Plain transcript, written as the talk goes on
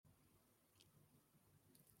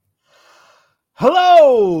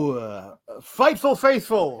Hello, Fightful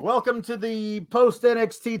Faithful. Welcome to the post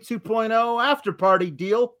NXT 2.0 after party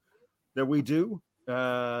deal that we do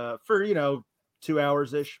for 2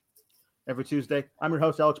 hours ish every Tuesday. I'm your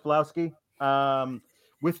host, Alex Pulowski.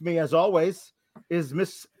 With me, as always, is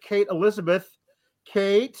Miss Kate Elizabeth.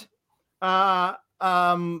 Kate, why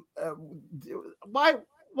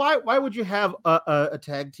would you have a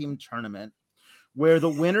tag team tournament where the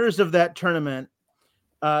winners of that tournament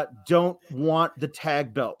don't want the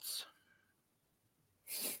tag belts?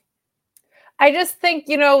 I just think,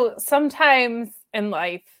 sometimes in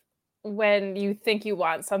life, when you think you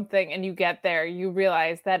want something and you get there, you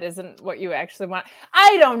realize that isn't what you actually want.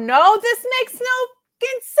 I don't know. This makes no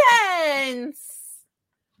fucking sense.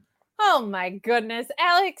 Oh my goodness,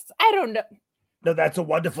 Alex, I don't know. No, that's a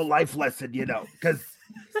wonderful life lesson, because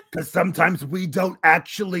sometimes we don't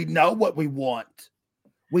actually know what we want.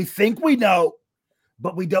 We think we know,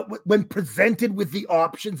 but we don't. When presented with the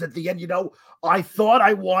options at the end, I thought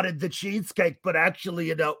I wanted the cheesecake, but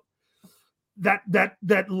actually, that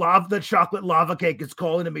chocolate lava cake is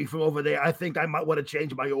calling to me from over there. I think I might want to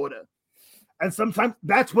change my order. And sometimes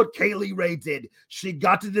that's what Kaylee Ray did. She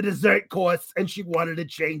got to the dessert course and she wanted to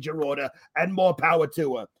change her order, and more power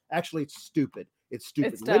to her. Actually, it's stupid. It's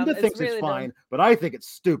stupid. It's Linda thinks really it's fine, dumb. but I think it's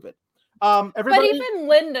stupid. Everybody... But even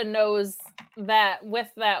Linda knows that with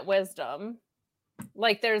that wisdom,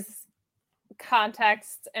 like there's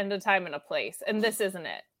context and a time and a place, and this isn't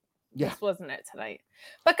it. Yeah. This wasn't it tonight.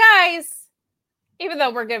 But guys, even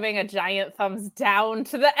though we're giving a giant thumbs down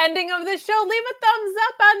to the ending of the show, leave a thumbs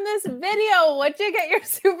up on this video. What you get your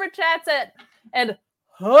super chats at? And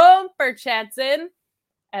Humper Chats in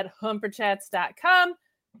at humperchats.com.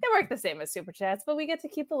 They work the same as super chats, but we get to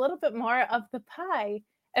keep a little bit more of the pie.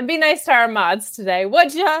 And be nice to our mods today,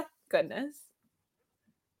 would ya? Goodness.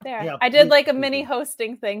 There. Yeah, I did like a mini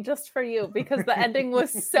hosting thing just for you because the ending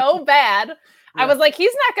was so bad. Yeah. I was like,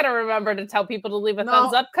 he's not going to remember to tell people to leave a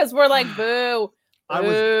thumbs up because we're like, boo. I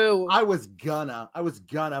was gonna, but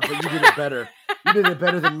you did it better. You did it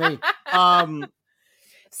better than me.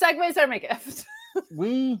 Segways are my gift.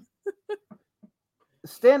 We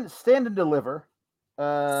stand and deliver.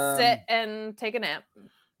 Sit and take a nap.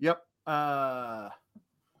 Yep.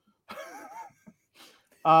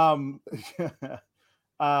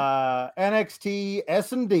 NXT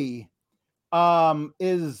S&D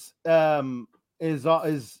is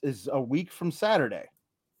a week from Saturday.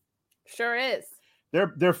 Sure is.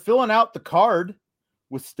 They're filling out the card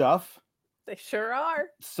with stuff. They sure are.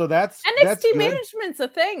 So that's NXT management's a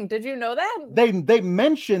thing. Did you know that? They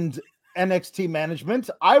mentioned NXT management.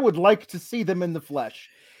 I would like to see them in the flesh.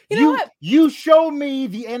 You know what? You show me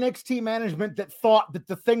the NXT management that thought that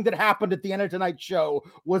the thing that happened at the end of tonight's show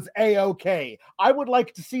was A-okay. I would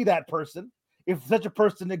like to see that person, if such a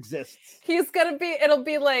person exists. It'll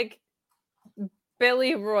be like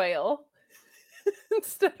Billy Royal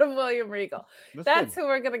instead of William Regal. That's who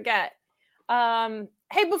we're going to get.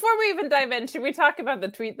 Hey, before we even dive in, should we talk about the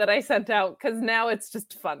tweet that I sent out? Because now it's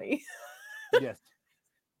just funny. Yes.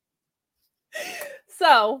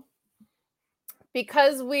 So,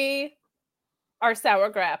 because we are sour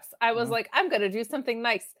graps, I was like, I'm going to do something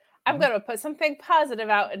nice. I'm going to put something positive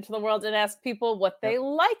out into the world and ask people what they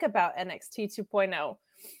like about NXT 2.0.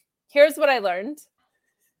 Here's what I learned.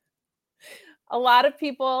 A lot of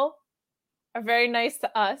people are very nice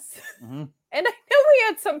to us. Mm-hmm. And I know we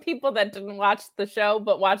had some people that didn't watch the show,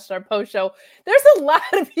 but watched our post show. There's a lot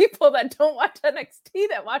of people that don't watch NXT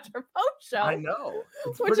that watch our post show. I know.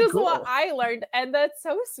 Which is cool. What I learned. And that's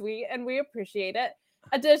so sweet. And we appreciate it.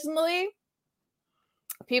 Additionally,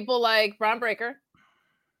 people like Braun Breaker.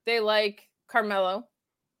 They like Carmelo.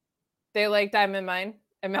 They like Diamond Mine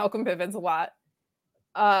and Malcolm Bivens a lot.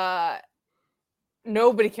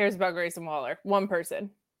 Nobody cares about Grayson Waller. One person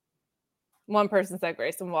said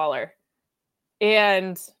Grayson Waller.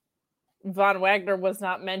 And Von Wagner was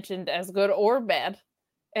not mentioned as good or bad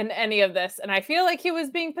in any of this. And I feel like he was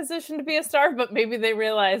being positioned to be a star, but maybe they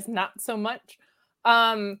realized not so much.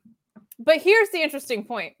 But here's the interesting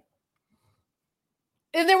point.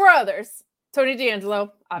 And there were others. Tony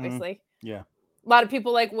D'Angelo, obviously. Yeah. A lot of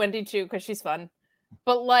people like Wendy Chu because she's fun.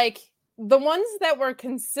 But like the ones that were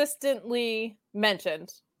consistently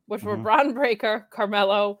mentioned, which were Braun Breaker,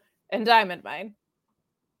 Carmelo, and Diamond Mine,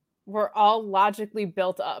 were all logically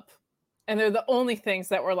built up. And they're the only things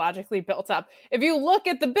that were logically built up. If you look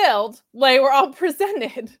at the build, they were all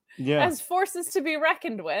presented as forces to be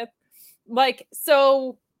reckoned with. Like,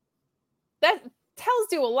 so that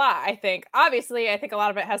tells you a lot, I think. Obviously, I think a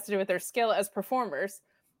lot of it has to do with their skill as performers.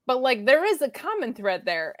 But, like, there is a common thread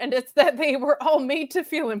there. And it's that they were all made to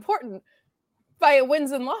feel important by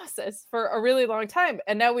wins and losses for a really long time.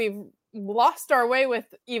 And now we've lost our way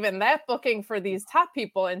with even that booking for these top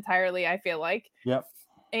people entirely, I feel like. Yep.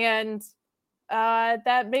 And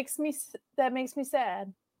that makes me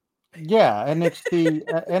sad. Yeah,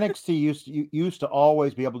 NXT used to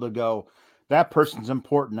always be able to go, that person's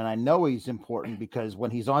important, and I know he's important because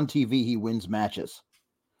when he's on TV, he wins matches.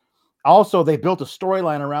 Also, they built a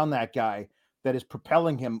storyline around that guy that is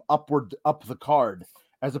propelling him up the card,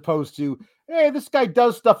 as opposed to, hey, this guy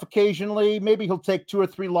does stuff occasionally. Maybe he'll take 2 or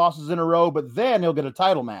 3 losses in a row, but then he'll get a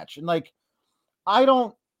title match. And like, I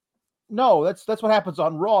don't know. That's what happens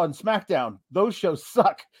on Raw and SmackDown. Those shows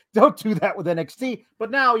suck. Don't do that with NXT.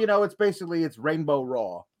 But now, it's Rainbow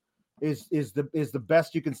Raw. Is the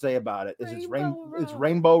best you can say about it. It's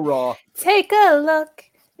Rainbow Raw. Take a look.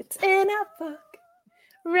 It's in a book.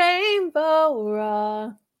 Rainbow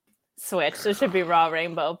Raw. Switch. It should be Raw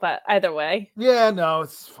Rainbow, but either way. Yeah, no,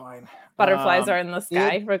 it's fine. Butterflies are in the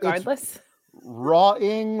sky, regardless.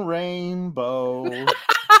 Rawing Rainbow.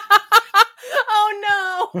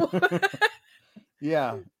 Oh no.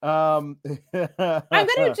 Yeah. I'm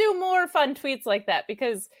gonna do more fun tweets like that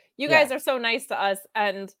because you guys are so nice to us,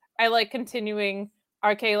 and I like continuing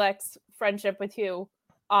our Kalex friendship with you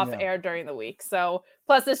off air during the week. So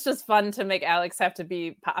plus it's just fun to make Alex have to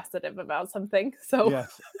be positive about something. So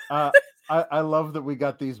yes. I love that we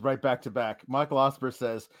got these right back to back. Michael Osber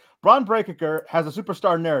says Braun Breaker has a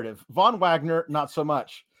superstar narrative. Von Wagner, not so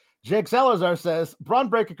much. Jake Salazar says Braun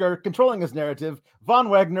Breaker controlling his narrative. Von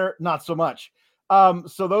Wagner, not so much.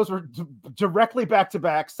 So those were directly back to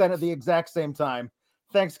back, sent at the exact same time.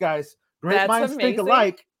 Thanks, guys. Great minds think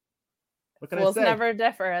alike. What can I say? Never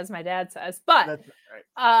differ, as my dad says. But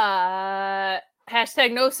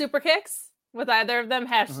hashtag no super kicks with either of them.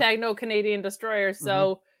 Hashtag no Canadian destroyers.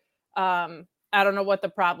 So I don't know what the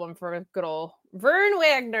problem for good old Vern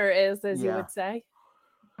Wagner is, as you would say.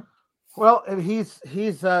 Well, he's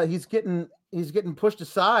getting pushed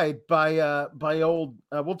aside by old.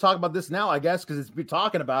 We'll talk about this now, I guess, because we're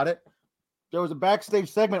talking about it. There was a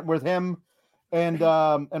backstage segment with him and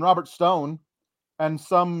Robert Stone and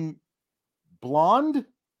some blonde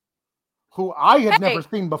who I had never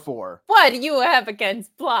seen before. What do you have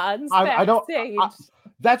against blondes? I don't.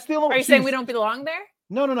 That's the only. Are you saying we don't belong there?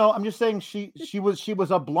 No. I'm just saying she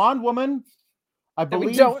was a blonde woman. I believe.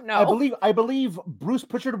 We don't know. I believe Bruce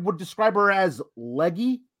Pritchard would describe her as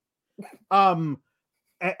leggy. And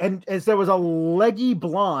as there was a leggy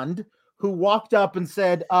blonde who walked up and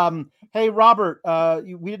said, "Hey, Robert,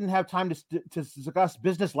 we didn't have time to discuss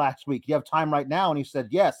business last week. You have time right now?" And he said,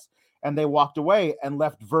 "Yes." And they walked away and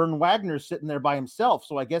left Vern Wagner sitting there by himself.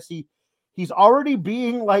 So I guess he's already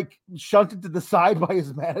being like shunted to the side by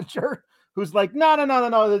his manager, who's like, no.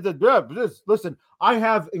 Listen, I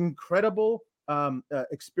have incredible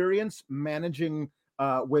experience managing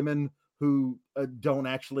women who don't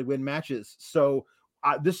actually win matches. So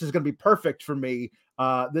this is going to be perfect for me.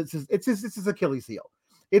 This is Achilles heel.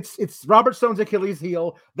 It's Robert Stone's Achilles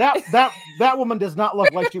heel. That woman does not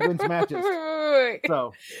look like she wins matches.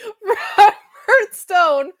 So Robert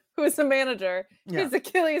Stone, who is the manager, his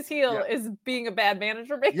Achilles heel is being a bad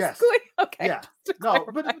manager, basically. Yes. Okay. Yeah. No,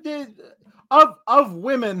 but of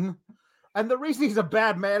women, and the reason he's a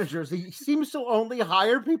bad manager is he seems to only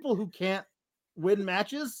hire people who can't win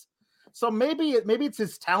matches. So maybe it's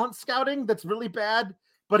his talent scouting that's really bad,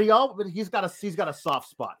 but he's got a soft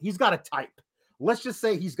spot. He's got a type. Let's just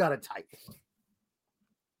say he's got a type.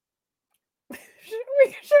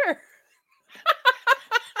 Sure.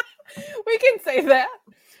 We can say that.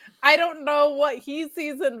 I don't know what he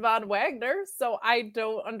sees in Von Wagner, so I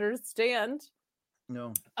don't understand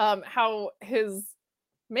how his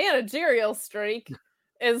managerial streak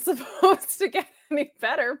is supposed to get any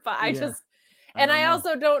better. But I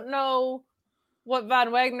also don't know what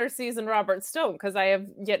Von Wagner sees in Robert Stone, because I have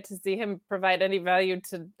yet to see him provide any value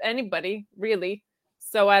to anybody, really.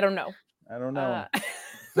 So I don't know.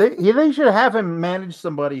 They should have him manage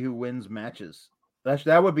somebody who wins matches.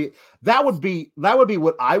 That would be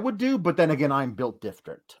what I would do. But then again, I'm built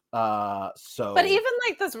different. But even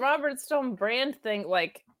like this Robert Stone brand thing,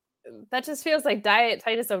 like that just feels like Diet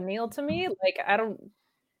Titus O'Neil to me. Like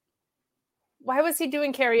why was he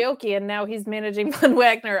doing karaoke and now he's managing Von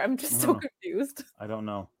Wagner? I'm just so confused. I don't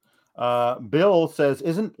know. Bill says,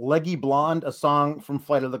 "Isn't Leggy Blonde a song from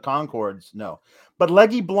Flight of the Conchords?" No, but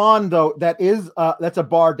Leggy Blonde though, that's a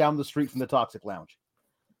bar down the street from the Toxic Lounge.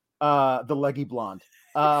 The Leggy Blonde.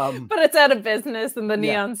 But it's out of business, and the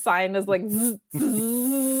neon sign is like. Zzz,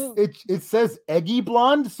 zzz. It says Eggy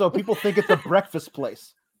Blonde, so people think it's a breakfast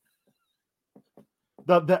place.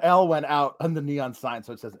 The L went out on the neon sign,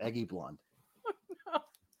 so it says Eggy Blonde.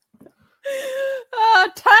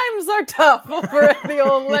 are tough over at the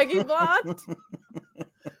old Leggy Blonde.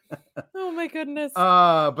 Oh my goodness.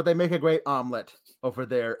 But they make a great omelet over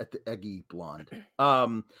there at the Eggy Blonde.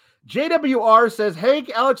 JWR says, hey,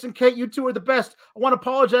 Alex and Kate, you two are the best. I want to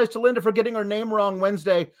apologize to Linda for getting her name wrong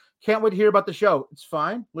Wednesday. Can't wait to hear about the show. It's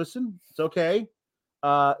fine. Listen, it's okay.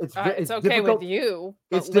 It's okay difficult. with you.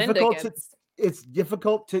 It's Linda difficult gets... it's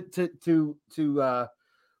difficult to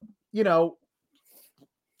you know,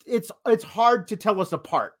 it's hard to tell us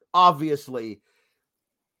apart. Obviously,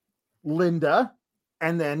 Linda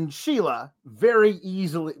and then Sheila, very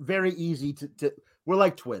easy to we're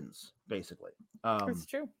like twins, basically. That's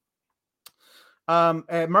true.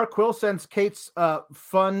 And Mark Quill sends Kate's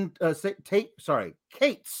fun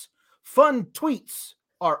tweets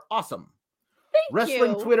are awesome.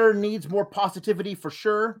 Wrestling you. Twitter needs more positivity for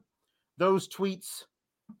sure. Those tweets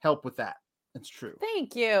help with that. It's true.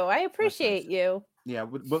 Thank you. I appreciate you. Yeah,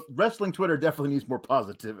 but wrestling Twitter definitely needs more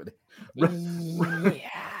positivity. Yeah.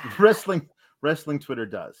 Wrestling Twitter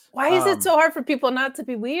does. Why is it so hard for people not to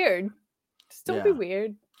be weird? Just don't be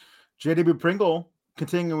weird. JW Pringle,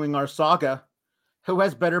 continuing our saga. Who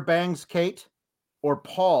has better bangs, Kate or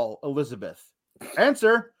Paul Elizabeth?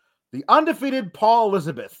 Answer, the undefeated Paul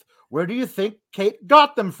Elizabeth. Where do you think Kate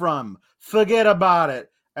got them from? Forget about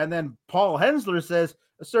it. And then Paul Hensler says,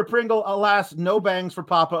 Sir Pringle, alas, no bangs for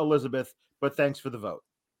Papa Elizabeth, but thanks for the vote.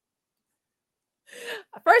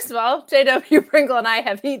 First of all, JW Pringle and I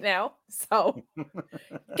have heat now, so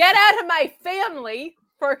get out of my family,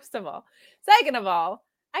 first of all. Second of all,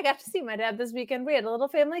 I got to see my dad this weekend. We had a little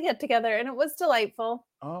family get-together, and it was delightful.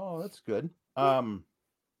 Oh, that's good.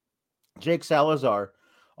 Jake Salazar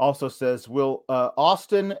also says, will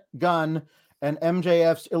Austin Gunn and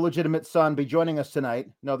MJF's illegitimate son be joining us tonight?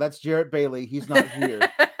 No, that's Jarrett Bailey. He's not here.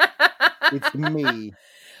 It's me.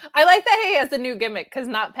 I like that he has a new gimmick because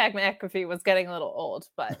not Pat McAfee was getting a little old,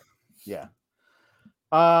 but yeah.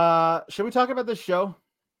 Should we talk about this show?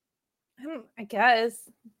 I guess.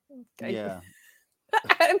 Yeah.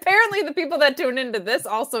 Apparently the people that tune into this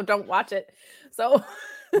also don't watch it. So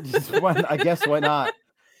I guess why not?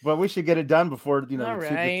 But we should get it done before the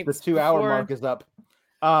 2-hour mark is up.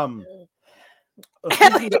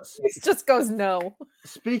 It just goes no.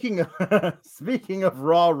 Speaking of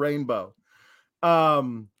Raw Rainbow,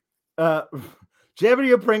 JW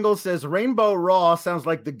Pringle says Rainbow Raw sounds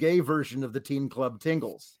like the gay version of the Teen Club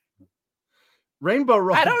Tingles. Rainbow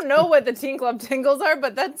Raw. I don't know what the Teen Club Tingles are,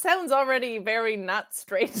 but that sounds already very not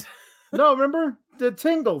straight. No, remember the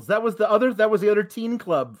Tingles? That was the other teen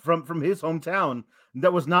club from his hometown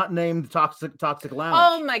that was not named Toxic Lounge.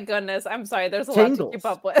 Oh my goodness. I'm sorry. There's a lot to keep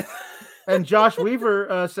up with. And Josh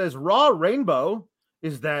Weaver says Raw Rainbow,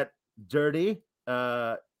 is that dirty?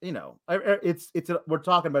 We're talking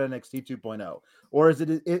about NXT 2.0, or is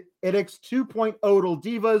it NXT 2.0 Total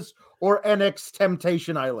Divas or NXT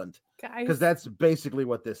Temptation Island? Because that's basically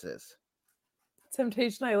what this is.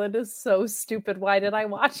 Temptation Island is so stupid. Why did I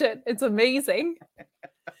watch it? It's amazing.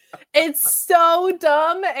 It's so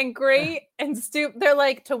dumb and great and stupid. They're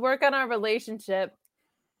like, to work on our relationship,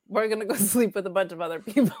 we're going to go sleep with a bunch of other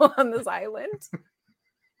people on this island.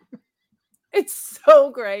 It's so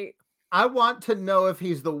great. I want to know if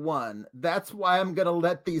he's the one. That's why I'm going to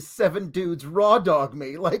let these 7 dudes raw dog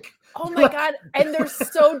me. Oh my God. And they're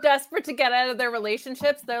so desperate to get out of their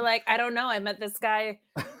relationships. They're like, I don't know. I met this guy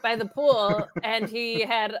by the pool and he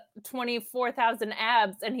had 24,000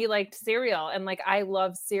 abs and he liked cereal. And I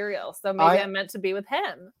love cereal. So maybe I'm meant to be with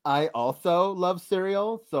him. I also love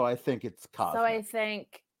cereal. So I think it's cosmic. So I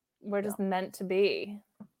think we're just meant to be.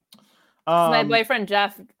 My boyfriend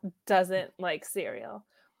Jeff doesn't like cereal.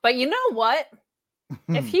 But you know what?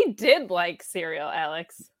 If he did like cereal,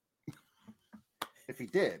 Alex. If he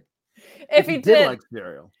did like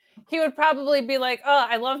cereal, he would probably be like, oh,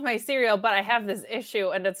 I love my cereal, but I have this issue,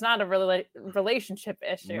 and it's not a relationship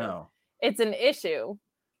issue. No. It's an issue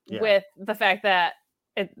with the fact that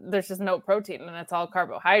there's just no protein, and it's all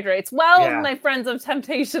carbohydrates. Well, my friends of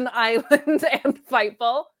Temptation Island and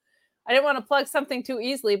Fightful, I didn't want to plug something too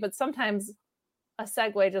easily, but sometimes a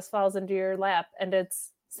segue just falls into your lap, and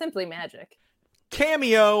it's simply magic.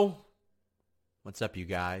 Cameo. What's up, you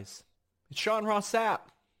guys? It's Sean Ross Sapp.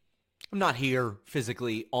 I'm not here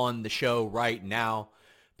physically on the show right now,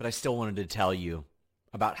 but I still wanted to tell you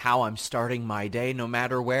about how I'm starting my day no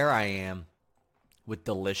matter where I am with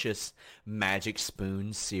delicious Magic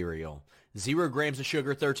Spoon cereal. 0 grams of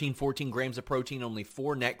sugar, 14 grams of protein, only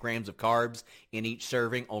 4 net grams of carbs in each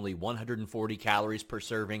serving, only 140 calories per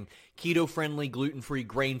serving. Keto-friendly, gluten-free,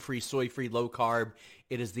 grain-free, soy-free, low-carb.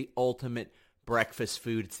 It is the ultimate breakfast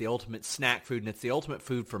food. It's the ultimate snack food, and it's the ultimate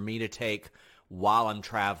food for me to take while I'm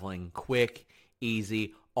traveling. Quick,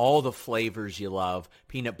 easy, all the flavors you love.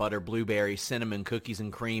 Peanut butter, blueberry, cinnamon, cookies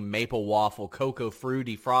and cream, maple waffle, cocoa,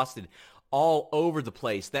 fruity, frosted, all over the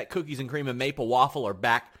place. That cookies and cream and maple waffle are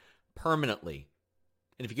back permanently.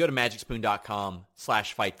 And if you go to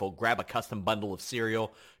magicspoon.com/Fightful, grab a custom bundle of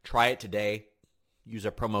cereal, try it today. Use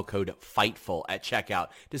our promo code FIGHTFUL at checkout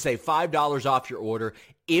to save $5 off your order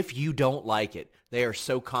if you don't like it. They are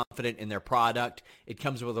so confident in their product. It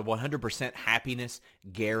comes with a 100% happiness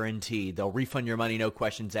guarantee. They'll refund your money, no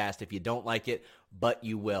questions asked, if you don't like it, but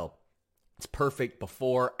you will. It's perfect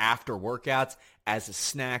before, after workouts, as a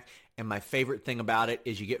snack. And my favorite thing about it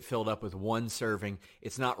is you get filled up with one serving.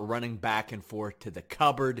 It's not running back and forth to the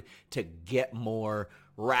cupboard to get more,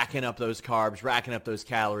 racking up those carbs, racking up those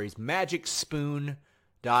calories.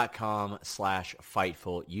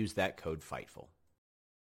 Magicspoon.com/Fightful. Use that code FIGHTFUL.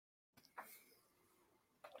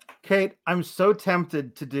 Kate, I'm so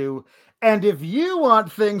tempted to do, and if you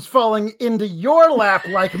want things falling into your lap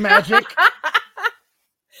like magic,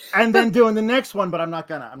 and then doing the next one, but I'm not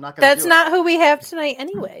gonna. That's not who we have tonight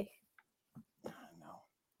anyway. I know.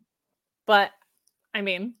 But I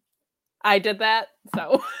mean, I did that,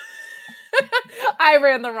 so I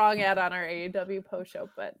ran the wrong ad on our AEW post show.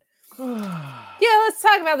 But yeah, let's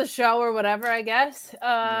talk about the show or whatever. I guess.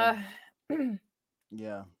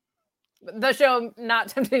 Yeah. The show, not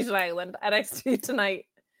Temptation Island, NXT tonight.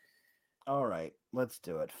 All right, let's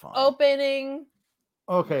do it. Fine. Opening.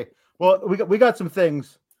 Okay. Well, we got some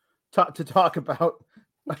things to talk about.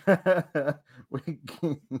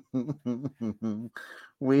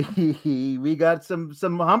 we got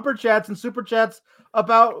some humper chats and super chats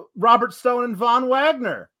about Robert Stone and Von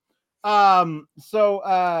Wagner. Well,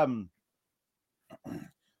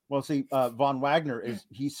 see, Von Wagner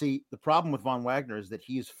the problem with Von Wagner is that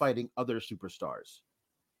he is fighting other superstars.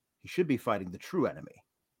 He should be fighting the true enemy,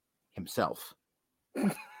 himself.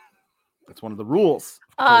 That's one of the rules.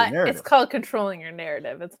 It's called controlling your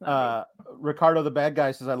narrative. It's not. Ricardo the bad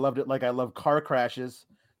guy says, "I loved it like I love car crashes."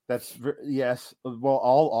 That's yes. Well,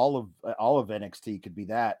 all of NXT could be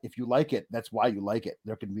that. If you like it, that's why you like it.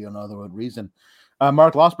 There can be another reason.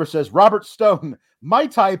 Mark Losper says, "Robert Stone, my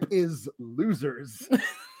type is losers."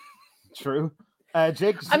 True.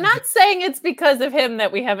 Jake, I'm not saying it's because of him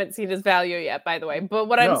that we haven't seen his value yet, by the way. But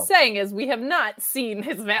what I'm saying is we have not seen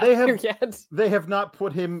his value yet. They have not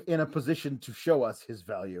put him in a position to show us his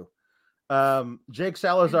value. Jake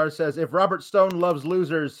Salazar says, if Robert Stone loves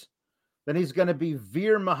losers, then he's going to be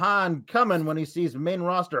Veer Mahan coming when he sees main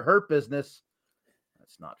roster Hurt Business.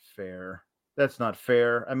 That's not fair. That's not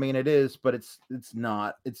fair. I mean, it is, but it's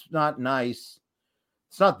not. It's not nice.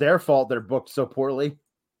 It's not their fault they're booked so poorly.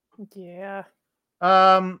 Yeah.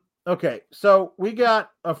 Okay, so we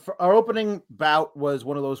got our opening bout was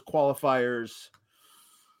one of those qualifiers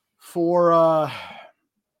for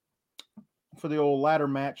the old ladder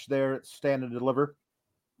match there at Stand and Deliver.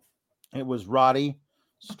 It was Roddy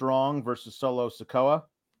Strong versus Solo Sikoa,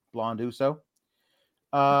 Blonde Uso.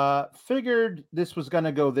 Figured this was going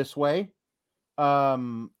to go this way.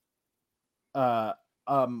 But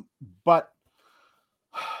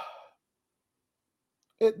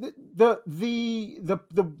the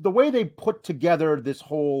way they put together this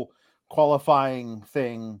whole qualifying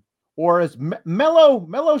thing, or as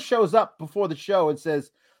Mello shows up before the show and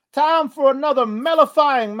says, "Time for another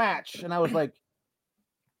mellifying match," and I was like,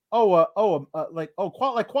 like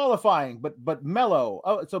qualifying, but Mello.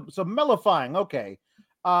 Oh, so mellifying. Okay.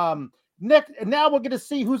 Next, and now we're going to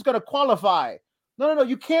see who's going to qualify. No.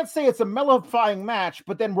 You can't say it's a mellifying match,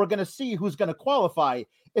 but then we're going to see who's going to qualify.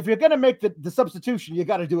 If you're going to make the substitution, you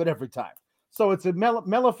got to do it every time. So it's a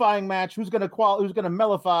mellifying match. Who's going to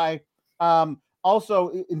mellify?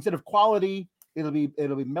 Also, instead of quality, it'll be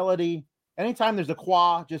melody. Anytime there's a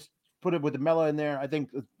qua, just put it with the mellow in there. I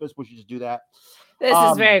think we should just do that. This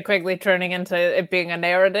is very quickly turning into it being a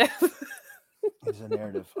narrative. It's a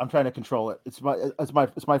narrative. I'm trying to control it. It's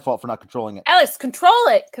my fault for not controlling it. Alex, control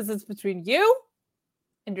it, because it's between you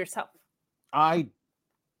and yourself. I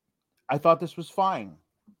thought this was fine.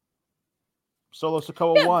 Solo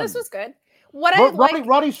Sikoa won. This was good.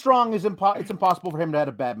 Roddy Strong is it's impossible for him to have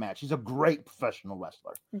a bad match. He's a great professional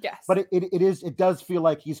wrestler. Yes, but it does feel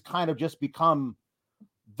like he's kind of just become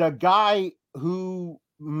the guy who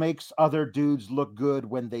makes other dudes look good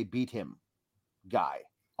when they beat him. Guy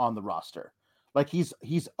on the roster, like he's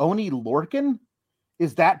Oni Lorcan.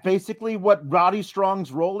 Is that basically what Roddy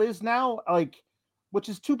Strong's role is now? Like, which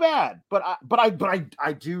is too bad. But I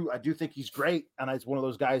do think he's great, and it's one of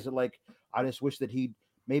those guys that, like, I just wish that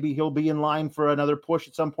maybe he'll be in line for another push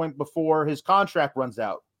at some point before his contract runs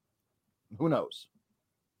out. Who knows?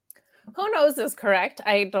 Who knows is correct.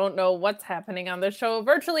 I don't know what's happening on the show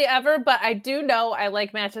virtually ever, but I do know I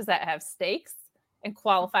like matches that have stakes, and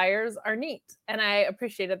qualifiers are neat. And I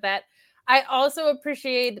appreciated that. I also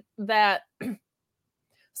appreciate that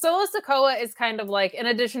Solo Sikoa is kind of like, in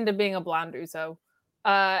addition to being a blonde Uso,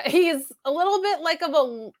 he's a little bit like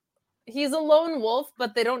he's a lone wolf,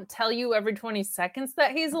 but they don't tell you every 20 seconds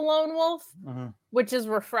that he's a lone wolf, which is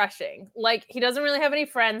refreshing. Like, he doesn't really have any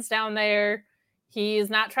friends down there. He's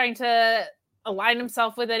not trying to align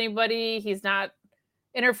himself with anybody. He's not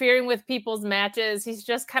interfering with people's matches. He's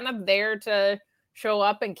just kind of there to show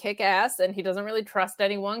up and kick ass, and he doesn't really trust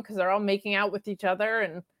anyone because they're all making out with each other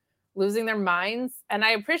and losing their minds. And I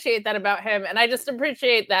appreciate that about him. And I just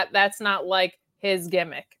appreciate that that's not like his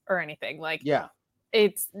gimmick or anything. Like, yeah,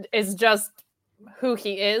 it's just who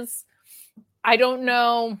he is. I don't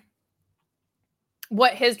know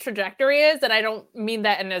what his trajectory is, and I don't mean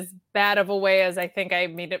that in as bad of a way as I think I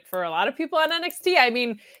mean it for a lot of people on NXT. I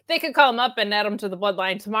mean, they could call him up and add him to the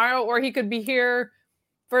bloodline tomorrow, or he could be here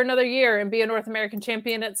for another year and be a North American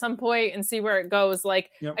champion at some point and see where it goes.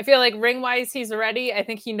 Like, yep. I feel like ring-wise, he's ready. I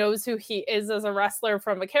think he knows who he is as a wrestler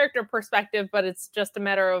from a character perspective, but it's just a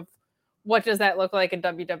matter of what does that look like in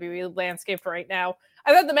WWE landscape right now.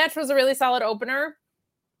 I thought the match was a really solid opener.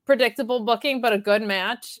 Predictable booking, but a good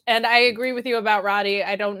match. And I agree with you about Roddy.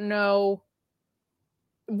 I don't know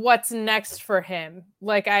what's next for him.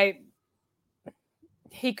 Like,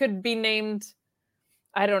 he could be named,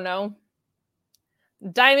 I don't know,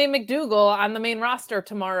 Diamond McDougal on the main roster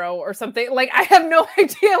tomorrow or something. Like, I have no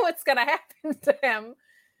idea what's going to happen to him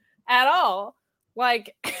at all.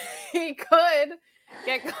 Like, he could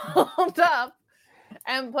get called up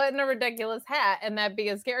and put in a ridiculous hat and that be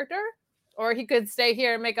his character. Or he could stay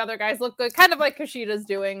here and make other guys look good, kind of like Kushida's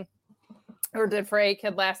doing, or did for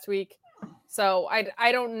A-Kid last week. So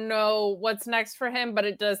I don't know what's next for him, but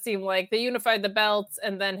it does seem like they unified the belts,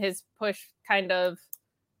 and then his push kind of,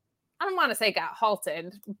 I don't want to say got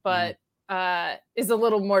halted, but is a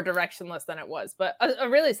little more directionless than it was. But a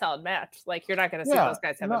really solid match. Like, you're not going to see those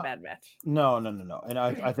guys have a bad match. No. And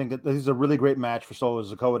I think that this is a really great match for Solo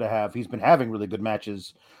Sikoa to have. He's been having really good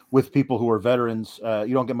matches with people who are veterans.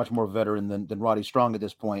 You don't get much more veteran than Roddy Strong at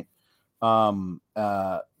this point.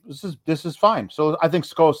 This is fine. So I think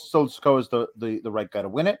Solo Sikoa is the right guy to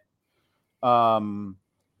win it.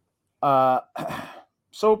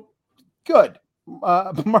 So good.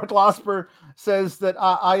 Mark Losper says that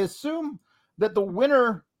I assume that the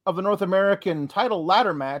winner of the North American title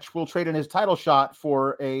ladder match will trade in his title shot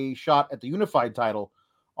for a shot at the unified title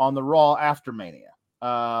on the Raw after Mania.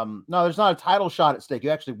 No, there's not a title shot at stake. You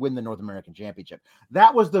actually win the North American Championship.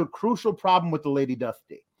 That was the crucial problem with the Lady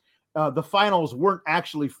Dusty. The finals weren't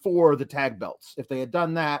actually for the tag belts. If they had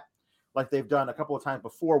done that, like they've done a couple of times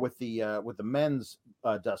before with the men's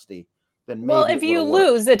Dusty, then maybe. Well, if you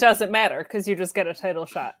lose, it doesn't matter because you just get a title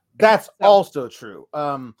shot. That's also true.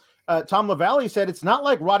 Tom LaValle said it's not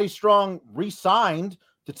like Roddy Strong re-signed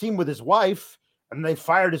to team with his wife, and they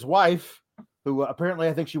fired his wife, who apparently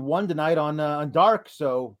I think she won tonight on Dark.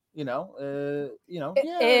 So I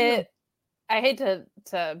hate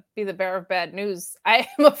to be the bearer of bad news. I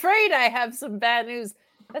am afraid I have some bad news.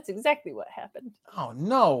 That's exactly what happened. Oh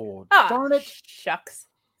no! Darn it! Shucks.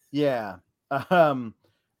 Yeah. The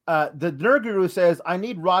Nerd Guru says, I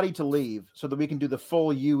need Roddy to leave so that we can do the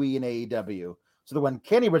full UE and AEW. So that when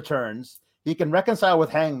Kenny returns, he can reconcile with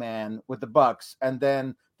Hangman, with the Bucks, and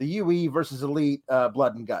then the UE versus Elite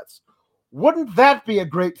Blood and Guts. Wouldn't that be a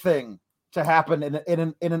great thing to happen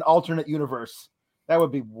in an alternate universe? That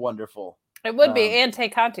would be wonderful. It would be. And Tay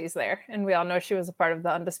Conti's there. And we all know she was a part of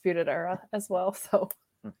the Undisputed Era as well. So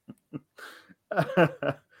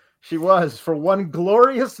she was, for one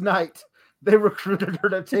glorious night. They recruited her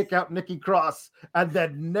to take out Nikki Cross and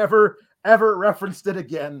then never, ever referenced it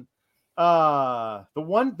again. The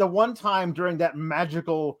one time during that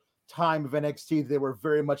magical time of NXT, they were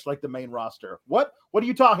very much like the main roster. What are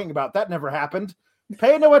you talking about? That never happened.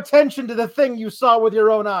 Pay no attention to the thing you saw with your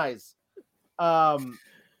own eyes. The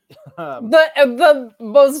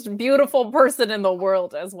most beautiful person in the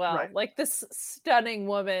world as well. Right. Like, this stunning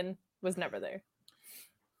woman was never there.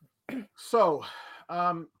 So,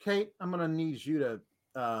 Kate, I'm going to need you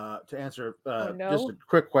to answer no. just a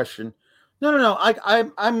quick question. No.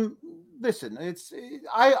 I'm listen.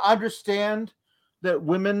 I understand that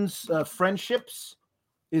women's friendships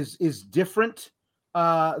is different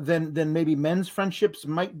than maybe men's friendships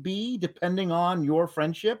might be, depending on your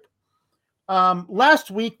friendship. Last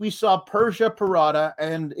week we saw Persia Parada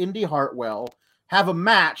and Indy Hartwell have a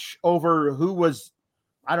match over who was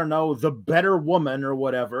I don't know, the better woman or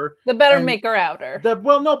whatever. The better maker-outer.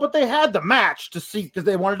 No, but they had the match to see because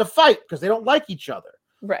they wanted to fight because they don't like each other.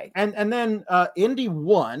 Right. And then Indy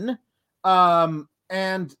won.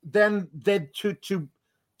 And then they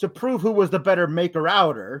to prove who was the better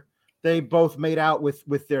maker-outer, they both made out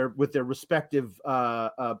with their respective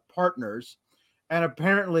partners. And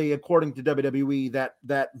apparently, according to WWE,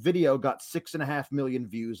 that video got 6.5 million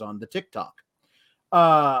views on the TikTok,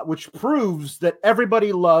 which proves that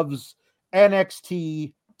everybody loves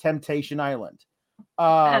NXT Temptation Island.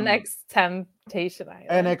 NXT Temptation Island.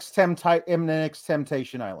 NXT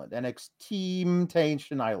Temptation Island. NXT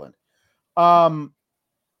Temptation Island.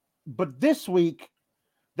 But this week,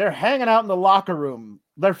 they're hanging out in the locker room.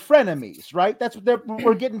 They're frenemies, right? That's what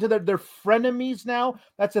we're getting to. They're frenemies now.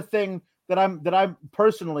 That's a thing that I'm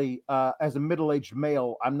personally, as a middle-aged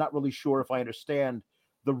male, I'm not really sure if I understand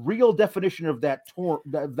the real definition of that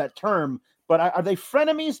term. But are they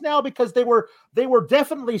frenemies now? Because they were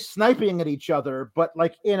definitely sniping at each other, but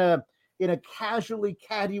like in a casually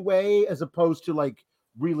catty way, as opposed to like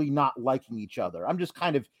really not liking each other. I'm just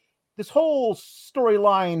kind of, this whole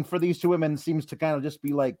storyline for these two women seems to kind of just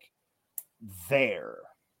be like there.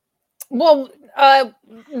 Well,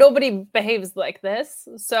 nobody behaves like this,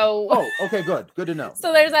 so. Oh, okay, good to know.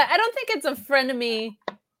 So there's that. I don't think it's a frenemy.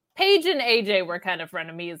 Paige and AJ were kind of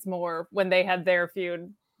frenemies more when they had their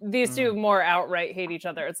feud. These two more outright hate each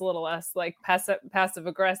other. It's a little less like passive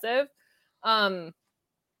aggressive. But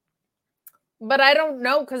I don't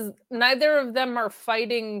know, because neither of them are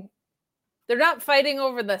fighting. They're not fighting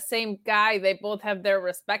over the same guy. They both have their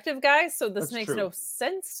respective guys, so this makes no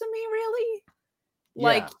sense to me, really. Yeah.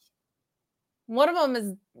 Like, one of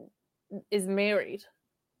them is married,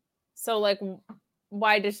 so like,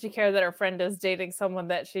 why does she care that her friend is dating someone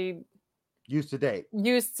that she used to date?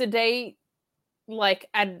 Like,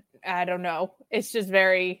 I don't know. It's just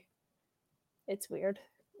very. It's weird.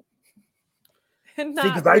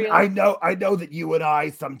 Because I know that you and I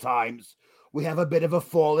sometimes we have a bit of a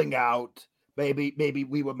falling out. Maybe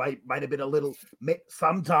we might have been a little.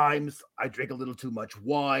 Sometimes I drink a little too much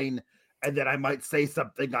wine, and then I might say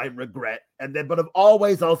something I regret, but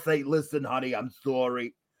always I'll say, "Listen, honey, I'm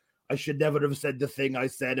sorry. I should never have said the thing I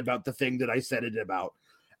said about the thing that I said it about."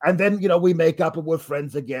 And then we make up and we're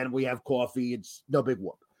friends again. We have coffee. It's no big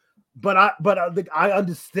whoop. But I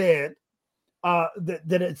understand that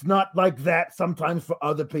it's not like that sometimes for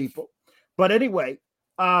other people. But anyway,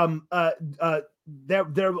 they're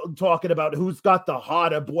talking about who's got the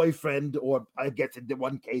hotter boyfriend, or I guess in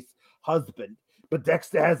one case, husband. But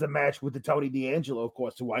Dexter has a match with the Tony D'Angelo, of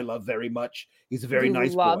course, who I love very much. He's a very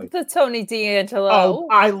nice boy. Love the Tony D'Angelo. Oh,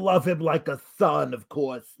 I love him like a son, of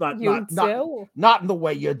course. Not in the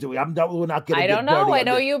way you're doing. We're not getting. I don't know. I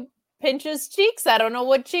know you pinch his cheeks. I don't know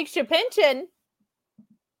what cheeks you're pinching.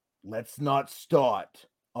 Let's not start.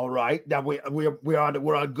 All right. Now we're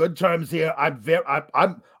on good terms here.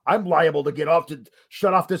 I'm liable to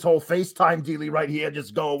shut off this whole FaceTime dealy right here.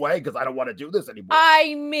 Just go away because I don't want to do this anymore.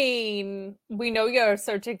 I mean, we know you're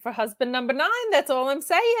searching for husband number 9. That's all I'm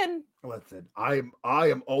saying. Listen, I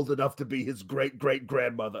am old enough to be his great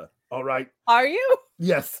grandmother. All right. Are you?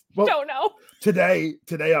 Yes. Well, don't know. Today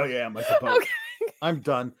I am, I suppose. Okay. I'm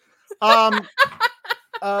done.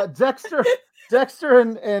 Dexter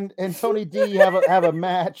and Tony D have a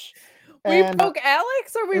match. We broke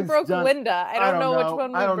Alex or we broke Linda. I don't know which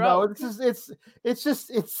one we broke. I don't know.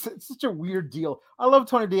 It's such a weird deal. I love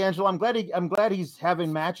Tony D'Angelo. I'm glad he's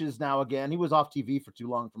having matches now again. He was off TV for too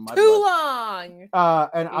long from my too long.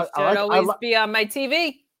 And I always be on my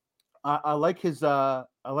TV. I like his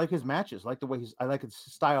matches. I like the way I like his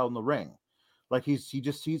style in the ring. Like he's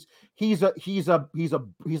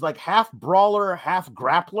like half brawler, half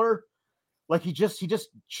grappler. Like he just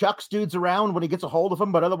chucks dudes around when he gets a hold of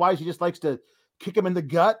them, but otherwise he just likes to kick him in the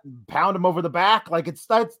gut, and pound him over the back. Like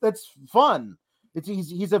that's fun.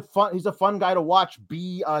 He's a fun guy to watch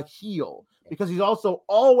be a heel, because he's also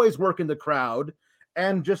always working the crowd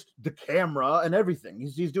and just the camera and everything.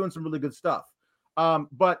 He's doing some really good stuff.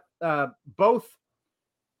 But both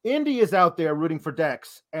Indy is out there rooting for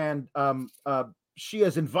Dex, and she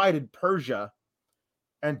has invited Persia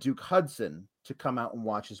and Duke Hudson to come out and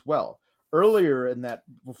watch as well. Earlier in that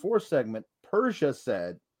before segment, Persia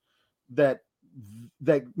said that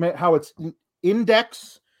how it's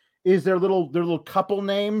Index is their little couple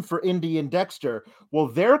name for Indy and Dexter. Well,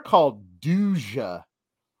 they're called Dooja,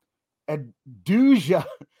 and Dooja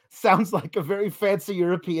sounds like a very fancy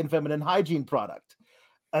European feminine hygiene product.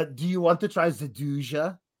 Do you want to try the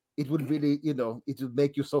Dooja? It would really, it would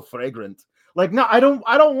make you so fragrant. Like, no, I don't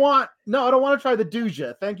want to try the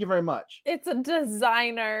Dooja. Thank you very much. It's a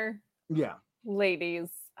designer. Yeah. Ladies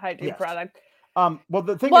hygiene product. Well,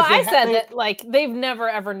 the thing well, is, I said that like they've never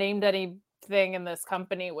ever named anything in this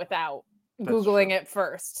company without Googling it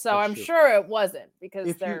first. So I'm sure it wasn't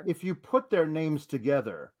because if you put their names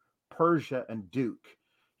together, Persia and Duke,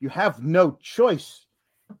 you have no choice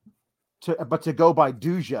but to go by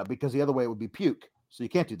Duja, because the other way it would be Puke. So you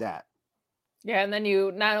can't do that. Yeah, and then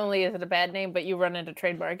you not only is it a bad name, but you run into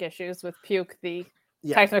trademark issues with Puke, the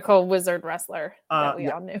technical wizard wrestler that we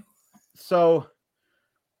all knew. So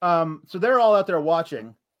they're all out there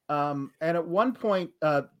watching. And at one point,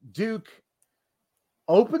 Duke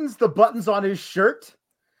opens the buttons on his shirt,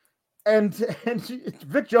 and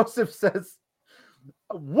Vic Joseph says,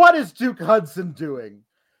 "What is Duke Hudson doing?"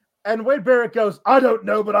 And Wade Barrett goes, "I don't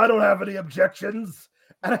know, but I don't have any objections."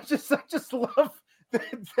 And I just love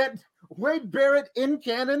that Wade Barrett in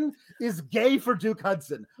canon is gay for Duke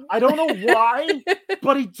Hudson. I don't know why,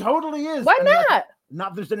 but he totally is. Why not? Like,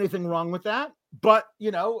 not there's anything wrong with that, but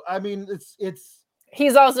I mean, it's.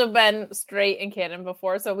 He's also been straight in canon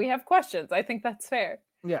before, so we have questions. I think that's fair.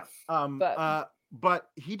 Yeah. But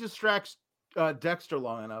he distracts Dexter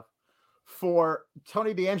long enough for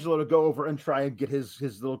Tony D'Angelo to go over and try and get his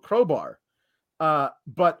little crowbar.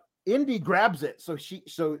 But Indy grabs it so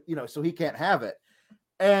he can't have it.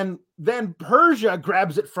 And then Persia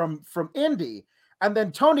grabs it from Indy, and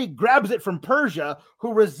then Tony grabs it from Persia,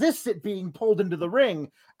 who resists it being pulled into the ring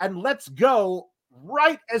and lets go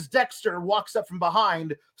right as Dexter walks up from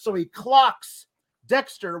behind. So he clocks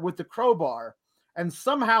Dexter with the crowbar, and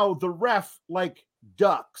somehow the ref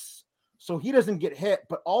ducks so he doesn't get hit,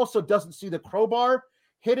 but also doesn't see the crowbar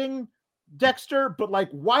hitting Dexter.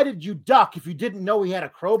 But why did you duck if you didn't know he had a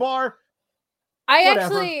crowbar? I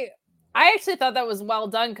actually thought that was well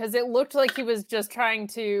done, because it looked like he was just trying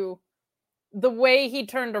to. The way he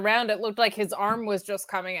turned around, it looked like his arm was just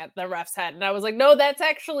coming at the ref's head. And I was like, no, that's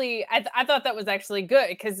actually, I thought that was actually good,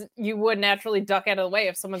 because you would naturally duck out of the way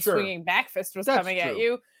if someone's swinging back fist was coming at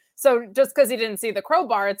you. So just because he didn't see the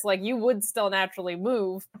crowbar, it's like you would still naturally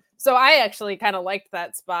move. So I actually kind of liked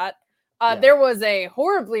that spot. There was a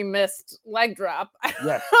horribly missed leg drop.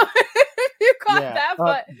 Yes. You caught that,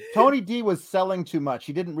 but Tony D was selling too much.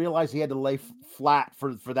 He didn't realize he had to lay flat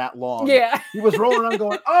for that long. Yeah. He was rolling around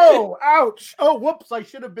going, "Oh, ouch. Oh, whoops. I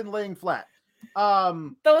should have been laying flat."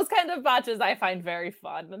 Those kind of botches I find very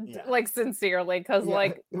fun, sincerely, because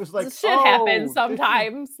it was like shit happens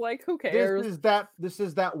sometimes. Who cares? This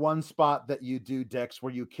is that one spot that you do, Dex,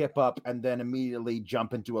 where you kip up and then immediately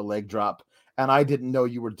jump into a leg drop. And I didn't know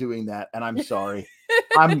you were doing that, and I'm sorry.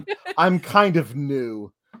 I'm kind of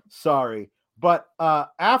new. Sorry. But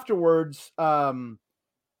afterwards,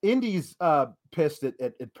 Indy's pissed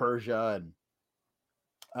at Persia,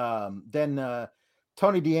 and then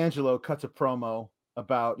Tony D'Angelo cuts a promo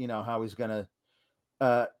about how he's gonna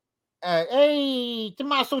hey,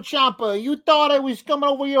 Tommaso Ciampa, you thought I was coming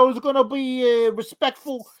over here, I was gonna be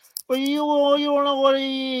respectful, but you don't know what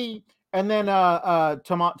he. And then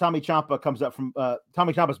Tommy Ciampa comes up from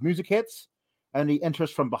Tommy Ciampa's music hits, and he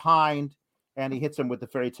enters from behind, and he hits him with the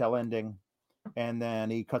fairy tale ending, and then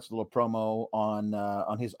he cuts a little promo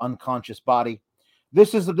on his unconscious body.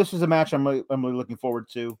 This is a match I'm really looking forward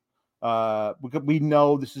to. We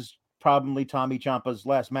know this is probably Tommy Ciampa's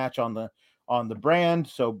last match on the brand,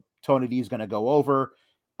 so Tony D is going to go over.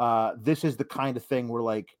 This is the kind of thing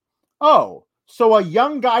where so a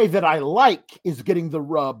young guy that I like is getting the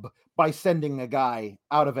rub by sending a guy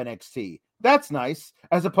out of NXT. That's nice,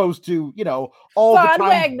 as opposed to all Von the time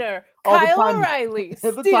Wagner, Kyle O'Reilly,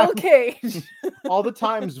 Steel Cage. All the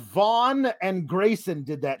times Vaughn and Grayson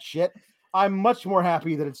did that shit. I'm much more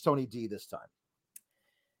happy that it's Tony D this time.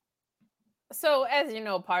 So, as you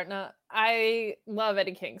know, partner, I love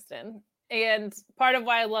Eddie Kingston. And part of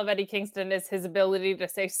why I love Eddie Kingston is his ability to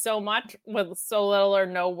say so much with so little or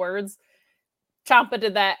no words. Ciampa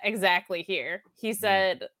did that exactly here. He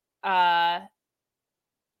said, I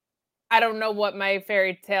don't know what my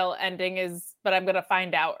fairy tale ending is, but I'm going to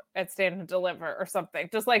find out at Stand and Deliver or something.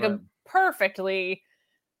 Just a perfect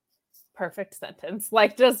sentence.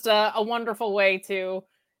 Just a wonderful way to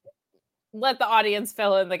let the audience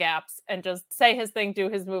fill in the gaps and just say his thing, do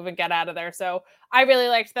his move, and get out of there. So I really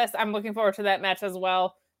liked this. I'm looking forward to that match as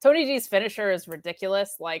well. Tony G's finisher is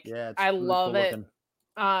ridiculous. I love it.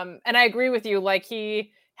 And I agree with you.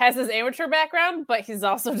 He has his amateur background, but he's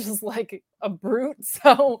also just a brute.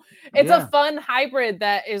 So it's a fun hybrid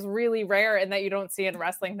that is really rare and that you don't see in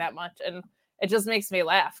wrestling that much. And it just makes me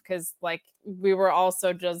laugh because we were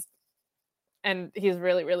also just, and he's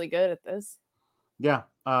really, really good at this. Yeah.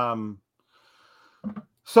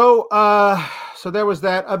 So there was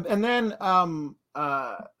that. And then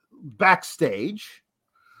backstage,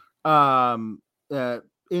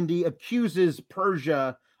 Indy accuses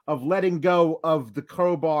Persia of letting go of the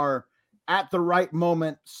crowbar at the right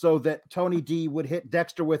moment so that Tony D would hit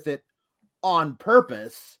Dexter with it on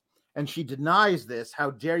purpose. And she denies this.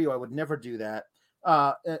 How dare you? I would never do that.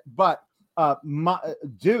 But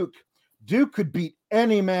Duke could beat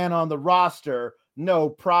any man on the roster, no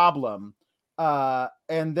problem.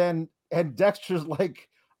 And Dexter's like,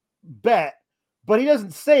 bet. But he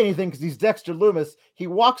doesn't say anything because he's Dexter Loomis. He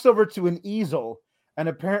walks over to an easel and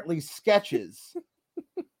apparently sketches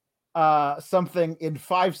something in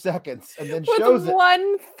 5 seconds and then shows it.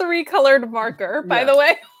 One 3-colored marker, by the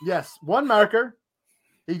way. Yes, one marker.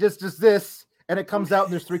 He just does this, and it comes out,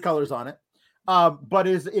 and there's 3 colors on it. But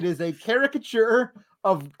it is a caricature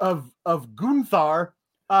of Gunther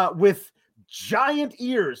with giant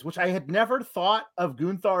ears, which I had never thought of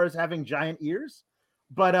Gunther as having giant ears.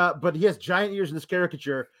 But he has giant ears in this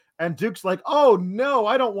caricature, and Duke's like, oh no,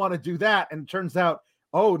 I don't want to do that. And it turns out,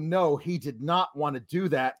 oh no, he did not want to do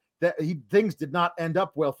that. Things did not end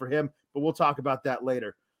up well for him, but we'll talk about that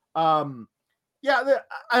later. I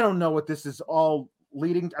don't know what this is all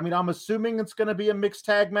leading to. I mean, I'm assuming it's going to be a mixed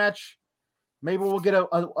tag match. Maybe we'll get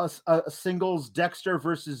a singles Dexter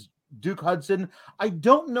versus Duke Hudson. I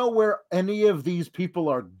don't know where any of these people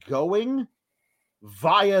are going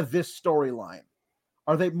via this storyline.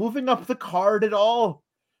 Are they moving up the card at all?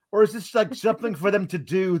 Or is this like something for them to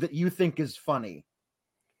do that you think is funny?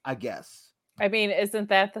 I guess. I mean, isn't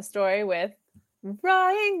that the story with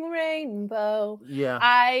Riding Rainbow? Yeah.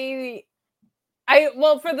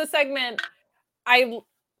 Well, for the segment, I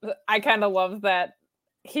kind of love that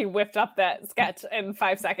he whipped up that sketch in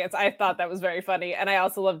 5 seconds. I thought that was very funny. And I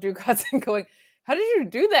also love Duke Hudson going, how did you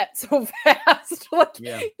do that so fast?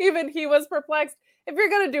 Even he was perplexed. If you're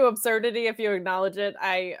going to do absurdity, if you acknowledge it,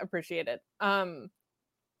 I appreciate it.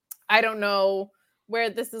 I don't know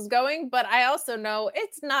where this is going, but I also know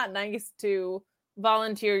it's not nice to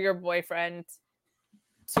volunteer your boyfriend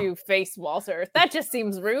to face Walter. That just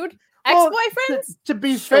seems rude. Ex-boyfriends? To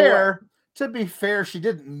be fair, she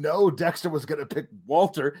didn't know Dexter was going to pick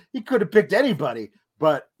Walter. He could have picked anybody,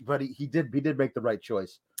 but he did make the right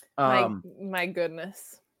choice. My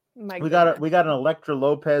goodness. We got an Elektra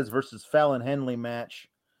Lopez versus Fallon Henley match.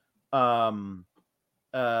 Ryan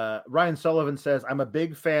Sullivan says, I'm a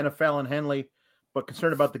big fan of Fallon Henley, but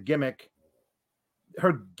concerned about the gimmick.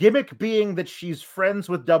 Her gimmick being that she's friends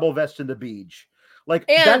with Double Vest in the Beach.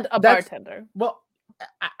 A bartender. Well,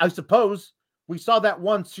 I suppose we saw that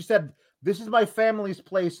once. She said, this is my family's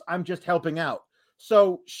place. I'm just helping out.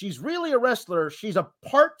 So she's really a wrestler. She's a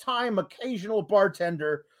part-time occasional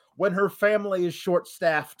bartender when her family is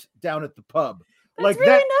short-staffed down at the pub. That's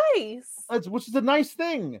really nice. Which is a nice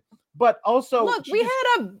thing. But also, look, we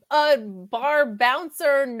had a bar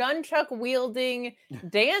bouncer, nunchuck-wielding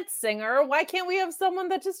dance singer. Why can't we have someone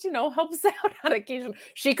that just, helps out on occasion?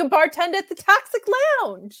 She can bartend at the Toxic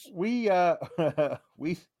Lounge. We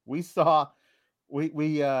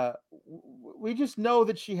just know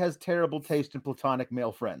that she has terrible taste in platonic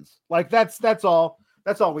male friends. That's all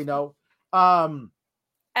we know.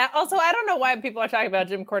 Also, I don't know why people are talking about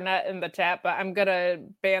Jim Cornette in the chat, but I'm going to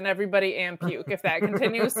ban everybody and puke if that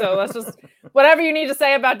continues. So let's just, whatever you need to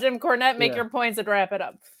say about Jim Cornette, make your points and wrap it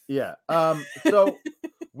up. Yeah. So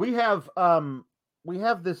we have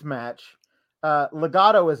this match.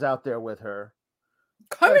 Legado is out there with her.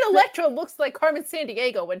 Carmen Electra looks like Carmen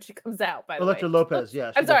Sandiego when she comes out, by the way. Electra Lopez,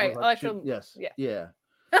 yeah. I'm sorry, Electra. Yes. Yeah.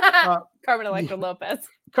 Carmen Electra Lopez.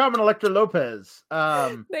 Carmen Electra Lopez.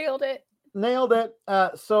 Nailed it.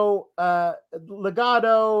 So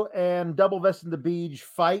Legado and Double Vest in the Beach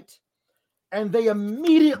fight, and they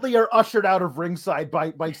immediately are ushered out of ringside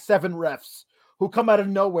by 7 refs who come out of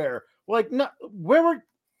nowhere.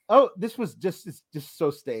 This was just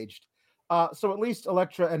so staged. So at least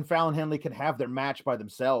Elektra and Fallon Henley can have their match by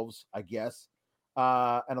themselves, I guess.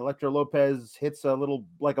 And Elektra Lopez hits a little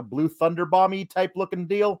like a blue thunder bomby type looking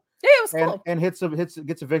deal. Yeah, it was cool. And gets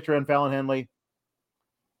a victory on Fallon Henley.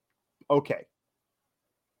 Okay.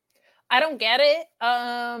 I don't get it.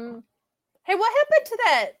 Hey, what happened to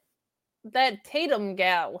that Tatum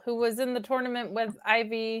gal who was in the tournament with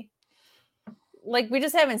Ivy? We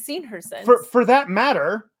just haven't seen her since. For that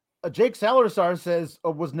matter, Jake Salazar says,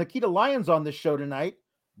 was Nikita Lyons on this show tonight?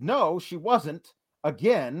 No, she wasn't.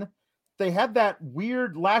 Again, they had that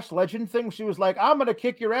weird Lash Legend thing. She was like, I'm going to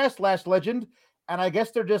kick your ass, Lash Legend. And I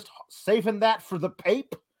guess they're just saving that for the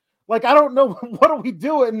pape. I don't know. What are we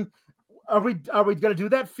doing? Are we going to do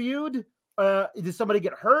that feud? Did somebody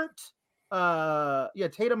get hurt?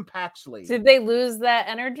 Tatum Paxley. Did they lose that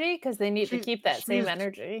energy? Because they need to keep that same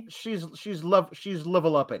energy. She's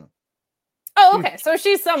level upping. Oh, okay. So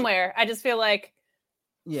she's somewhere. I just feel like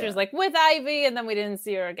She was like with Ivy, and then we didn't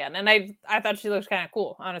see her again. And I thought she looked kind of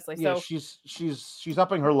cool, honestly. Yeah, so she's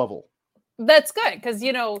upping her level. That's good because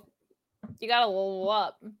you got to level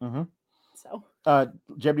up. Mm-hmm. So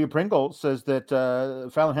JW Pringle says that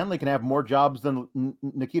Fallon Henley can have more jobs than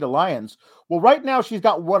Nikita Lyons. Well, right now she's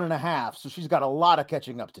got 1.5, so she's got a lot of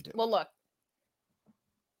catching up to do. Well, look,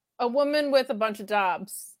 a woman with a bunch of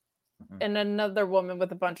jobs and another woman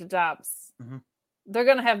with a bunch of jobs, they're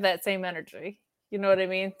gonna have that same energy. You know what I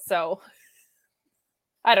mean? So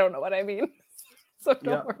I don't know what I mean. So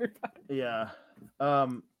don't worry about it. Yeah.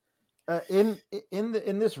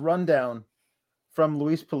 In this rundown from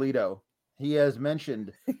Luis Polito, he has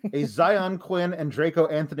mentioned a Zion Quinn and Draco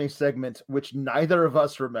Anthony segment, which neither of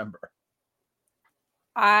us remember.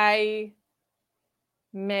 I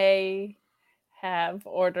may have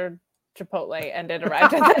ordered Chipotle and it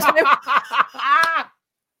arrived at that time.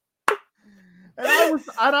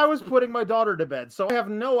 and I was putting my daughter to bed, so I have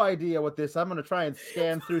no idea what this. I'm going to try and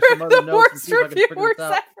scan through some other notes and see if I can figure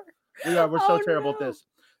this out. Yeah, we're so terrible at this.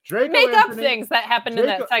 Draco Make Anthony, up things that happened in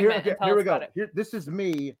that segment. Here we go. This is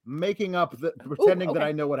me making up, pretending that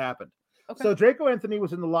I know what happened. Okay. So Draco Anthony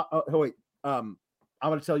was in the I'm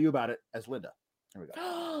going to tell you about it as Linda. Here we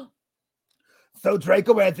go. So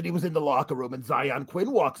Draco Anthony was in the locker room, and Zion Quinn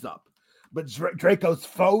walks up, but Draco's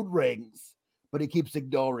phone rings, but he keeps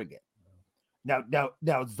ignoring it. Now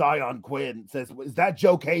Zion Quinn says, "Is that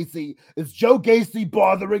Joe Casey? Is Joe Casey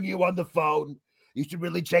bothering you on the phone? You should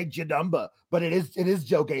really change your number." But it is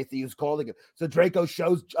Joe Gacy who's calling him. So Draco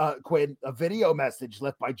shows Quinn a video message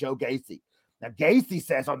left by Joe Gacy. Now Gacy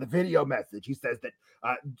says on the video message, he says that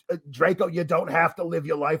Draco, you don't have to live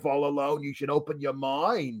your life all alone. You should open your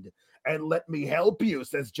mind and let me help you,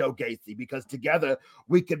 says Joe Gacy, because together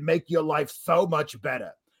we can make your life so much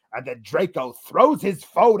better. And then Draco throws his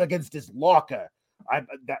phone against his locker. I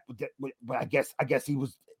guess he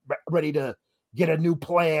was ready to get a new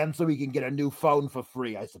plan so he can get a new phone for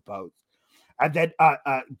free, I suppose. And then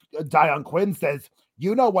Zion Quinn says,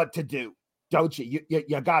 "You know what to do, don't you?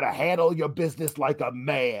 You got to handle your business like a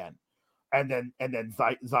man." And then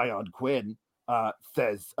Zion Quinn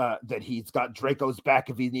says that he's got Draco's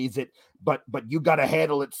back if he needs it, but you got to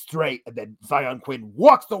handle it straight. And then Zion Quinn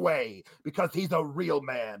walks away because he's a real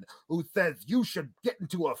man who says you should get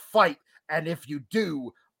into a fight, and if you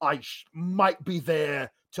do, I might be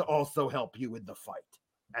there to also help you in the fight.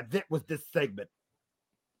 And that was this segment.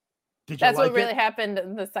 That's what really happened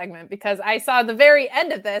in the segment, because I saw the very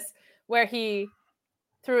end of this where he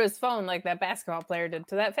threw his phone like that basketball player did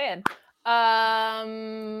to that fan.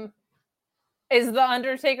 Is the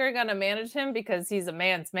Undertaker going to manage him? Because he's a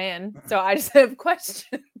man's man. So I just have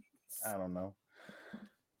questions. I don't know.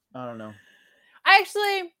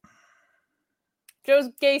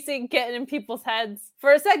 Joe Gacy getting in people's heads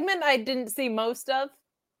for a segment I didn't see most of.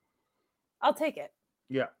 I'll take it.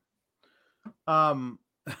 Yeah.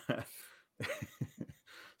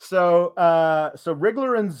 So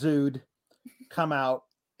Wriggler and Zood come out,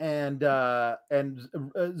 and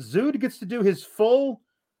Zood gets to do his full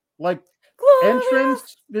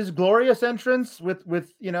entrance, his glorious entrance with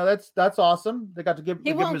that's awesome. They got to give.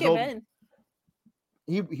 He won't give in.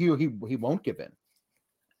 He won't give in.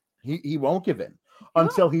 He won't give in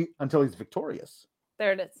until he's victorious.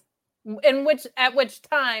 There it is. At which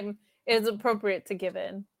time is appropriate to give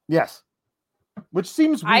in. Yes. Which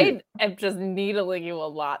seems weird. I am just needling you a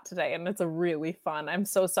lot today, and it's really fun. I'm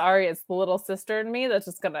so sorry. It's the little sister in me that's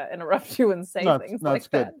just gonna interrupt you and say things like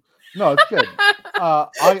that. No, it's good.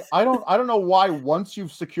 I don't know why once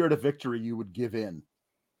you've secured a victory you would give in.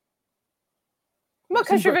 Well,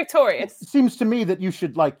 because you're victorious. It seems to me that you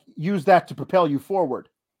should use that to propel you forward.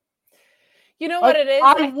 You know what it is?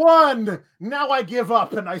 I won. Now I give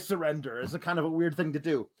up and I surrender. Is a kind of a weird thing to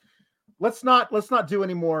do. Let's not do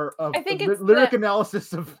any more of lyric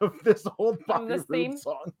analysis of this whole Bobby Roode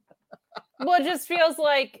song. Well, it just feels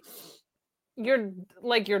like you're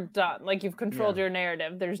done. Like you've controlled your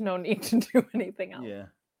narrative. There's no need to do anything else. Yeah.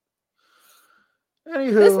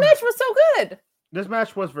 Anywho, this match was so good. This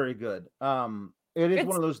match was very good. It's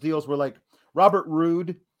one of those deals where Robert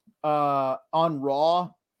Roode on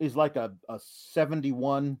Raw is like a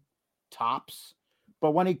 71 tops.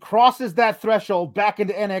 But when he crosses that threshold back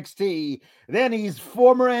into NXT, then he's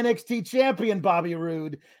former NXT champion Bobby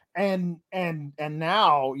Roode, and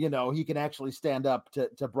now he can actually stand up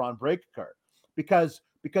to Braun Breaker because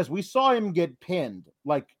we saw him get pinned,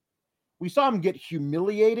 we saw him get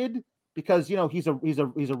humiliated because he's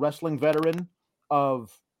a wrestling veteran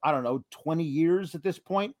of 20 years at this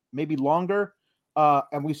point, maybe longer,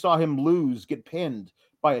 and we saw him get pinned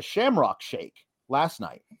by a Shamrock Shake last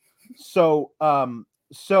night. So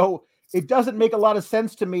it doesn't make a lot of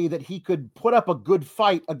sense to me that he could put up a good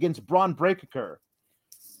fight against Braun Breaker.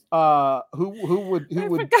 Who would I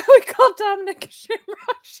forgot we called Dominic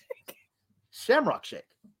Shamrock Shake.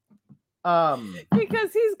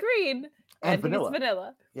 Because he's green and vanilla. he's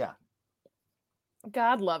vanilla. Yeah.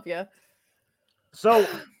 God love you. So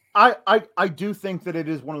I do think that it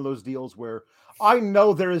is one of those deals where I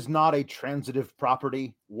know there is not a transitive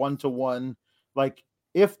property 1-to-1. Like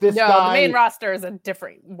if this guy, the main roster is a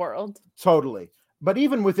different world. Totally. But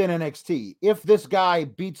even within NXT, if this guy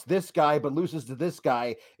beats this guy but loses to this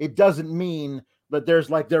guy, it doesn't mean that there's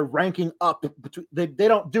like they're ranking up between. They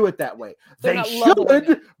don't do it that way. They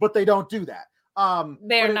should, but they don't do that.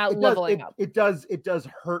 They're not leveling up. It does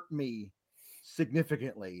hurt me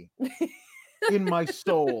significantly in my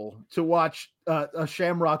soul to watch a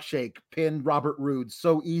Shamrock Shake pin Robert Roode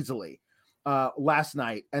so easily last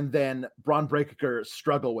night, and then Braun Breaker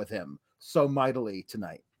struggle with him so mightily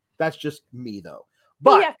tonight. That's just me, though.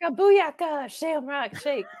 But booyaka, booyaka, Shamrock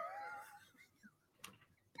Shake.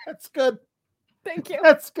 That's good. Thank you.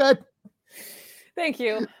 That's good. Thank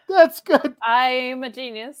you. That's good. I'm a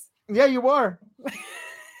genius. Yeah, you are.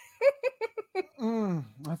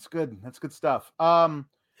 That's good. That's good stuff.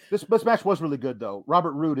 This match was really good, though.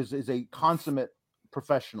 Robert Roode is a consummate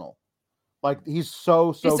professional. Like he's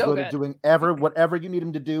so good at doing whatever you need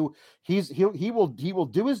him to do. He will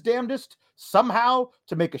do his damnedest somehow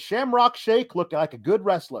to make a Shamrock Shake look like a good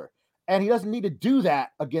wrestler. And he doesn't need to do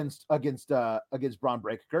that against Braun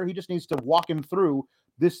Breaker. He just needs to walk him through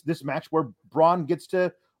this match where Braun gets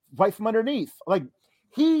to fight from underneath. Like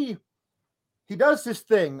he does this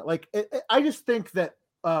thing. Like I just think that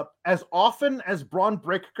as often as Braun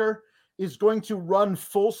Breaker is going to run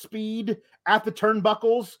full speed at the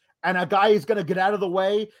turnbuckles, and a guy is going to get out of the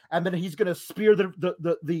way, and then he's going to spear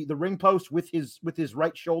the ring post with his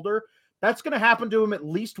right shoulder. That's going to happen to him at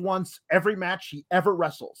least once every match he ever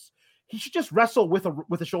wrestles. He should just wrestle with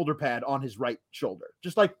a shoulder pad on his right shoulder.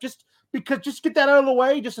 Just get that out of the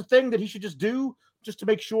way. Just a thing that he should just do just to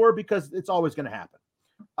make sure, because it's always going to happen.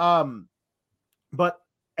 But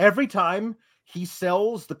every time he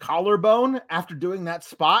sells the collarbone after doing that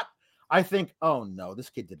spot, I think, oh no, this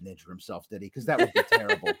kid didn't injure himself, did he? Because that would be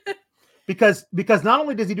terrible. Because not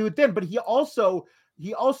only does he do it then, but he also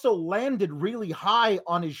landed really high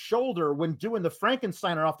on his shoulder when doing the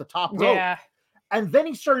Frankensteiner off the top rope. Yeah. And then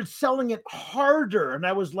he started selling it harder. And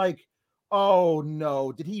I was like, oh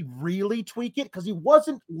no, did he really tweak it? Because he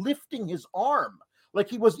wasn't lifting his arm. Like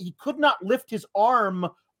he could not lift his arm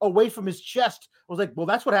away from his chest. I was like, well,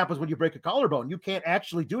 that's what happens when you break a collarbone. You can't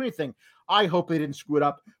actually do anything. I hope they didn't screw it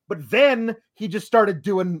up. But then he just started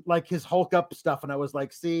doing like his Hulk up stuff. And I was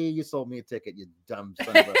like, see, you sold me a ticket, you dumb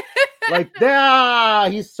son of a...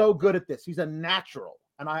 Like, he's so good at this. He's a natural.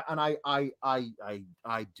 And I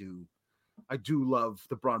do love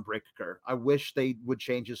the Braun Breaker. I wish they would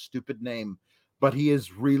change his stupid name, but he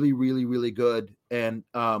is really, really, really good. And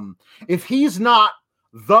if he's not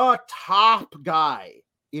the top guy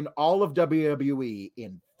in all of WWE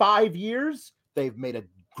in 5 years, they've made a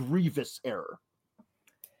grievous error.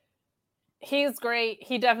 He's great.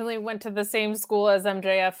 He definitely went to the same school as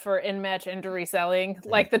MJF for in-match injury selling.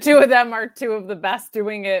 Like the two of them are two of the best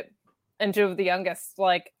doing it and two of the youngest.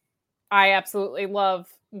 Like I absolutely love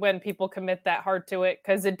when people commit that hard to it,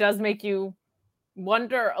 because it does make you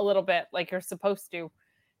wonder a little bit, like you're supposed to.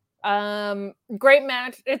 Great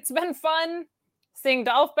match. It's been fun seeing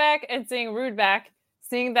Dolph back and seeing Rude back.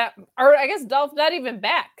 Seeing that, or I guess Dolph not even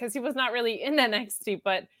back because he was not really in NXT,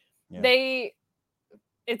 but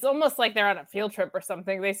it's almost like they're on a field trip or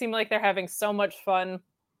something. They seem like they're having so much fun.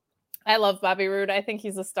 I love Bobby Roode. I think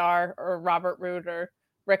he's a star, or Robert Roode, or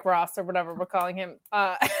Rick Ross, or whatever we're calling him.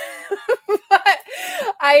 But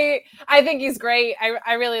I think he's great.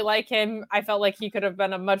 I really like him. I felt like he could have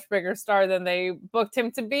been a much bigger star than they booked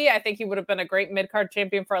him to be. I think he would have been a great mid-card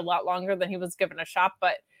champion for a lot longer than he was given a shot,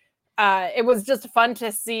 but it was just fun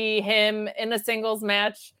to see him in a singles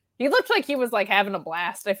match. He looked like he was like having a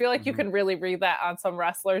blast. I feel like you can really read that on some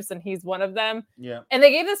wrestlers, and he's one of them. Yeah. And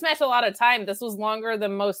they gave this match a lot of time. This was longer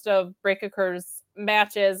than most of Breaker's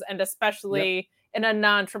matches, and especially in a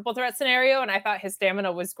non-triple threat scenario. And I thought his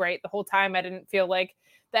stamina was great the whole time. I didn't feel like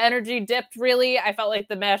the energy dipped really. I felt like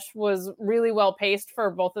the match was really well paced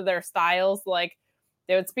for both of their styles. Like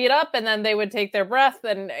they would speed up and then they would take their breath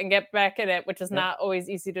and get back in it, which is not always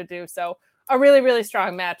easy to do. So a really, really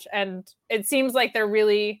strong match. And it seems like they're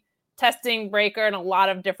really testing Breaker in a lot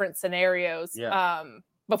of different scenarios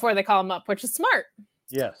before they call him up, which is smart.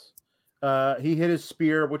 Yes. He hit his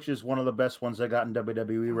spear, which is one of the best ones I got in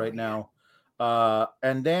WWE right now.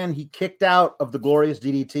 And then he kicked out of the glorious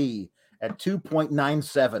DDT at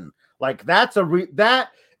 2.97. Like that's that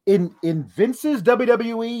in Vince's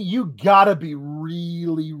WWE, you gotta be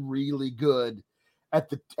really, really good at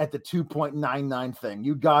the 2.99 thing.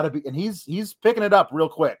 You gotta be, and he's picking it up real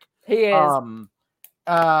quick. He is.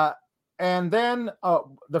 And then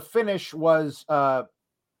the finish was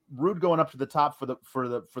Rude going up to the top for the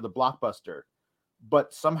blockbuster,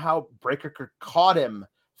 but somehow Breakker caught him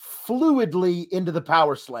fluidly into the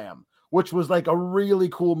power slam, which was like a really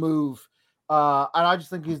cool move. And I just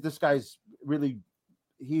think this guy's really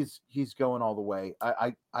he's going all the way.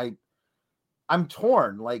 I'm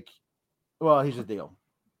torn. Like, well, here's the deal.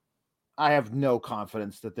 I have no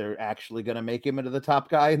confidence that they're actually going to make him into the top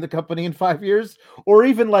guy in the company in 5 years, or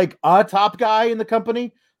even like a top guy in the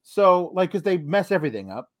company. So like, cause they mess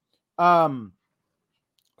everything up.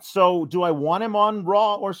 So do I want him on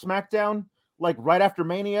Raw or SmackDown? Like right after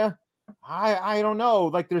Mania? I don't know.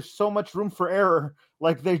 Like there's so much room for error.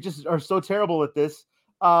 Like they just are so terrible at this.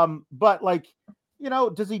 But like, you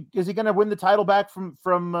know, is he going to win the title back from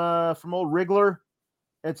old Wriggler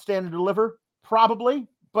at Stand and Deliver? Probably.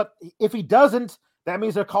 But if he doesn't, that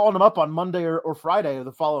means they're calling him up on Monday or Friday of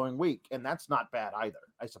the following week. And that's not bad either,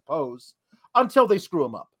 I suppose, until they screw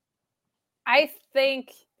him up. I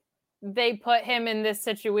think they put him in this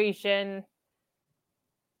situation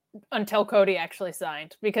until Cody actually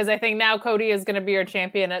signed, because I think now Cody is going to be your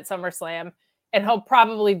champion at SummerSlam, and he'll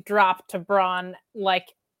probably drop to Braun like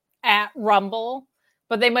at Rumble,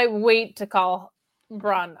 but they might wait to call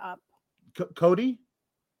Braun up. Cody?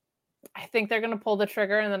 I think they're going to pull the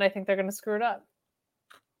trigger, and then I think they're going to screw it up.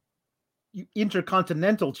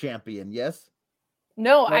 Intercontinental champion, yes?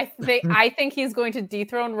 No, I think he's going to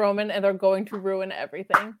dethrone Roman, and they're going to ruin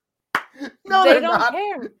everything. No, they they're don't not.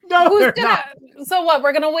 care. No, they're not. So what?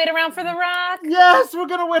 We're gonna wait around for The Rock? Yes, we're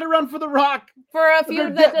gonna wait around for The Rock for a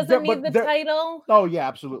feud that doesn't need the title. Oh yeah,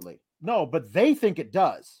 absolutely. No, but they think it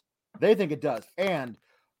does. They think it does, and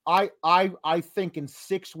I think in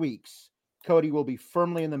 6 weeks Cody will be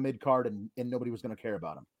firmly in the mid card, and nobody was going to care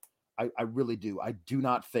about him. I really do. I do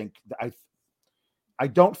not think I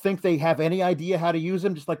don't think they have any idea how to use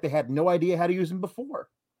him, just like they had no idea how to use him before.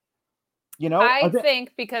 You know, I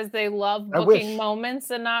think because they love booking moments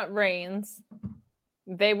and not reigns,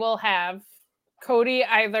 they will have Cody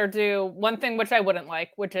either do one thing, which I wouldn't like,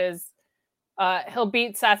 which is he'll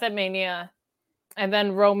beat Seth at Mania, and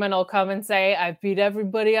then Roman will come and say, I beat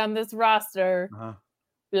everybody on this roster,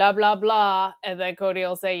 blah, blah, blah. And then Cody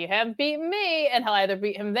will say, you haven't beaten me. And he'll either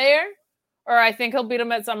beat him there, or I think he'll beat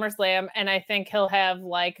him at SummerSlam. And I think he'll have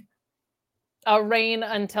like a reign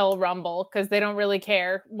until Rumble, because they don't really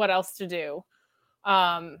care what else to do.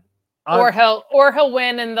 Or he'll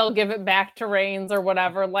win and they'll give it back to Reigns or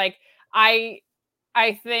whatever. Like I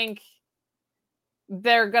think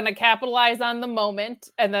they're gonna capitalize on the moment,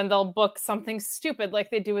 and then they'll book something stupid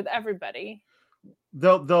like they do with everybody.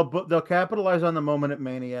 They'll capitalize on the moment at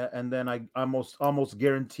Mania, and then I almost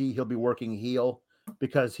guarantee he'll be working heel,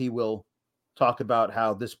 because he will talk about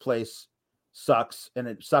how this place sucks, and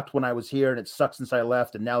it sucked when I was here, and it sucks since I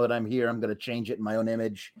left, and now that I'm here, I'm going to change it in my own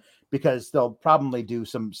image, because they'll probably do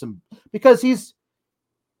some because he's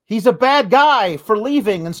a bad guy for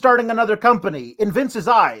leaving and starting another company in Vince's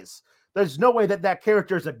eyes. There's no way that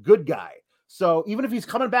character is a good guy. So even if he's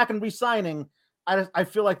coming back and re-signing, I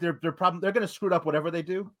feel like they're going to screw it up whatever they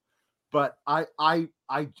do. But I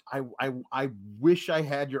wish I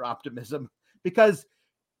had your optimism, because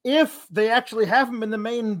if they actually have him in the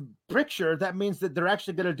main picture, that means that they're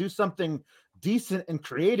actually going to do something decent and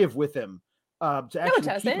creative with him. No, it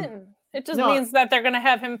doesn't. It just means that they're going to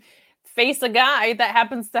have him face a guy that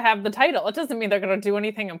happens to have the title. It doesn't mean they're going to do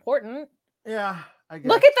anything important. Yeah, I guess.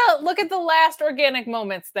 Look at the last organic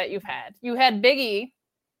moments that you've had. You had Big E,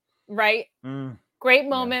 right? Great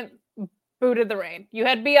moment, booted the reign. You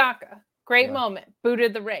had Bianca, great moment,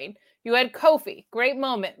 booted the reign. You had Kofi, great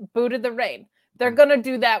moment, booted the reign. They're going to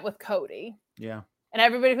do that with Cody. Yeah. And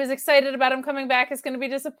everybody who's excited about him coming back is going to be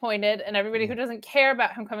disappointed. And everybody who doesn't care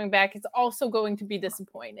about him coming back is also going to be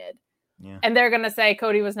disappointed. Yeah. And they're going to say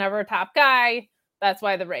Cody was never a top guy. That's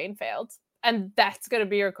why the reign failed. And that's going to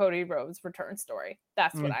be your Cody Rhodes return story.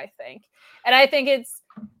 That's what I think. And I think it's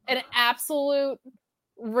an absolute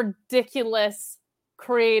ridiculous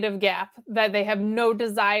creative gap that they have no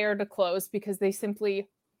desire to close, because they simply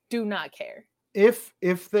do not care. If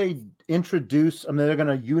they introduce, I mean, they're going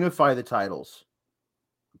to unify the titles,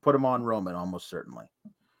 put them on Roman almost certainly.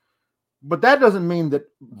 But that doesn't mean that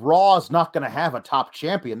Raw is not going to have a top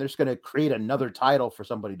champion. They're just going to create another title for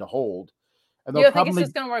somebody to hold. And you think it's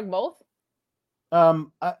just going to work both?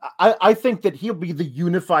 I think that he'll be the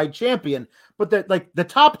unified champion, but that like the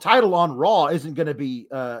top title on Raw isn't going to be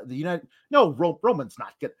the United. No, Roman's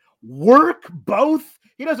not good. work both.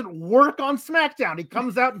 He doesn't work on SmackDown. He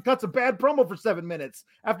comes out and cuts a bad promo for 7 minutes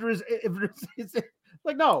after his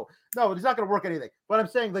like, no, he's not going to work anything. But I'm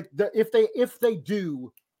saying, like, if they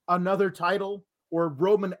do another title, or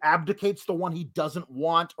Roman abdicates the one he doesn't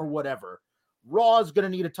want or whatever, Raw is going to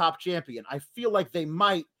need a top champion. I feel like they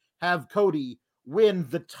might have Cody win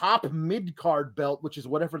the top mid-card belt, which is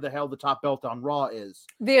whatever the hell the top belt on Raw is.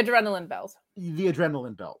 The Adrenaline belt. The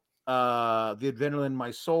Adrenaline belt. The Adrenaline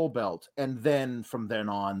My Soul belt. And then from then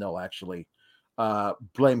on, they'll actually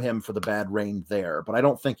blame him for the bad reign there. But I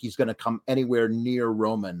don't think he's going to come anywhere near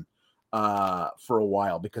Roman for a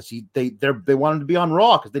while, because they wanted to be on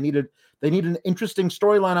Raw because they need an interesting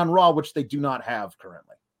storyline on Raw, which they do not have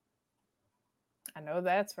currently. I know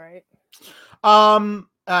that's right.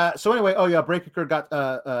 So anyway, Breakker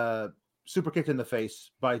got super kicked in the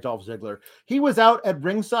face by Dolph Ziggler. He was out at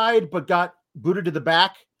ringside, but got booted to the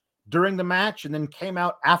back during the match, and then came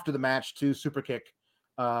out after the match to super kick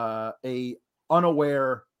a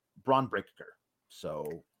unaware Braun Breakker.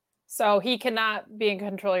 So he cannot be in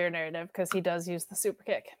control of your narrative because he does use the super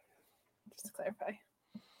kick. Just to clarify.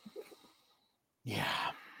 Yeah.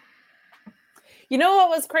 You know what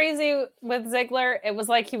was crazy with Ziggler? It was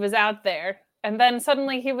like he was out there, and then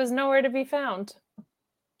suddenly he was nowhere to be found.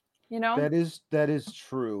 You know? That is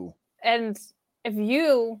true. And if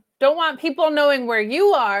you don't want people knowing where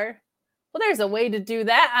you are, well, there's a way to do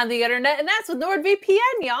that on the internet, and that's with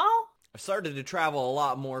NordVPN, y'all. I've started to travel a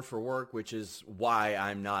lot more for work, which is why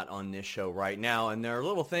I'm not on this show right now, and there are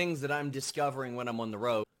little things that I'm discovering when I'm on the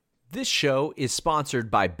road. This show is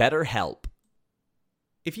sponsored by BetterHelp.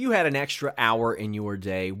 If you had an extra hour in your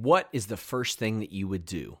day, what is the first thing that you would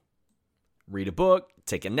do? Read a book,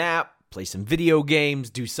 take a nap, play some video games,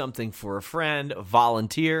 do something for a friend,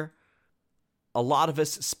 volunteer. A lot of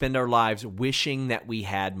us spend our lives wishing that we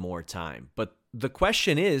had more time, but the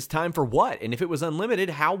question is, time for what? And if it was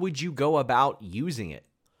unlimited, how would you go about using it?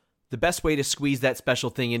 The best way to squeeze that special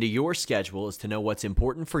thing into your schedule is to know what's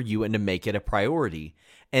important for you and to make it a priority.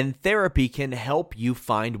 And therapy can help you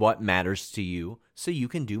find what matters to you so you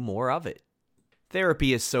can do more of it.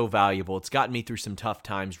 Therapy is so valuable. It's gotten me through some tough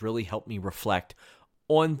times, really helped me reflect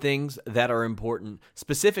on things that are important,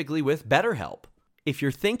 specifically with BetterHelp. If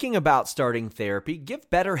you're thinking about starting therapy, give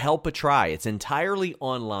BetterHelp a try. It's entirely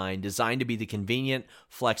online, designed to be the convenient,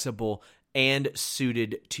 flexible, and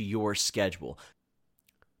suited to your schedule.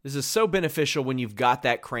 This is so beneficial when you've got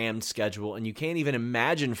that crammed schedule and you can't even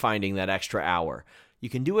imagine finding that extra hour.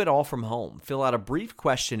 You can do it all from home. Fill out a brief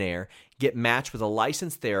questionnaire, get matched with a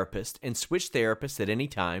licensed therapist, and switch therapists at any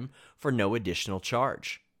time for no additional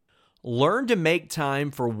charge. Learn to make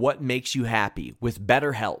time for what makes you happy with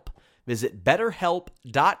BetterHelp. Visit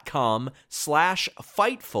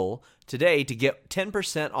BetterHelp.com/Fightful today to get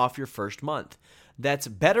 10% off your first month. That's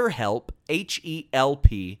BetterHelp,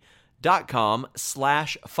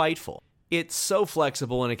 HELP.com/Fightful. It's so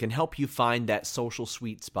flexible and it can help you find that social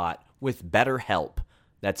sweet spot with BetterHelp.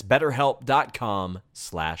 That's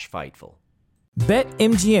BetterHelp.com/Fightful.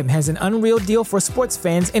 BetMGM has an unreal deal for sports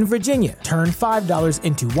fans in Virginia. Turn $5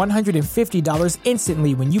 into $150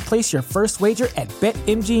 instantly when you place your first wager at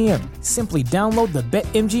BetMGM. Simply download the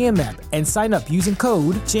BetMGM app and sign up using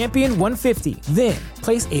code Champion150. Then,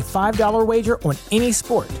 place a $5 wager on any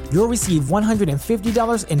sport. You'll receive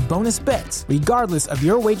 $150 in bonus bets, regardless of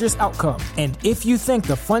your wager's outcome. And if you think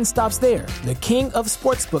the fun stops there, the King of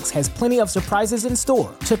Sportsbooks has plenty of surprises in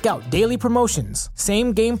store. Check out daily promotions,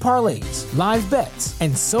 same-game parlays, live bets,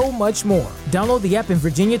 and so much more. Download the app in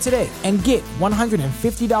Virginia today and get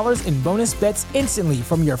 $150 in bonus bets instantly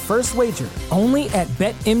from your first wager. Only at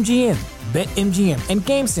BetMGM. BetMGM and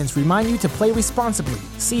GameSense remind you to play responsibly.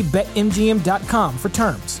 See BetMGM.com for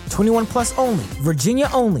terms. 21 plus only. Virginia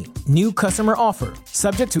only. New customer offer.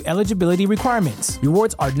 Subject to eligibility requirements.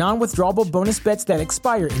 Rewards are non-withdrawable bonus bets that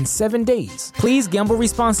expire in 7 days. Please gamble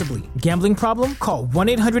responsibly. Gambling problem? Call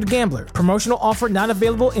 1-800-GAMBLER. Promotional offer not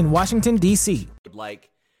available in Washington, D.C. Like,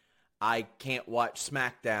 I can't watch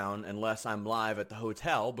SmackDown unless I'm live at the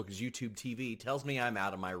hotel because YouTube TV tells me I'm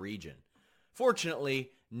out of my region.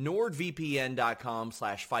 Fortunately,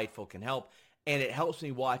 NordVPN.com/Fightful can help, and it helps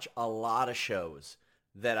me watch a lot of shows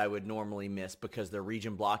that I would normally miss because they're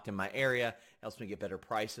region blocked in my area. It helps me get better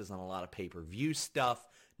prices on a lot of pay-per-view stuff.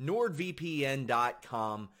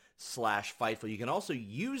 NordVPN.com/Fightful. You can also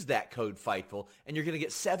use that code Fightful, and you're going to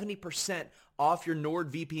get 70% off your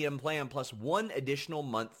NordVPN plan plus 1 additional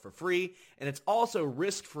month for free, and it's also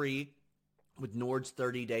risk-free with Nord's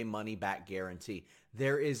 30-day money-back guarantee.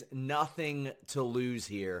 There is nothing to lose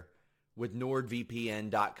here with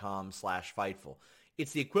NordVPN.com/Fightful.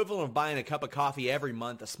 It's the equivalent of buying a cup of coffee every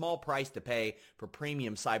month, a small price to pay for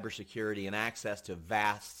premium cybersecurity and access to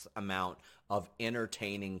vast amount of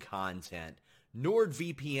entertaining content.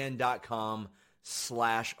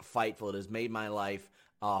 NordVPN.com/Fightful. It has made my life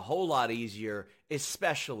a whole lot easier,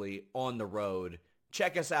 especially on the road.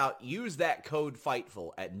 Check us out. Use that code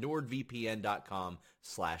Fightful at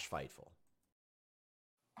NordVPN.com/Fightful.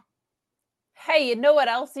 Hey, you know what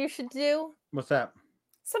else you should do? What's that?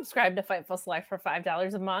 Subscribe to Fightful Select for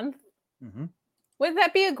 $5 a month. Mm-hmm. Wouldn't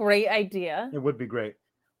that be a great idea? It would be great.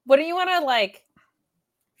 Wouldn't you want to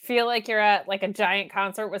feel like you're at a giant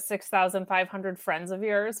concert with 6,500 friends of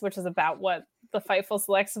yours, which is about what the Fightful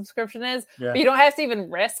Select subscription is? Yeah. But you don't have to even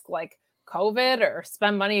risk COVID or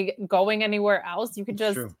spend money going anywhere else. You could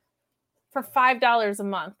just, for $5 a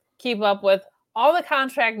month, keep up with all the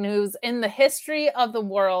contract news in the history of the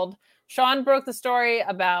world. Sean broke the story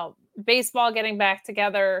about baseball getting back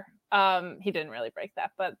together. He didn't really break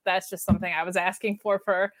that, but that's just something I was asking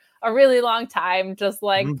for a really long time. Just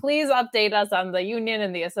please update us on the union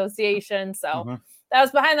and the association. So that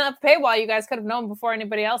was behind the paywall. You guys could have known before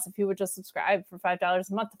anybody else if you would just subscribe for $5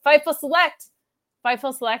 a month to Fightful Select,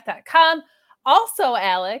 FightfulSelect.com. Also,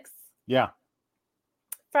 Alex. Yeah.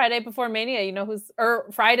 Friday before Mania,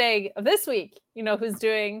 Friday of this week, who's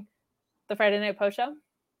doing the Friday Night Post Show?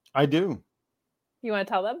 I do. You want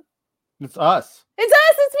to tell them? It's us. It's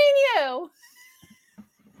us. It's me and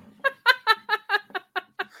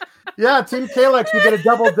you. Yeah, Team Kalex, we get a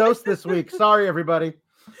double dose this week. Sorry, everybody.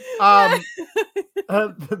 The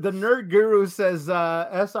Nerd Guru says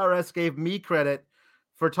SRS gave me credit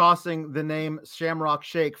for tossing the name Shamrock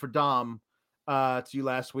Shake for Dom to you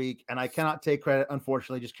last week, and I cannot take credit,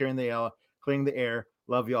 unfortunately. Just clearing the air.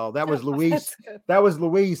 Love y'all. That was Luis. That was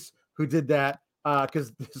Luis who did that.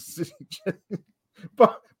 Because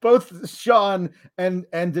both Sean and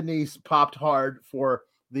Denise popped hard for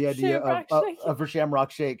the idea of a Shamrock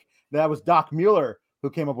Shake. That was Doc Mueller who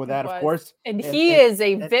came up with that, of course. And he is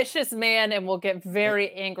a vicious man and will get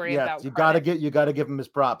very angry about. You got to give him his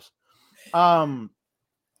props. Mark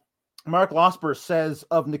Losper says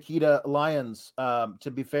of Nikita Lyons,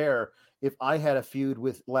 to be fair, if I had a feud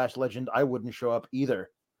with Lash Legend, I wouldn't show up either.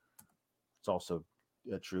 It's also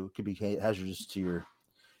true. It could be hazardous to your.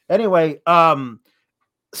 Anyway,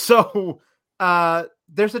 so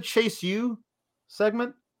there's a Chase U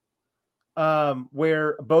segment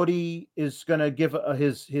where Bodie is going to give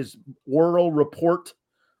his oral report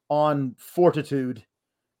on Fortitude,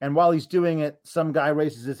 and while he's doing it, some guy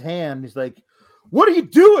raises his hand. He's like, "What are you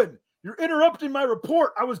doing? You're interrupting my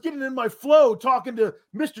report. I was getting in my flow talking to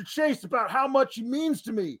Mr. Chase about how much he means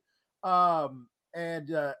to me." And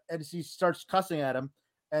he starts cussing at him.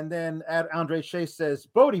 And then Andre Chase says,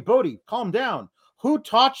 Bodie, calm down. Who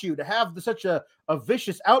taught you to have such a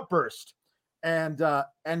vicious outburst? And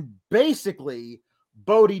basically,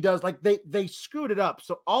 Bodie does, they screwed it up.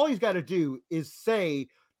 So all he's got to do is say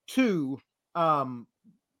to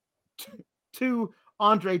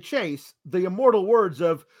Andre Chase the immortal words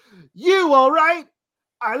of, "You, all right?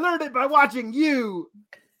 I learned it by watching you."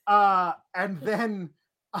 And then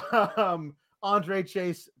Andre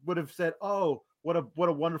Chase would have said, "Oh, what a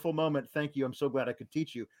wonderful moment. Thank you. I'm so glad I could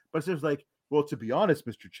teach you." But it was like, "Well, to be honest,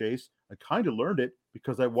 Mr. Chase, I kind of learned it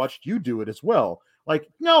because I watched you do it as well."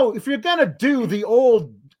 No, if you're going to do the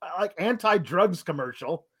old anti-drugs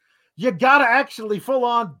commercial, you got to actually full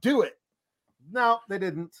on do it. No, they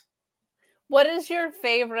didn't. What is your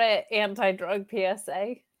favorite anti-drug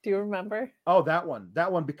PSA? Do you remember? Oh, that one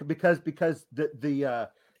because the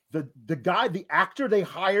guy, the actor they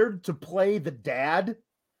hired to play the dad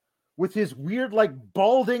with his weird,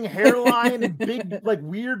 balding hairline and big,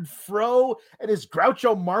 weird fro and his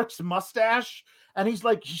Groucho Marx mustache. And he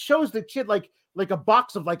shows the kid like a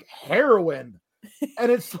box of heroin.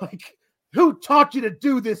 And it's who taught you to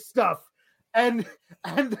do this stuff? And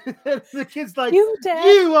the kid's like, "You, Dad.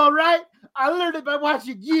 You, all right? I learned it by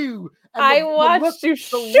watching you." And I watched you.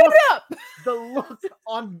 Shut up. The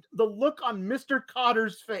look on Mr.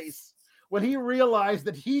 Cotter's face when he realized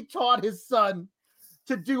that he taught his son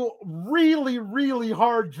to do really, really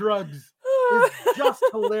hard drugs is just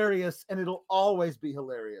hilarious, and it'll always be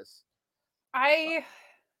hilarious.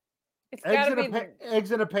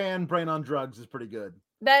 Eggs in a pan, brain on drugs is pretty good.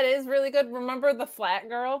 That is really good. Remember the Flat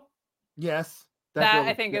Girl? Yes. That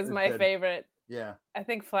I think is my favorite. Yeah. I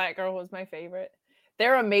think Flat Girl was my favorite.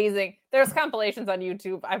 They're amazing. There's compilations on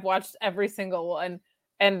YouTube. I've watched every single one,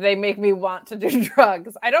 and they make me want to do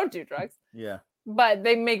drugs. I don't do drugs. Yeah. But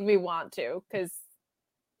they make me want to because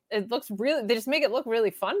it looks really, they just make it look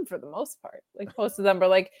really fun for the most part. Most of them are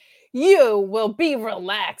like, "You will be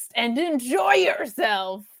relaxed and enjoy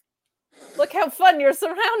yourself." Look how fun your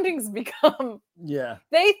surroundings become. Yeah.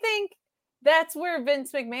 They think that's where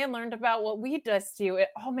Vince McMahon learned about what we just do. It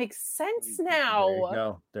all makes sense now. There you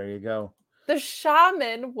go. There you go. The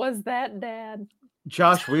shaman was that dad.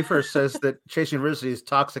 Josh Weaver says that Chasing University is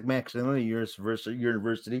toxic masculinity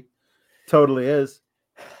university. Totally is.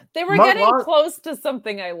 They were getting close to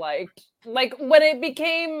something I liked. Like when it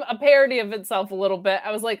became a parody of itself a little bit,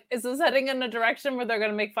 I was like, is this heading in a direction where they're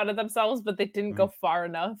going to make fun of themselves? But they didn't go far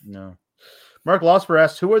enough. No. Mark Losper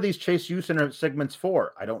asks, who are these Chase U Center segments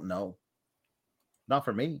for? I don't know. Not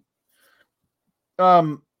for me.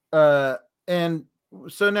 And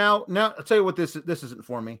so now I'll tell you what this isn't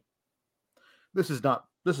for me. This is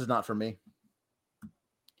not for me.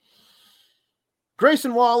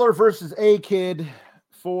 Grayson Waller versus A-Kid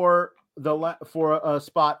for a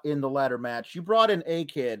spot in the ladder match. You brought in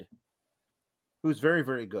A-Kid, who's very,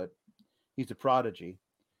 very good. He's a prodigy.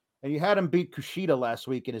 And you had him beat Kushida last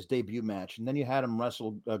week in his debut match. And then you had him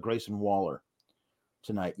wrestle Grayson Waller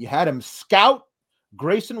tonight. You had him scout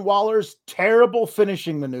Grayson Waller's terrible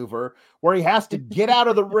finishing maneuver where he has to get out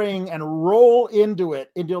of the ring and roll into a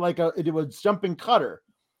jumping cutter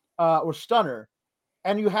or stunner.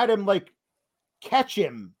 And you had him catch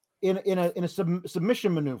him in a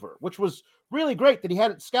submission maneuver, which was really great that he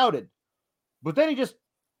had it scouted. But then he just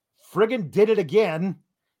friggin' did it again.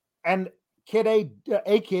 And Kid A,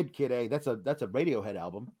 that's a Radiohead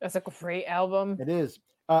album. That's a great album. It is.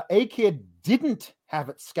 A-Kid didn't have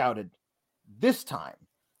it scouted this time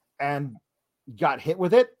and got hit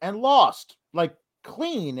with it and lost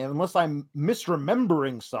clean, unless I'm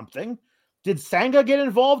misremembering something. Did Sanga get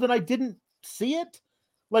involved and I didn't see it?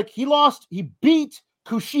 He beat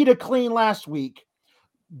Kushida clean last week.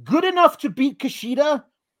 Good enough to beat Kushida,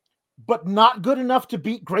 but not good enough to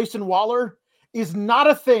beat Grayson Waller is not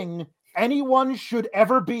a thing anyone should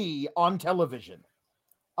ever be on television.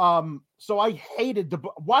 So I hated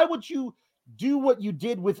why would you do what you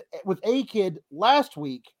did with A-Kid last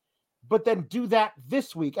week, but then do that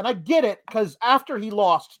this week? And I get it, because after he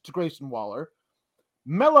lost to Grayson Waller,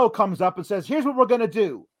 Mello comes up and says, here's what we're going to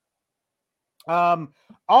do.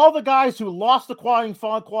 All the guys who lost the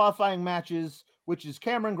qualifying matches, which is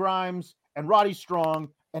Cameron Grimes and Roddy Strong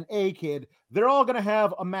and A-Kid, they're all going to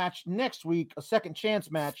have a match next week, a second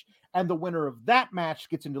chance match, and the winner of that match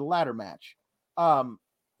gets into the ladder match.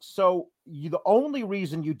 So the only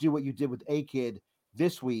reason you do what you did with A-Kid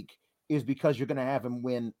this week is because you're going to have him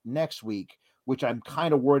win next week, which I'm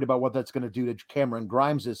kind of worried about what that's going to do to Cameron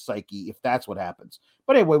Grimes' psyche if that's what happens.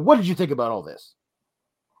 But anyway, what did you think about all this?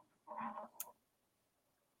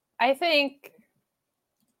 I think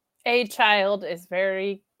A Child is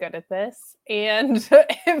very good at this, and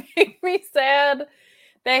it made me sad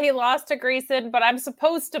that he lost to Grayson, but I'm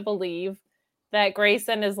supposed to believe that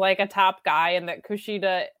Grayson is a top guy and that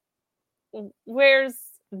Kushida wears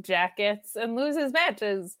jackets and loses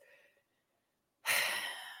matches.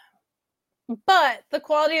 But the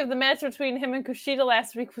quality of the match between him and Kushida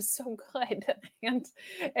last week was so good, and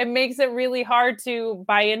it makes it really hard to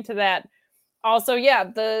buy into that. Also, yeah,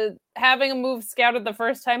 the having a move scouted the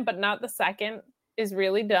first time but not the second is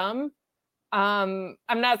really dumb. I'm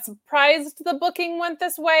not surprised the booking went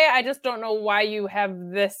this way. I just don't know why you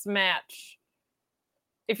have this match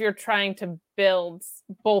if you're trying to build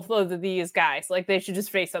both of these guys. They should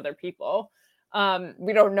just face other people.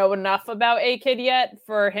 We don't know enough about A-Kid yet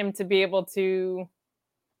for him to be able to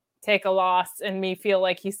take a loss and me feel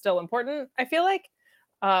like he's still important, I feel like.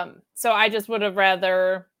 So I just would have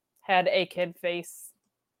rather had A-Kid face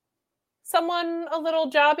someone a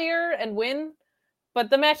little jobbier and win. But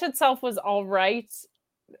the match itself was all right.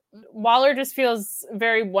 Waller just feels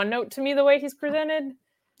very one-note to me the way he's presented.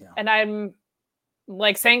 Yeah. And I'm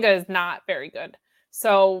Sanga is not very good.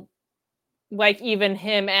 So even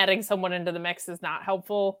him adding someone into the mix is not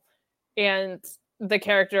helpful. And the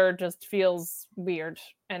character just feels weird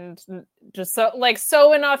and just so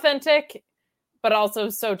inauthentic, but also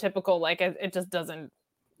so typical. It just doesn't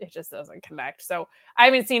connect. So I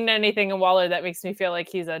haven't seen anything in Waller that makes me feel like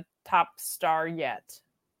he's a top star yet.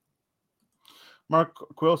 Mark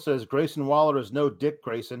Quill says Grayson Waller is no Dick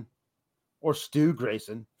Grayson or Stu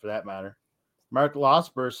Grayson for that matter. Mark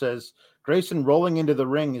Losper says Grayson rolling into the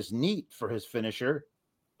ring is neat for his finisher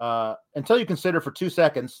until you consider for 2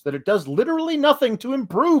 seconds that it does literally nothing to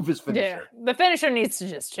improve his finisher. Yeah, the finisher needs to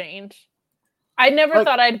just change. I never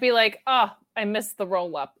thought I'd be I missed the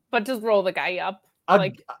roll up, but just roll the guy up.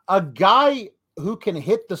 A guy who can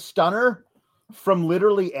hit the stunner from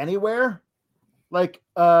literally anywhere,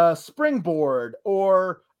 springboard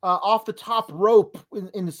or off the top rope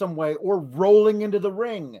in some way, or rolling into the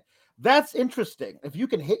ring. That's interesting. If you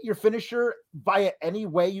can hit your finisher via any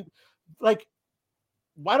way, like,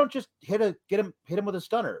 why don't just hit him with a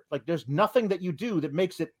stunner? Like, there's nothing that you do that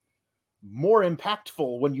makes it more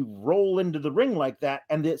impactful when you roll into the ring like that,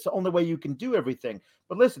 and it's the only way you can do everything.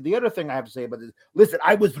 But listen, the other thing I have to say about this, listen,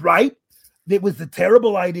 I was right. It was a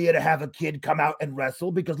terrible idea to have a kid come out and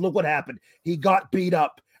wrestle, because look what happened. He got beat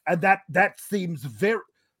up, and that seems very,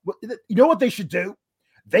 you know what they should do?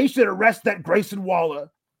 They should arrest that Grayson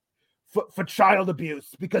Waller for child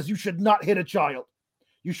abuse, because you should not hit a child.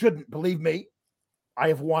 You shouldn't, believe me. I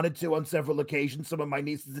have wanted to on several occasions. Some of my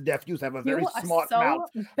nieces and nephews have a very smart mouth.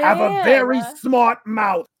 Have a very smart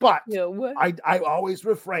mouth. But I always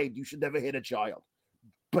refrain. You should never hit a child.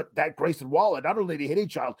 But that Grayson Waller, not only did he hit a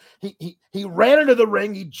child, he ran into the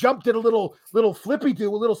ring. He jumped in a little flippy-do,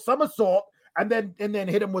 a little somersault, and then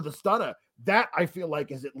hit him with a stunner. That, I feel like,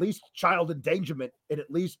 is at least child endangerment in at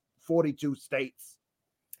least 42 states.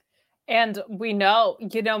 And we know,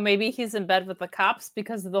 maybe he's in bed with the cops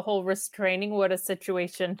because of the whole restraining order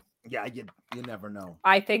situation. Yeah, you never know.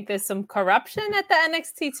 I think there's some corruption at the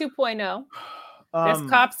NXT 2.0. There's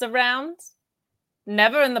cops around.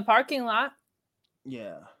 Never in the parking lot.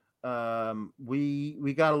 Yeah.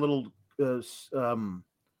 We got a little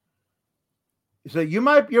so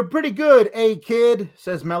you're pretty good, A Kid,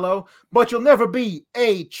 says Mello, but you'll never be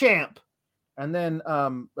a champ. And then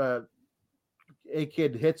A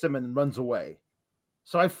Kid hits him and runs away.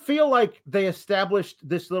 So I feel like they established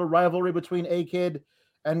this little rivalry between A Kid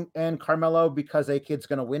and Carmelo because A Kid's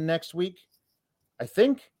going to win next week. I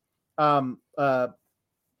think. Braun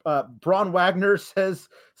Wagner says,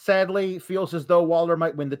 sadly, feels as though Waller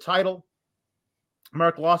might win the title.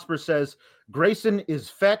 Mark Losper says, Grayson is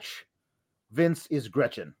Fetch, Vince is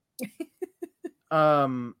Gretchen.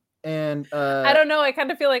 And I don't know. I kind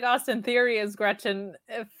of feel like Austin Theory is Gretchen,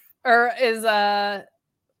 Gretchen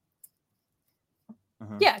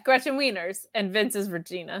Wieners, and Vince is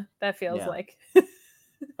Regina. That feels like.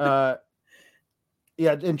 And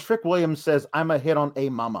Trick Williams says, I'm a hit on A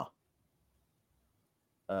Mama.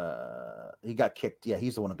 He got kicked. Yeah,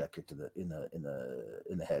 he's the one who got kicked in the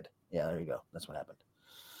head. Yeah, there you go. That's what happened.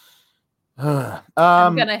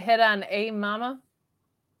 I'm gonna hit on A Mama.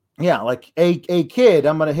 Yeah, like a kid.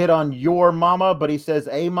 I'm gonna hit on your mama, but he says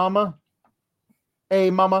A Mama. A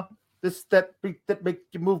Mama. That make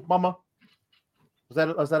you move, Mama.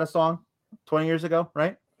 Was that a song 20 years ago,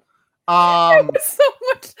 right? I'm so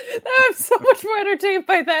much more entertained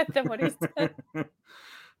by that than what he said.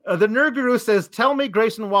 The Nerd Guru says, tell me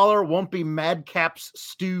Grayson Waller won't be Madcap's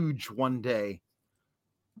stooge one day.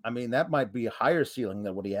 I mean, that might be a higher ceiling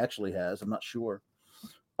than what he actually has. I'm not sure.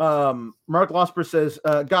 Mark Losper says,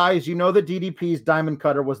 guys, you know that DDP's Diamond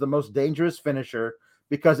Cutter was the most dangerous finisher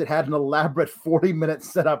because it had an elaborate 40-minute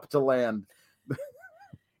setup to land.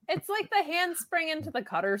 It's like the handspring into the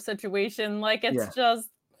cutter situation. Like, it's just...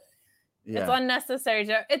 Yeah. It's unnecessary.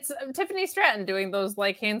 It's Tiffany Stratton doing those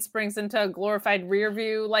like handsprings into a glorified rear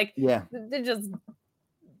view. Like, they just,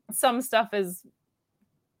 some stuff is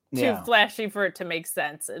too flashy for it to make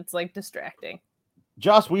sense. It's like distracting.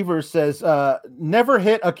 Joss Weaver says, never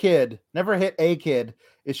hit a kid.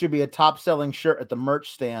 It should be a top selling shirt at the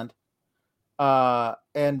merch stand. JB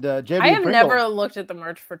I have never looked at the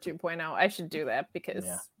merch for 2.0. I should do that because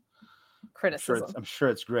criticism. I'm sure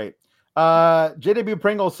it's great. JW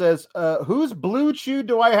Pringle says, whose Blue Chew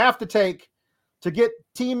do I have to take to get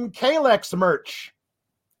Team Kalex merch?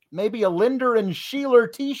 Maybe a Linder and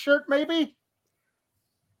Sheeler t-shirt, maybe?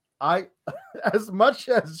 As much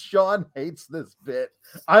as Sean hates this bit,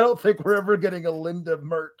 I don't think we're ever getting a Linda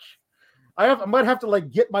merch. I might have to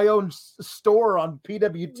like get my own store on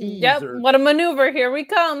PWTs. Yep, what a maneuver. Here we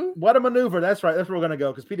come. What a maneuver. That's right. That's where we're going to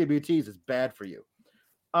go because PWTs is bad for you.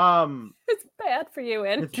 It's bad for you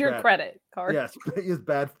and your credit card. Yes, it's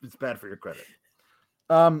bad. It's bad for your credit.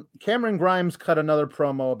 Cameron Grimes cut another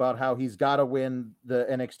promo about how he's got to win the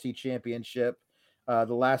NXT championship. The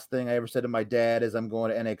last thing I ever said to my dad is I'm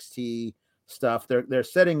going to NXT stuff. They're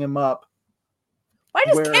setting him up. Why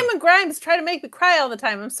does Cameron Grimes try to make me cry all the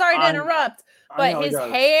time? I'm sorry to interrupt, but his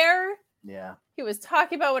hair. Yeah. He was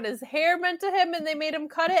talking about what his hair meant to him, and they made him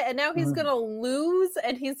cut it, and now he's gonna lose,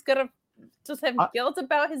 and he's gonna just have guilt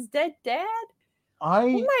about his dead dad. Oh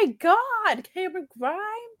my God, Cameron Grimes!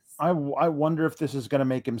 I wonder if this is gonna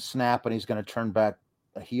make him snap, and he's gonna turn back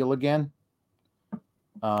a heel again.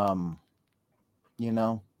 You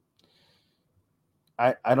know,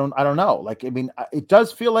 I don't know. Like, I mean, it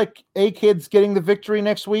does feel like A-Kid's getting the victory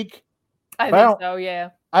next week. I think so. Yeah.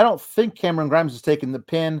 I don't think Cameron Grimes is taking the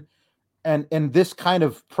pin. And this kind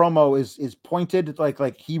of promo is pointed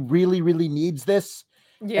like he really needs this.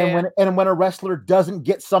 Yeah. And when a wrestler doesn't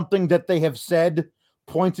get something that they have said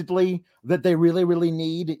pointedly that they really, really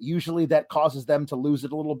need, usually that causes them to lose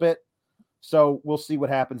it a little bit. So we'll see what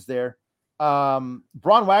happens there. Braun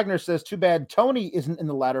Wagner says, too bad Tony isn't in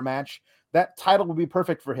the ladder match. That title would be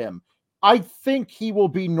perfect for him. I think he will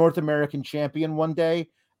be North American champion one day.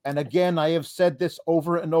 And again, I have said this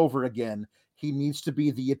over and over again. He needs to be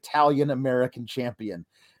the Italian American champion.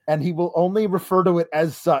 And he will only refer to it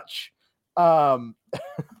as such. And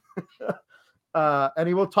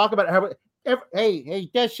he will talk about how, hey,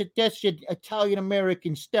 that's an Italian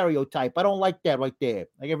American stereotype. I don't like that right there.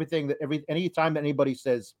 Like anytime that anybody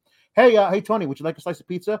says, hey, Tony, would you like a slice of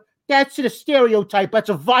pizza? That's a stereotype. That's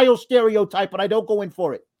a vile stereotype, and I don't go in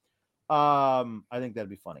for it. I think that'd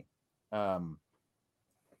be funny.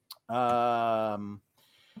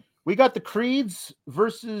 We got the Creeds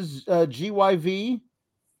versus GYV,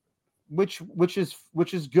 which is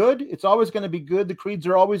good. It's always going to be good. The Creeds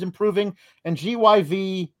are always improving, and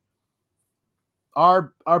GYV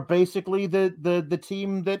are basically the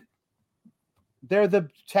team that they're the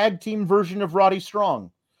tag team version of Roddy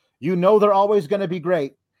Strong. You know they're always going to be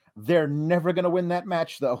great. They're never going to win that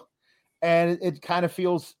match though, and it kind of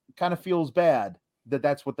feels bad that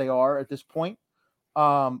that's what they are at this point.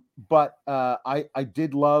 But I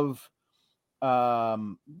did love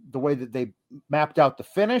the way that they mapped out the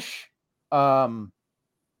finish. I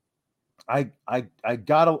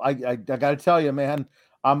gotta tell you, man,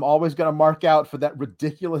 I'm always gonna mark out for that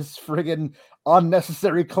ridiculous friggin'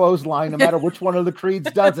 unnecessary clothesline, no matter which one of the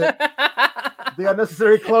Creeds does it. The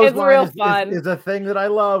unnecessary clothesline is a thing that I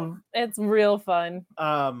love. It's real fun.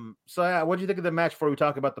 So yeah, what do you think of the match before we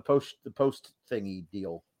talk about the post thingy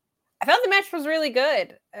deal? I thought the match was really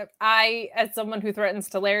good. I, as someone who threatens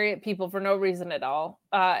to lariat people for no reason at all,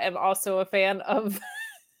 am also a fan of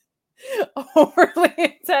overly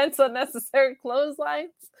intense, unnecessary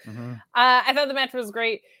clotheslines. Mm-hmm. I thought the match was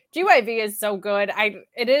great. GYV is so good.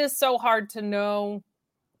 It is so hard to know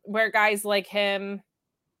where guys like him,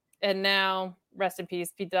 and now rest in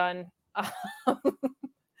peace, Pete Dunne,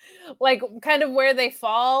 like kind of where they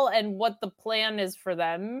fall and what the plan is for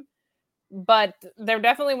them. But they're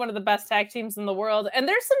definitely one of the best tag teams in the world. And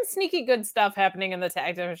there's some sneaky good stuff happening in the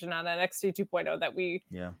tag division on NXT 2.0 that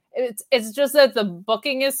it's just that the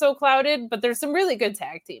booking is so clouded, but there's some really good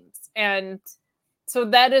tag teams. And so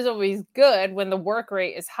that is always good when the work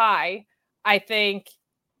rate is high. I think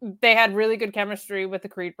they had really good chemistry with the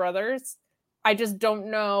Creed brothers. I just don't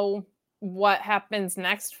know what happens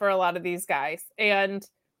next for a lot of these guys. And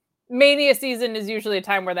Mania season is usually a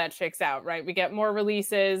time where that shakes out, right? We get more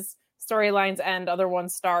releases, storylines end, other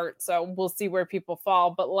ones start. So we'll see where people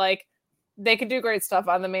fall. But like, they could do great stuff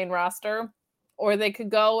on the main roster, or they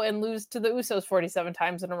could go and lose to the Usos 47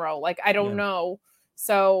 times in a row. Like, I don't know.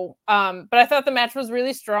 So, but I thought the match was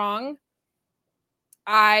really strong.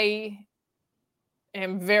 I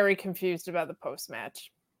am very confused about the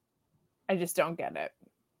post-match. I just don't get it.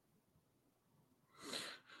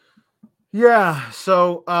 Yeah.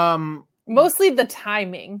 So, mostly the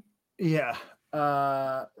timing. Yeah.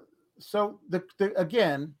 So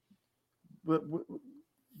again,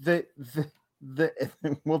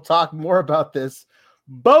 we'll talk more about this.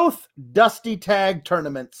 Both Dusty Tag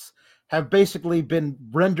tournaments have basically been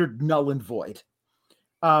rendered null and void.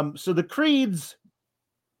 So the Creeds,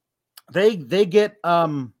 they get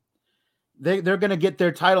they're going to get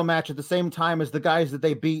their title match at the same time as the guys that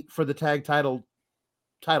they beat for the tag title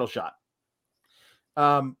shot.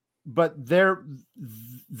 But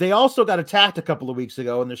they also got attacked a couple of weeks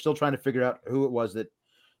ago, and they're still trying to figure out who it was that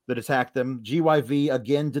attacked them. GYV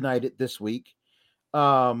again denied it this week.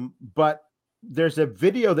 But there's a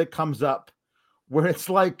video that comes up where it's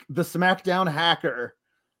like the SmackDown hacker,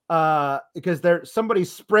 because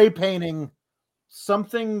somebody's spray painting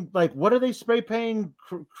something. Like, what are they spray painting?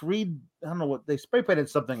 Creed, I don't know what they spray painted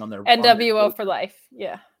something on their NWO for life.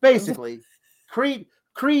 Yeah, basically Creed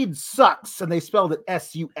sucks, and they spelled it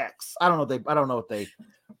SUX. I don't know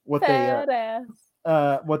what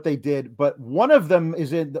they did, but one of them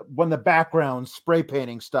is in the background spray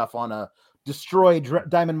painting stuff on a destroyed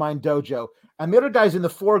Diamond Mine dojo, and the other guy's in the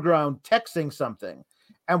foreground texting something,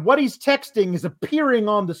 and what he's texting is appearing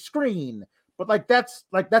on the screen. But that's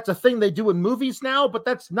a thing they do in movies now, but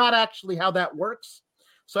that's not actually how that works.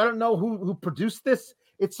 So I don't know who produced this.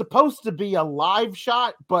 It's supposed to be a live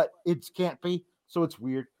shot, but it can't be. So it's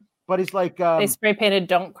weird, but he's like, they spray painted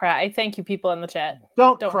 "Don't cry." Thank you, people in the chat.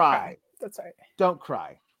 Don't cry. That's right. Don't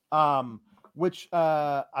cry. Which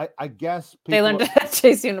I guess they learned it at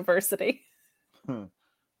Chase University. People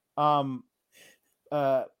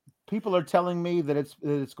are telling me that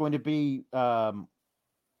it's going to be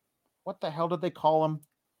what the hell did they call them?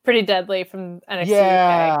 Pretty Deadly from NXT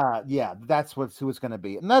UK. Yeah, that's who it's going to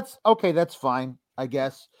be, and that's okay. That's fine, I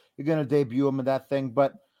guess. You're going to debut him in that thing,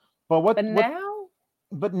 but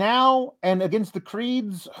now and against the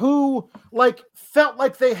Creeds, who like felt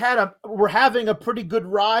like they were having a pretty good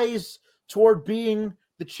rise toward being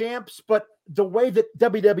the champs, but the way that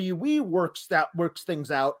WWE works things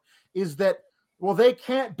out is that, well, they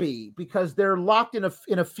can't be because they're locked in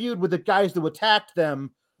a feud with the guys who attacked them.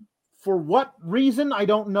 For what reason, I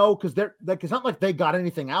don't know, because it's not like they got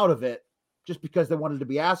anything out of it, just because they wanted to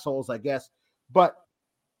be assholes, I guess. But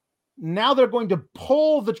now they're going to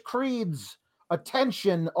pull the Creeds'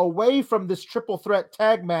 attention away from this triple threat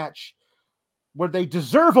tag match, where they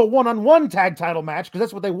deserve a one-on-one tag title match, because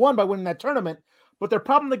that's what they won by winning that tournament. But they're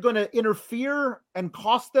probably going to interfere and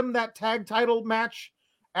cost them that tag title match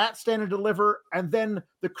at Stand and Deliver, and then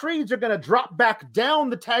the Creeds are going to drop back down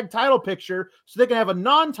the tag title picture so they can have a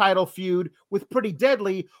non-title feud with Pretty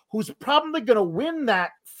Deadly, who's probably going to win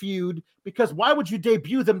that feud, because why would you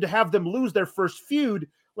debut them to have them lose their first feud?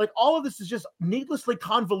 Like, all of this is just needlessly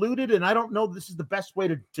convoluted, and I don't know this is the best way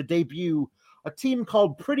to debut a team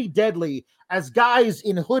called Pretty Deadly as guys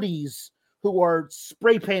in hoodies who are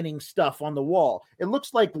spray painting stuff on the wall. It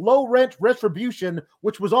looks like low rent Retribution,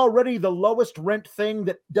 which was already the lowest rent thing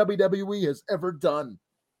that WWE has ever done.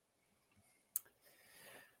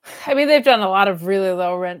 I mean, they've done a lot of really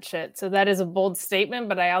low rent shit, so that is a bold statement,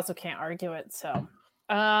 but I also can't argue it. So,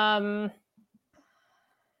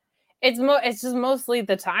 it's just mostly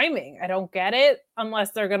the timing. I don't get it unless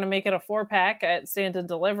they're going to make it a 4-pack at Stand and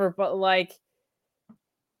Deliver, but like,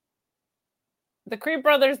 the Creed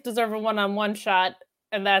brothers deserve a one-on-one shot,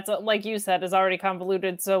 and that's, like you said, is already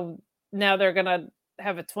convoluted. So now they're going to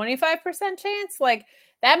have a 25% chance? Like,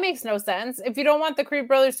 that makes no sense. If you don't want the Creed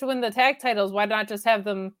brothers to win the tag titles, why not just have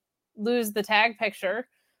them lose the tag picture,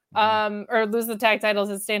 or lose the tag titles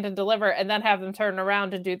and Stand and Deliver, and then have them turn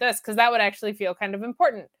around and do this? Because that would actually feel kind of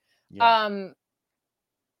important. Yeah.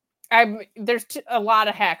 There's a lot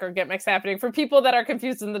of hacker gimmicks happening. For people that are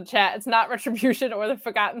confused in the chat, it's not Retribution or the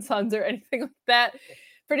Forgotten Sons or anything like that.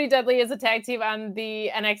 Pretty Deadly is a tag team on the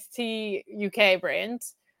NXT UK brand.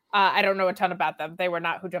 I don't know a ton about them. They were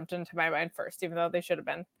not who jumped into my mind first, even though they should have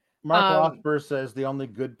been. Mark Rothberg says the only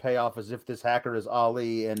good payoff is if this hacker is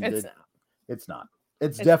Ali, and it's not.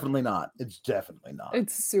 It's definitely not. It's definitely not.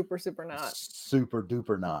 It's super, super not. Super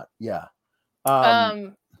duper not. Yeah.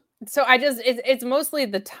 So it's mostly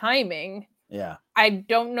the timing. Yeah. I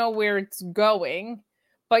don't know where it's going,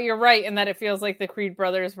 but you're right in that it feels like the Creed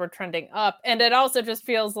brothers were trending up. And it also just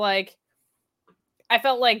feels like, I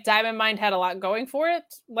felt like Diamond Mine had a lot going for it.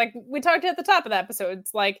 Like we talked at the top of the episode,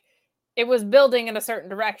 it's like it was building in a certain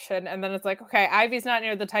direction. And then it's like, okay, Ivy's not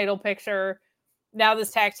near the title picture. Now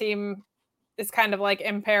this tag team is kind of like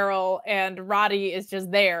in peril, and Roddy is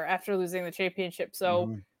just there after losing the championship.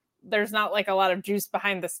 So there's not like a lot of juice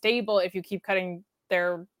behind the stable if you keep cutting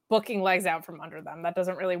their booking legs out from under them. That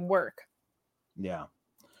doesn't really work. Yeah.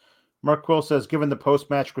 Mark Quill says, given the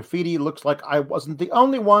post-match graffiti, looks like I wasn't the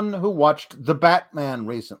only one who watched The Batman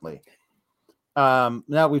recently.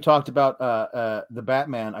 Now we talked about The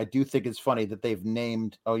Batman. I do think it's funny that they've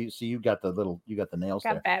named, you got the nails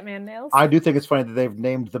there. Batman nails. I do think it's funny that they've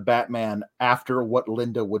named the Batman after what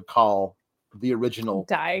Linda would call the original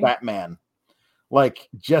Batman. Like,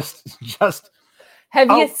 just. Have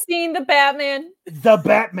you seen The Batman? The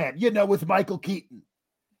Batman, with Michael Keaton.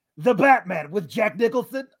 The Batman with Jack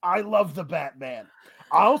Nicholson. I love The Batman.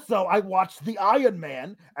 Also, I watched The Iron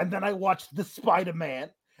Man, and then I watched The Spider-Man,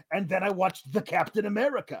 and then I watched The Captain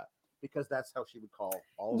America, because that's how she would call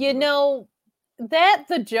all of them. That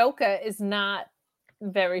the Joker is not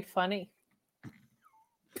very funny.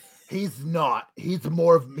 He's not. He's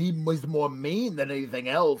more mean than anything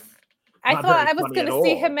else. I thought I was going to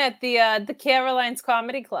see him at the Caroline's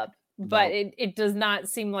Comedy Club, but it does not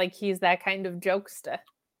seem like he's that kind of jokester.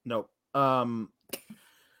 Nope. Oh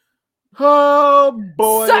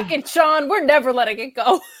boy. Suck it, Sean. We're never letting it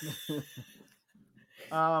go.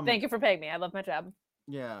 Thank you for paying me. I love my job.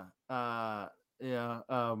 Yeah.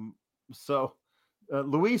 So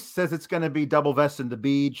Luis says it's going to be Double Vest and the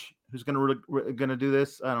Beach. Who's going to do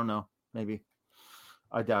this? I don't know. Maybe.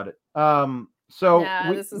 I doubt it.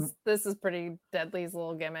 This is Pretty Deadly's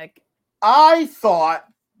little gimmick. I thought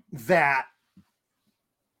that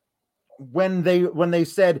when they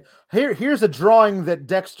said, here's a drawing that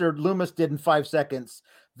Dexter Lumis did in 5 seconds,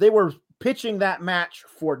 they were pitching that match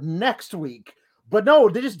for next week. But no,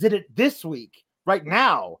 they just did it this week, right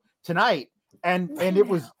now, tonight. And it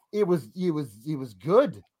was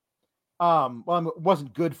good. It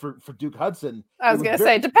wasn't good for Duke Hudson. I was going to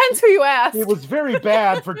say, it depends who you ask. It was very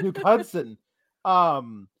bad for Duke Hudson.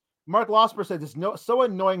 Mark Losper said it's so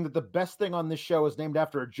annoying that the best thing on this show is named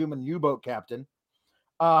after a German U-boat captain.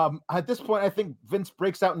 At this point, I think Vince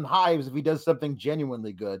breaks out in hives if he does something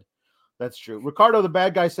genuinely good. That's true. Ricardo, the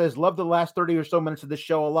bad guy, says, love the last 30 or so minutes of this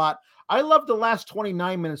show a lot. I love the last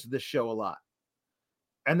 29 minutes of this show a lot.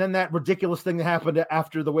 And then that ridiculous thing that happened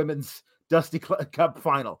after the women's Dusty Cup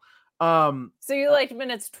final. So you liked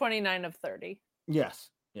minutes 29 of 30. Yes.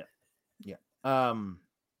 Yeah.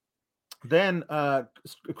 Then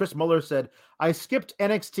Chris Muller said, I skipped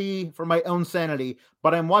NXT for my own sanity,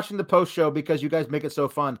 but I'm watching the post show because you guys make it so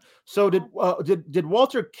fun. So did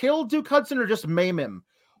Walter kill Duke Hudson or just maim him?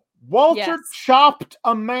 Walter chopped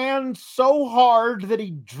a man so hard that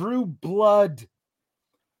he drew blood.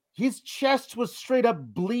 His chest was straight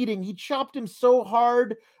up bleeding. He chopped him so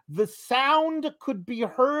hard the sound could be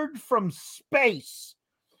heard from space.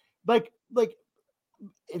 Like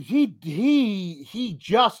he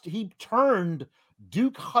turned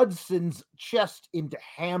Duke Hudson's chest into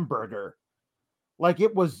hamburger. Like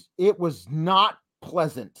it was not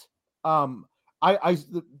pleasant.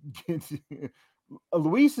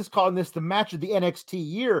 Luis is calling this the match of the NXT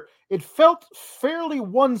year. It felt fairly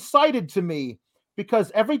one-sided to me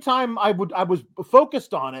because every time I was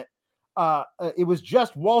focused on it, it was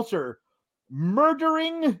just Walter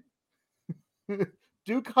murdering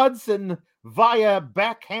Duke Hudson via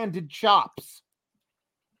backhanded chops.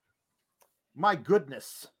 My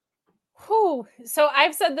goodness. Whew. So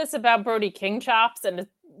I've said this about Brody King chops, and the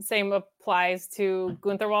same applies to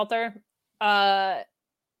Gunther Walter.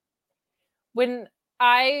 When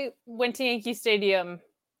I went to Yankee Stadium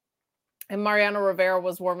and Mariano Rivera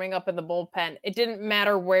was warming up in the bullpen, it didn't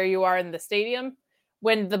matter where you are in the stadium.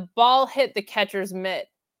 When the ball hit the catcher's mitt,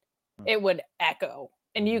 it would echo,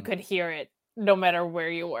 and you could hear it no matter where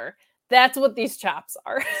you were. That's what these chops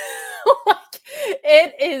are. Like,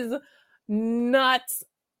 it is nuts.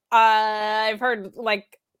 I've heard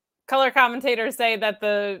like color commentators say that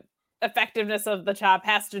the effectiveness of the chop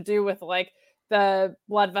has to do with like the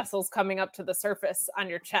blood vessels coming up to the surface on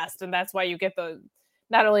your chest. And that's why you get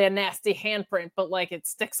not only a nasty handprint, but like it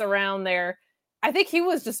sticks around there. I think he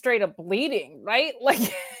was just straight up bleeding, right? Like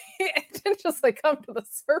it didn't just like come to the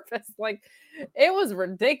surface. Like it was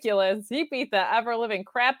ridiculous. He beat the ever living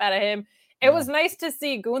crap out of him. It was nice to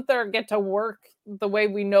see Gunther get to work the way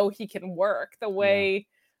we know he can work, the way,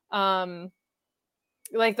 like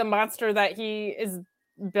the monster that he is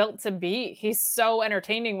built to be. He's so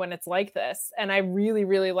entertaining when it's like this. And I really,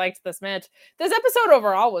 really liked this match. This episode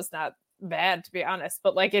overall was not bad, to be honest,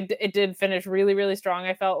 but like it did finish really, really strong,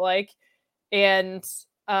 I felt like. And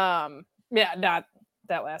not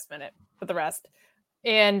that last minute, but the rest.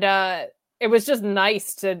 And it was just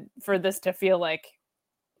nice for this to feel like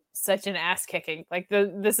such an ass kicking. Like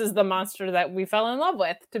this is the monster that we fell in love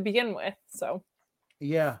with to begin with. So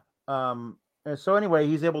yeah. So anyway,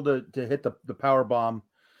 he's able to hit the power bomb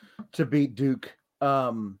to beat Duke.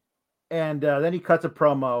 And then he cuts a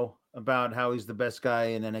promo about how he's the best guy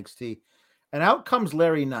in NXT. And out comes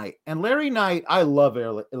Larry Knight. And Larry Knight, I love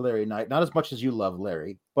Larry Knight, not as much as you love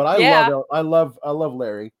Larry, but I love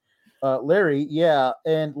Larry. Larry, yeah.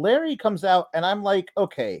 And Larry comes out, and I'm like,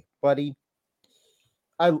 okay, buddy,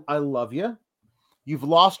 I love you. You've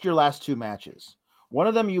lost your last two matches. One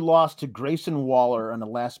of them you lost to Grayson Waller in a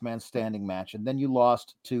last man standing match, and then you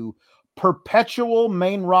lost to perpetual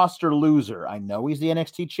main roster loser. I know he's the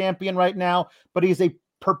NXT champion right now, but he's a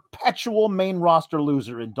perpetual main roster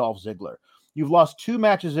loser in Dolph Ziggler. You've lost two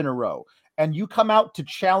matches in a row, and you come out to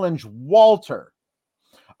challenge Walter,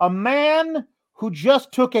 a man who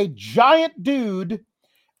just took a giant dude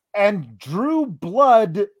and drew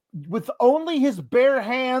blood with only his bare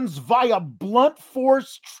hands via blunt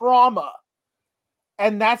force trauma.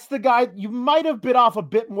 And that's the guy you might have bit off a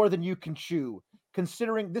bit more than you can chew,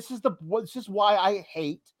 considering this is why I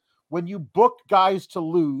hate when you book guys to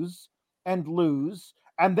lose and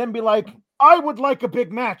then be like, I would like a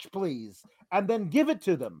big match, please. And then give it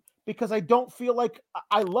to them, because I don't feel like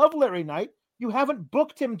I love Larry Knight. You haven't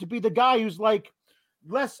booked him to be the guy who's like,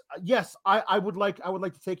 I would like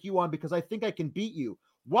to take you on because I think I can beat you.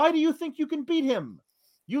 Why do you think you can beat him?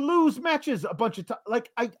 You lose matches a bunch of times.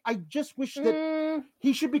 Like, I just wish that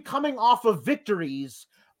he should be coming off of victories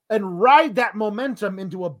and ride that momentum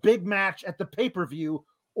into a big match at the pay-per-view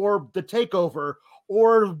or the takeover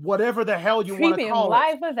or whatever the hell you want to call it.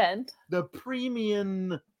 Live event. The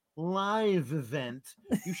premium live event.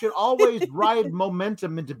 You should always ride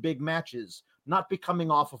momentum into big matches, not be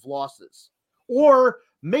coming off of losses. Or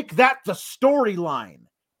make that the storyline.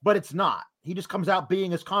 But it's not. He just comes out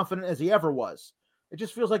being as confident as he ever was. It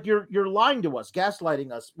just feels like you're lying to us,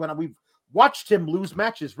 gaslighting us when we've watched him lose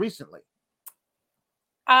matches recently.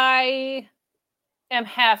 I am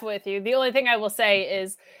half with you. The only thing I will say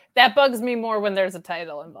is that bugs me more when there's a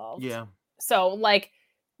title involved. Yeah. So, like,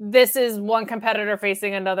 this is one competitor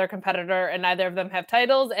facing another competitor, and neither of them have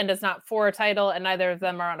titles, and it's not for a title, and neither of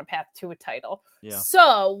them are on a path to a title. Yeah.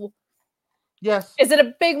 So, yes. Is it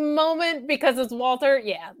a big moment because it's Walter?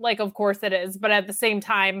 Yeah, like, of course it is. But at the same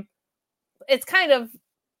time, it's kind of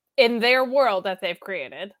in their world that they've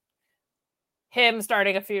created. Him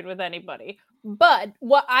starting a feud with anybody. But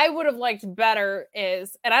what I would have liked better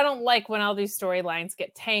is, and I don't like when all these storylines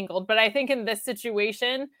get tangled, but I think in this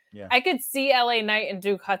situation, I could see LA Knight and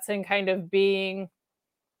Duke Hudson kind of being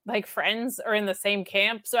like friends or in the same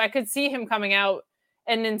camp. So I could see him coming out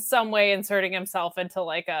and in some way inserting himself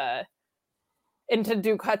into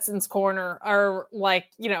Duke Hudson's corner, or like,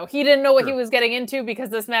 you know, he didn't know what he was getting into because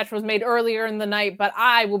this match was made earlier in the night, but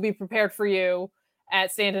I will be prepared for you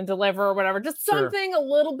at Stand and Deliver or whatever, just something a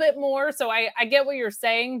little bit more. So I get what you're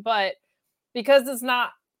saying, but because it's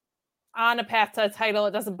not on a path to a title,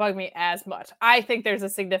 it doesn't bug me as much. I think there's a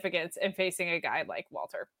significance in facing a guy like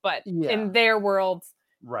Walter, but in their world,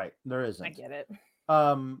 right, there isn't. I get it.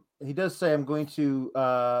 He does say, I'm going to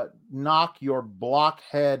knock your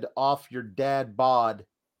blockhead off your dad bod,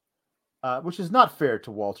 which is not fair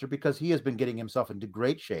to Walter because he has been getting himself into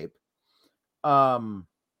great shape.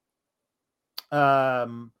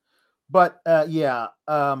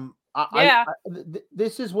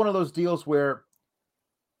 This is one of those deals where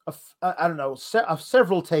I don't know,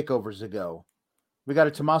 several takeovers ago, we got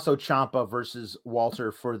a Tommaso Ciampa versus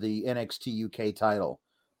Walter for the NXT UK title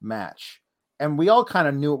match, and we all kind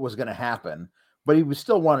of knew it was going to happen, but we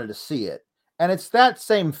still wanted to see it. And it's that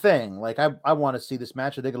same thing. Like, I want to see this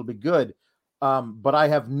match. I think it'll be good, but I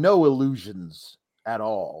have no illusions at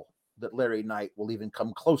all that Larry Knight will even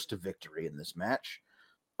come close to victory in this match.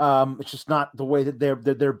 It's just not the way that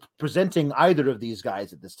they're presenting either of these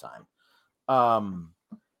guys at this time.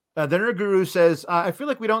 The Nerd Guru says, I feel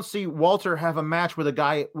like we don't see Walter have a match with a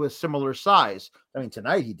guy with similar size. I mean,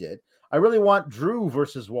 tonight he did. I really want Drew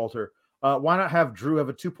versus Walter. Why not have Drew have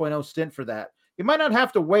a 2.0 stint for that? He might not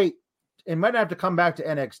have to wait. He might not have to come back to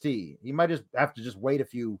NXT. He might just have to wait a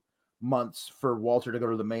few months for Walter to go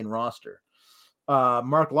to the main roster.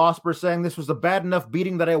 Mark Losper saying this was a bad enough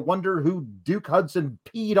beating that I wonder who Duke Hudson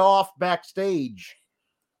peed off backstage.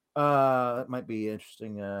 That might be an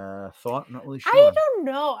interesting thought. I'm not really sure. I don't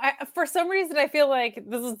know. For some reason, I feel like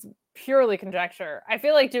this is purely conjecture. I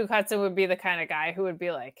feel like Duke Hudson would be the kind of guy who would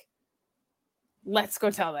be like, let's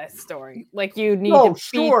go tell that story. Like, you need to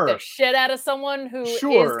beat the shit out of someone who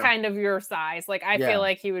is kind of your size. Like, I feel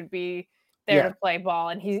like he would be there to play ball,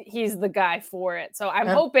 and he's the guy for it. So I'm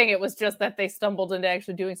hoping it was just that they stumbled into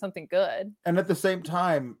actually doing something good. And at the same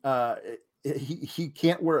time, he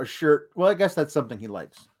can't wear a shirt. Well, I guess that's something he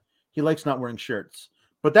likes. He likes not wearing shirts.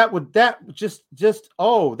 But that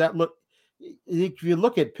look, if you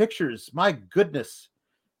look at pictures, my goodness,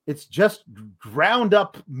 it's just ground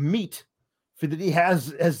up meat that he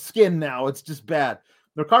has as skin now. It's just bad.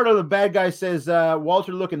 Ricardo, the bad guy, says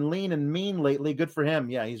Walter looking lean and mean lately. Good for him.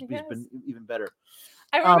 Yeah, he's been even better.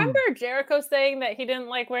 I remember Jericho saying that he didn't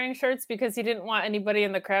like wearing shirts because he didn't want anybody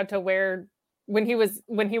in the crowd to wear when he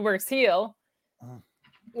works heel.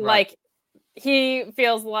 Like, he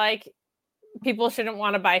feels like people shouldn't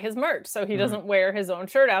want to buy his merch, so he doesn't wear his own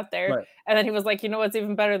shirt out there. Right. And then he was like, you know what's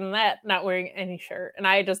even better than that? Not wearing any shirt. And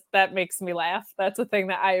that makes me laugh. That's a thing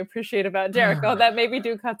that I appreciate about Jericho, that maybe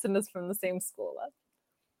Duke Hudson is from the same school of.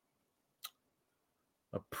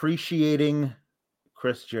 Appreciating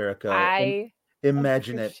Chris Jericho.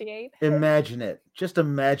 Imagine it. Just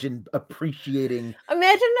imagine appreciating.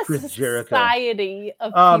 Imagine a Chris society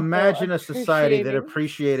of people. Imagine a society that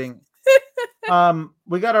appreciating.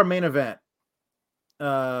 We got our main event,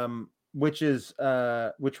 which was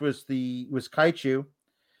Kaichu,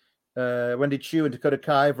 Wendy Chu and Dakota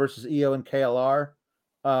Kai versus Io and KLR.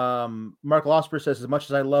 Mark Losper says, as much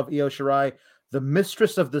as I love Io Shirai, the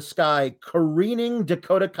mistress of the sky careening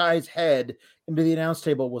Dakota Kai's head into the announce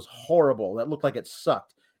table was horrible. That looked like it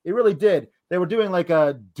sucked. It really did. They were doing like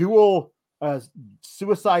a dual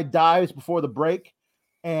suicide dives before the break.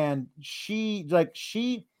 And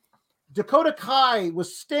Dakota Kai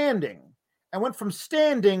was standing and went from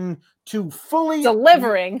standing to fully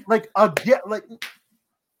delivering. It's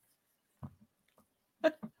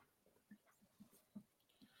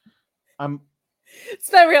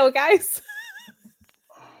not real, guys.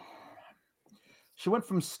 She went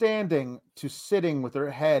from standing to sitting with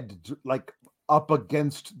her head like up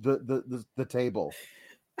against the table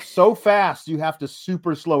so fast you have to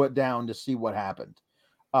super slow it down to see what happened.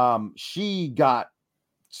 She got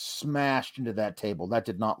smashed into that table. That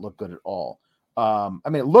did not look good at all. I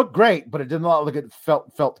mean, it looked great, but it did not look it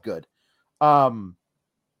felt good. Yeah,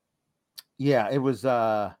 it was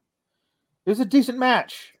a decent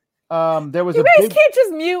match. There was you guys can't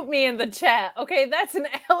just mute me in the chat, okay? That's an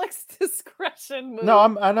Alex discretion move. No,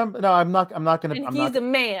 I'm not gonna. And he's a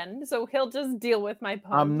man, so he'll just deal with my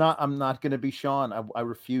puns. I'm not gonna be Sean. I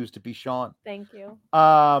refuse to be Sean. Thank you.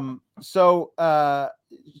 So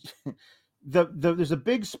there's a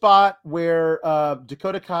big spot where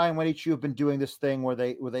Dakota Kai and Wendy Chu have been doing this thing where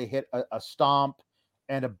they hit a stomp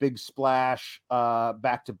and a big splash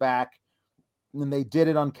back to back, and they did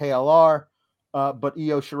it on KLR. But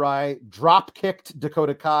Io Shirai drop kicked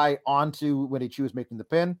Dakota Kai onto Wendy Chu was making the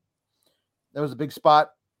pin. That was a big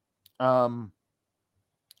spot.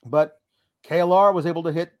 But KLR was able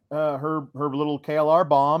to hit her little KLR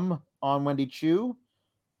bomb on Wendy Chu.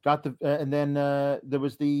 Got the and then there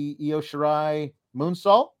was the Io Shirai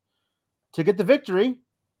moonsault to get the victory.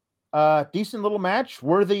 Decent little match,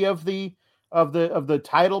 worthy of the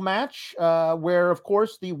title match, where of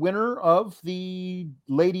course the winner of the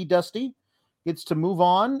Lady Dusty gets to move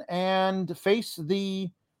on and face the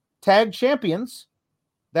tag champions.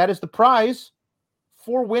 That is the prize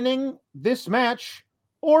for winning this match,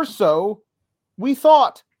 or so we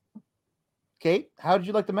thought. Kate, how did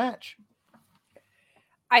you like the match?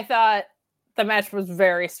 I thought the match was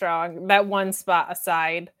very strong. That one spot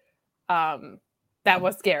aside, that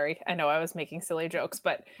was scary. I know I was making silly jokes,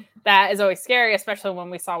 but that is always scary, especially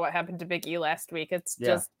when we saw what happened to Big E last week. It's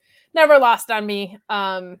just never lost on me.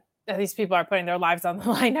 These people are putting their lives on the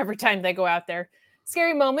line every time they go out there.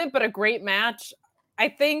 Scary moment, but a great match. I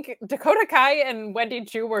think Dakota Kai and Wendy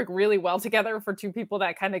Chu work really well together for two people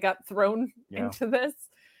that kind of got thrown into this.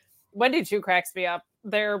 Wendy Chu cracks me up.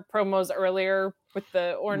 Their promos earlier with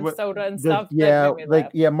the orange soda and stuff.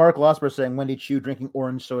 Mark Losper saying Wendy Chu drinking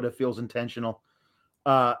orange soda feels intentional.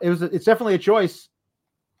 It's definitely a choice.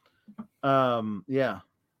 I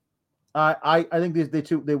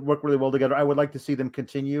think they work really well together. I would like to see them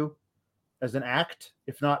continue as an act,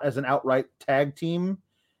 if not as an outright tag team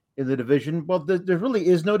in the division. Well, there really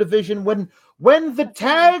is no division when the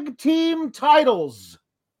tag team titles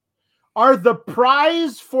are the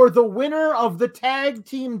prize for the winner of the tag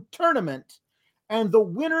team tournament, and the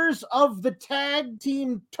winners of the tag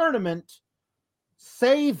team tournament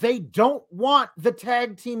say they don't want the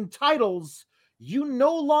tag team titles. You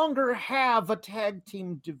no longer have a tag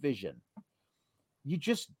team division. You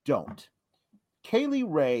just don't. Kaylee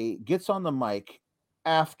Ray gets on the mic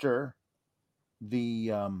after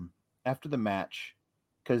the match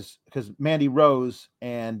because Mandy Rose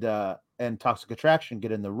and Toxic Attraction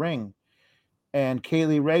get in the ring, and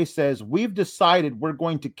Kaylee Ray says, "We've decided we're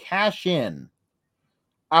going to cash in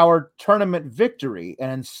our tournament victory,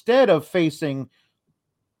 and instead of facing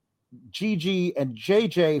Gigi and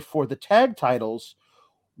JJ for the tag titles,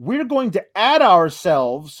 we're going to add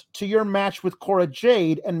ourselves to your match with Cora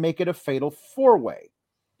Jade and make it a fatal four-way."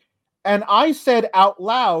 And I said out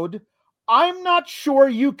loud, I'm not sure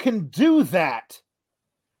you can do that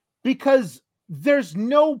because there's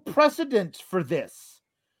no precedent for this.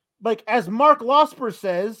 Like, as Mark Losper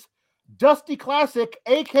says, Dusty Classic,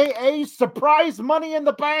 aka Surprise Money in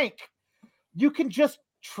the Bank. You can just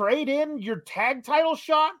trade in your tag title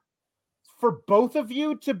shot for both of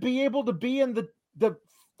you to be able to be in the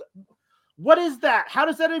what is that? How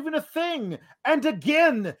does that even a thing? And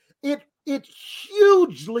again, it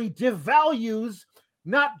hugely devalues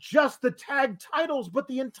not just the tag titles, but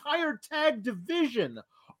the entire tag division.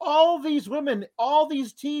 All these women, all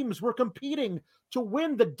these teams were competing to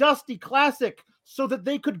win the Dusty Classic so that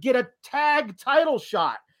they could get a tag title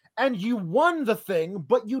shot. And you won the thing,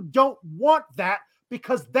 but you don't want that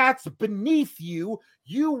because that's beneath you.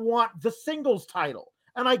 You want the singles title.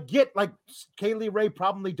 And I get, like, Kaylee Ray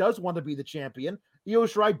probably does want to be the champion. Io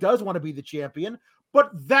Shirai does want to be the champion.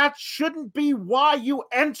 But that shouldn't be why you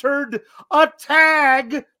entered a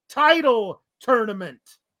tag title tournament.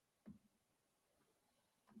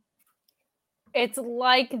 It's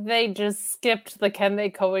like they just skipped the can they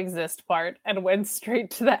coexist part and went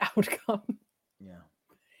straight to the outcome. Yeah.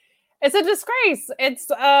 It's a disgrace. It's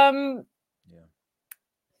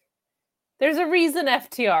There's a reason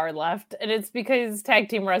FTR left, and it's because tag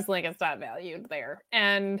team wrestling is not valued there.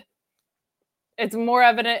 And it's more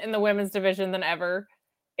evident in the women's division than ever.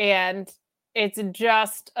 And it's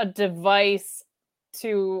just a device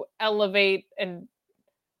to elevate and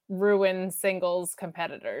ruin singles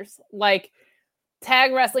competitors. Like,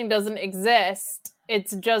 tag wrestling doesn't exist.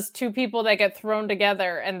 It's just two people that get thrown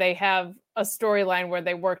together and they have a storyline where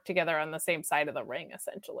they work together on the same side of the ring,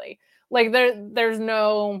 essentially. Like, there's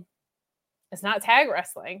no... It's not tag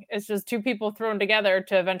wrestling. It's just two people thrown together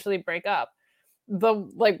to eventually break up. the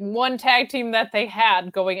like one tag team that they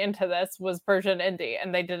had going into this was Persian Indy,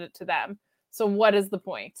 and they did it to them. So what is the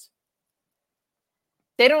point?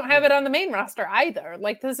 They don't have it on the main roster either.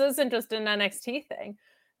 Like, this isn't just an NXT thing.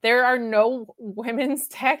 There are no women's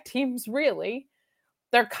tag teams, really.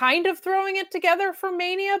 They're kind of throwing it together for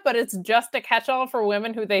Mania, but it's just a catch-all for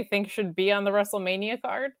women who they think should be on the WrestleMania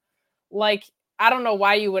card. Like, I don't know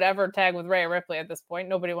why you would ever tag with Rhea Ripley at this point.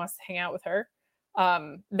 Nobody wants to hang out with her.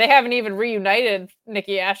 They haven't even reunited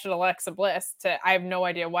Nikki Ash and Alexa Bliss. I have no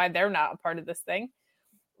idea why they're not a part of this thing.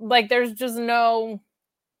 Like, there's just no...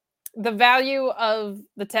 The value of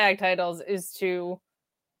the tag titles is to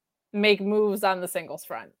make moves on the singles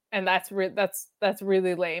front, and that's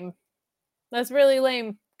really lame. That's really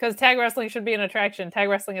lame because tag wrestling should be an attraction. Tag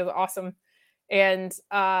wrestling is awesome, and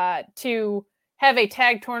to have a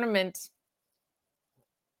tag tournament.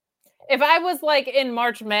 If I was like in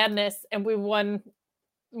March Madness and we won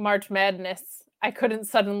March Madness, I couldn't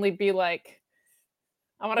suddenly be like,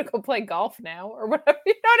 I want to go play golf now or whatever.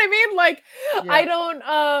 You know what I mean? Like,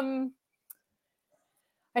 yeah.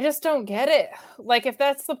 I just don't get it. Like, if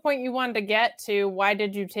that's the point you wanted to get to, why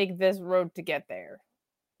did you take this road to get there?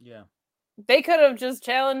 Yeah. They could have just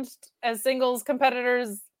challenged as singles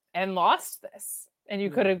competitors and lost this. And you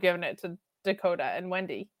could have given it to Dakota and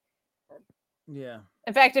Wendy. Yeah.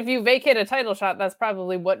 In fact, if you vacate a title shot, that's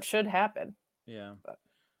probably what should happen. Yeah. But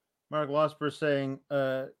Mark Losper saying,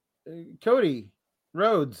 Cody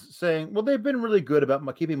Rhodes saying, well, they've been really good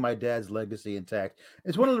about keeping my dad's legacy intact.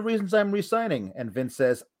 It's one of the reasons I'm re-signing. And Vince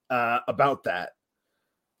says, about that.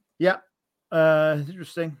 Yeah.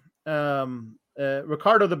 Interesting.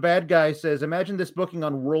 Ricardo, the bad guy, says, imagine this booking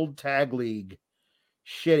on World Tag League.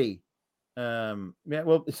 Shitty. Yeah,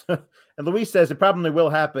 well, and Luis says it probably will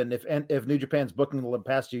happen if New Japan's booking the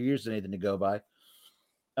past 2 years is anything to go by.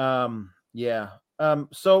 Yeah.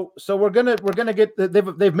 So we're gonna get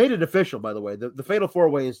they've made it official, by the way. The Fatal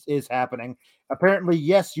 4-Way is happening. Apparently,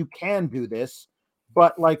 yes, you can do this,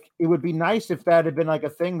 but like it would be nice if that had been like a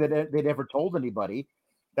thing that they'd ever told anybody.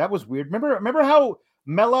 That was weird. Remember how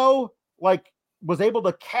Mello like was able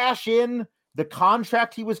to cash in the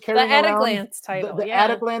contract he was carrying the around, at-a-glance title, the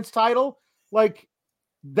at-a-glance title, like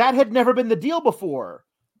that had never been the deal before.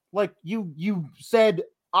 Like you said,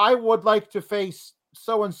 I would like to face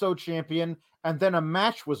so-and-so champion, and then a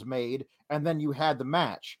match was made, and then you had the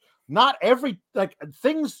match. Not every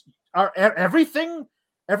things are everything.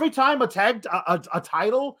 Every time a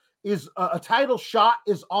title is a title shot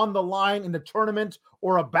is on the line in the tournament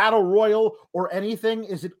or a battle royal or anything,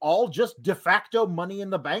 is it all just de facto Money in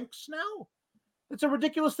the Banks now? It's a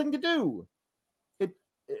ridiculous thing to do.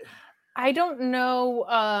 I don't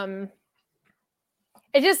know.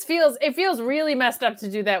 It feels really messed up to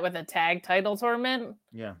do that with a tag title tournament.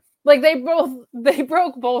 Yeah. Like they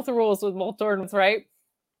broke both rules with both tournaments, right?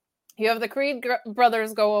 You have the Creed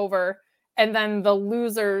brothers go over, and then the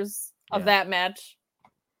losers of that match.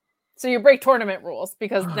 So you break tournament rules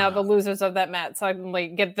because now the losers of that match suddenly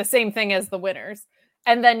get the same thing as the winners.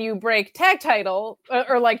 And then you break tag title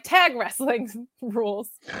or like tag wrestling rules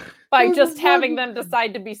by just having them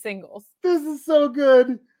decide to be singles. This is so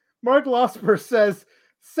good. Mark Losper says,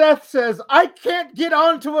 Seth says, I can't get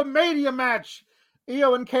onto a Mania match.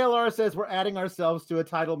 EO and KLR says, we're adding ourselves to a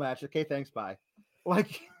title match. Okay, thanks, bye.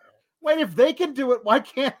 Like, wait, if they can do it, why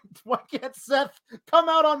can't Seth come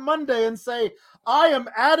out on Monday and say, I am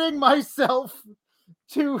adding myself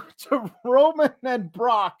to Roman and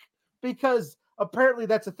Brock because apparently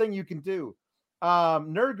that's a thing you can do.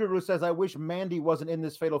 Nerd Guru says, I wish Mandy wasn't in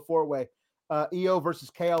this Fatal 4-Way. EO versus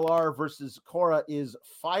KLR versus Cora is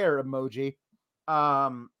fire emoji. I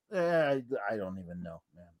don't even know,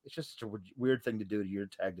 man. It's just such a weird thing to do to your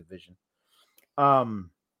tag division.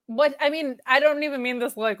 What I mean, I don't even mean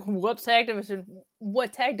this like what tag division?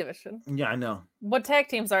 What tag division? Yeah, I know. What tag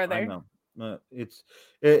teams are there? I know. It's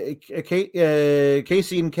Casey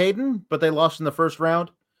and Caden, but they lost in the first round.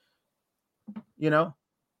 You know,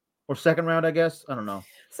 or second round, I guess. I don't know.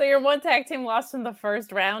 So your one tag team lost in the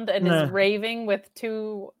first round and is raving with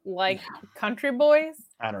two like country boys.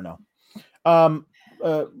 I don't know.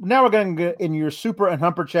 Now we're going to get in your super and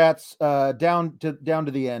humper chats down to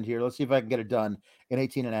the end here. Let's see if I can get it done in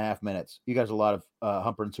 18 and a half minutes. You guys have a lot of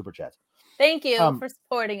humper and super chats. Thank you for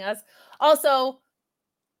supporting us. Also,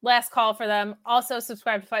 last call for them. Also,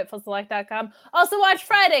 subscribe to FightfulSelect.com. Also, watch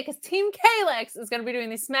Friday because Team Kalex is going to be doing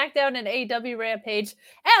the SmackDown and AEW Rampage.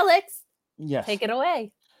 Alex, yes, take it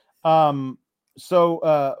away. So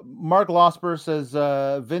Mark Losper says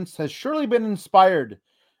Vince has surely been inspired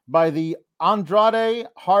by the Andrade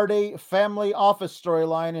Hardy family office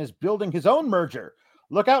storyline, is building his own merger.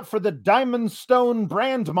 Look out for the Diamond Stone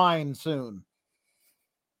brand mine soon.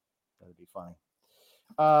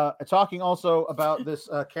 Talking also about this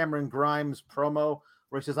Cameron Grimes promo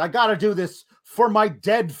where he says, I got to do this for my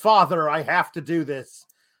dead father. I have to do this.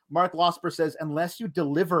 Mark Losper says, unless you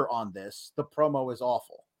deliver on this, the promo is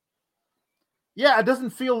awful. Yeah, it doesn't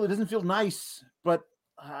feel nice, but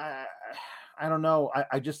I don't know.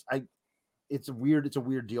 It's a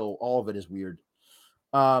weird deal. All of it is weird.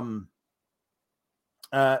 Mark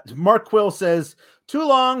Quill says, too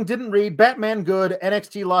long, didn't read. Batman good,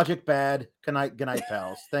 NXT logic bad. Good night,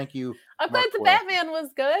 pals. Thank you. I'm glad the Batman was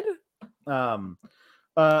good.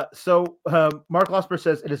 So Mark Losper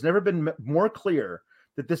says, it has never been more clear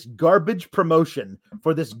that this garbage promotion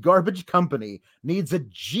for this garbage company needs a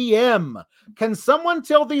GM. Can someone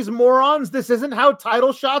tell these morons this isn't how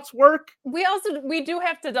title shots work? We do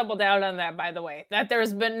have to double down on that, by the way, that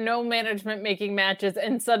there's been no management making matches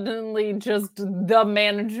and suddenly just the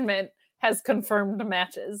management has confirmed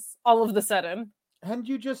matches all of the sudden. And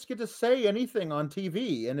you just get to say anything on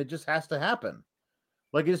TV and it just has to happen.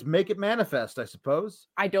 Like, just make it manifest, I suppose.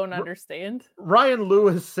 I don't understand. Ryan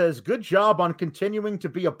Lewis says, good job on continuing to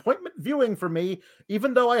be appointment viewing for me,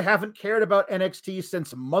 even though I haven't cared about NXT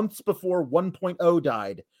since months before 1.0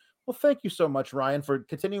 died. Well, thank you so much, Ryan, for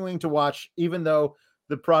continuing to watch, even though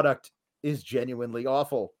the product is genuinely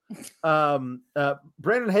awful.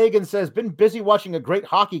 Brandon Hagen says, been busy watching a great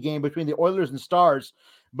hockey game between the Oilers and Stars,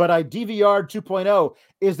 but I DVR'd 2.0.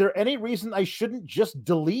 Is there any reason I shouldn't just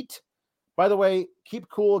delete? By the way, keep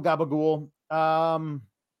cool, Gabagool.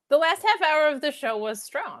 The last half hour of the show was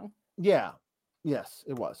strong. Yeah. Yes,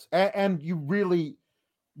 it was. And you really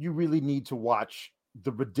need to watch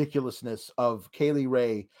the ridiculousness of Kaylee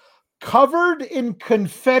Ray covered in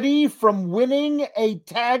confetti from winning a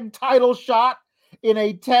tag title shot in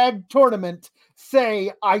a tag tournament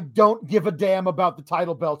say, I don't give a damn about the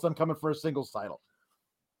title belts. I'm coming for a singles title.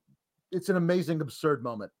 It's an amazing, absurd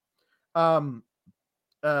moment.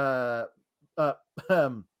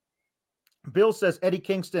 Bill says Eddie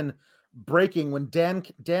Kingston breaking when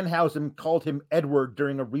Danhausen called him Edward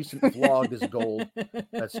during a recent vlog is gold.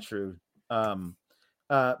 That's true. Mark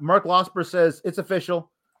Losper says it's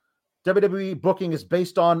official. WWE booking is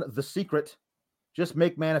based on The Secret. Just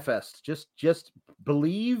make manifest. Just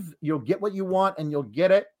believe you'll get what you want and you'll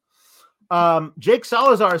get it. Jake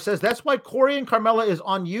Salazar says that's why Corey and Carmella is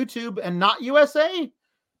on YouTube and not USA.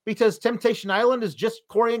 Because Temptation Island is just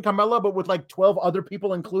Corey and Carmella, but with like 12 other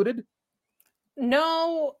people included?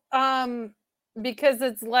 No, because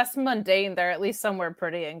it's less mundane. They're at least somewhere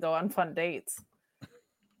pretty and go on fun dates.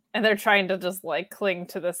 And they're trying to just like cling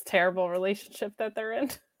to this terrible relationship that they're in.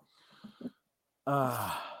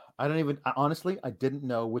 Honestly, I didn't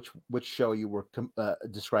know which show you were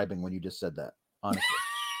describing when you just said that. Honestly.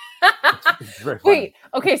 It's very funny. Wait,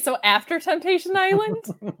 okay, so after Temptation Island,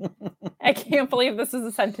 I can't believe this is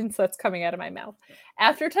a sentence that's coming out of my mouth.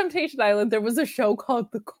 After Temptation Island, there was a show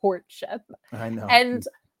called The Courtship. I know. And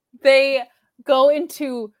they go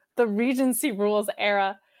into the Regency Rules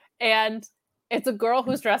era, and it's a girl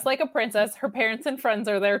who's dressed like a princess. Her parents and friends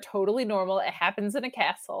are there, totally normal. It happens in a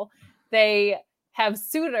castle. They have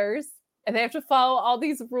suitors, and they have to follow all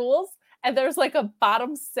these rules. And there's like a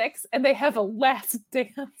bottom 6, and they have a last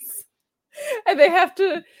dance. And they have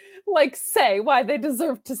to like say why they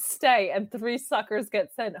deserve to stay. And 3 suckers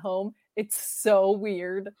get sent home. It's so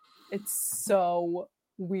weird. It's so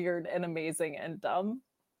weird and amazing and dumb.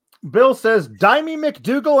 Bill says, Dimey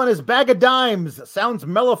McDougal and his bag of dimes. Sounds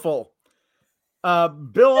mellowful.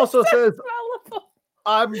 Bill also says, mellowful.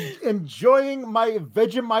 I'm enjoying my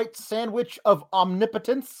Vegemite sandwich of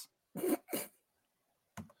omnipotence.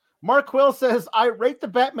 Mark Quill says, I rate the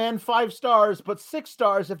Batman 5 stars, but 6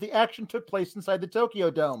 stars if the action took place inside the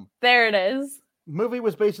Tokyo Dome. There it is. Movie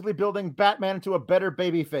was basically building Batman into a better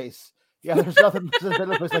babyface. Yeah, there's nothing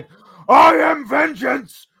it's like, I am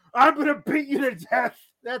vengeance. I'm going to beat you to death.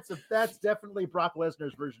 That's definitely Brock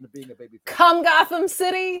Lesnar's version of being a babyface. Come Gotham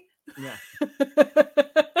City. Yeah.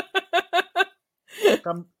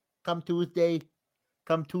 Come Tuesday.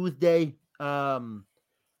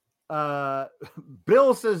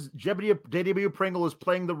 Bill says JW Pringle is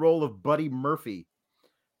playing the role of Buddy Murphy.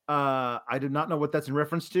 I do not know what that's in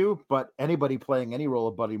reference to, but anybody playing any role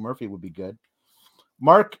of Buddy Murphy would be good.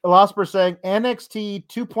 Mark Losper saying NXT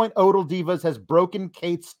 2.0 Divas has broken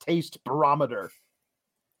Kate's taste barometer.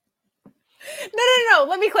 No.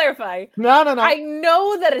 Let me clarify. No. I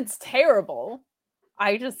know that it's terrible.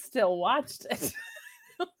 I just still watched it.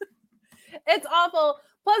 It's awful.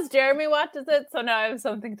 Plus, Jeremy watches it, so now I have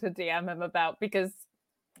something to DM him about because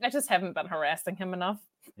I just haven't been harassing him enough.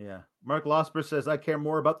 Yeah. Mark Losper says, I care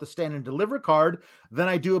more about the Stand and Deliver card than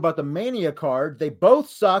I do about the Mania card. They both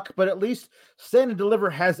suck, but at least Stand and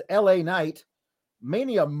Deliver has LA Knight.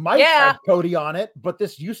 Mania might have Cody on it, but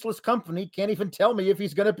this useless company can't even tell me if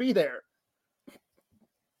he's going to be there.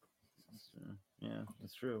 Yeah,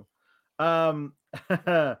 that's true.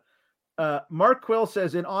 Mark Quill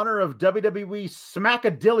says, in honor of WWE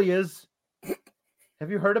Smackadillias, have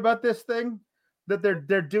you heard about this thing that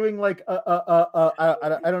they're doing like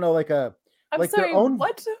I don't know, like a their own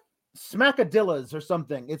what Smackadillas or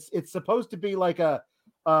something. It's supposed to be like a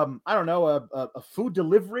I don't know, a food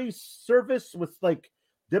delivery service with like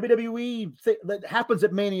WWE that happens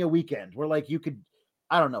at Mania weekend where like you could,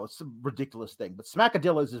 I don't know, it's a ridiculous thing, but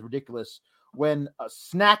Smackadillas is ridiculous when a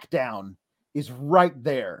Snackdown is right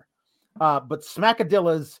there. But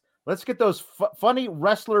Smackadillas, let's get those funny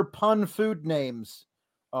wrestler pun food names.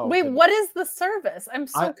 Oh, wait, goodness. What is the service? I'm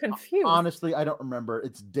so confused. Honestly, I don't remember.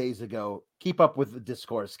 It's days ago. Keep up with the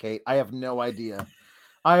discourse, Kate. I have no idea.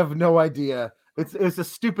 It's a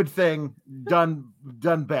stupid thing done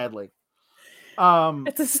badly.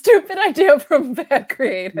 It's a stupid idea from bad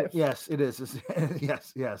creative. Yes, it is.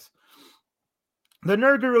 Yes. The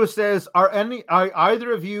Nerd Guru says, are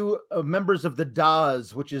either of you members of the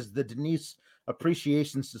DAS, which is the Denise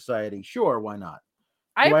Appreciation Society? Sure, why not?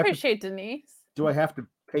 I appreciate Denise. Do I have to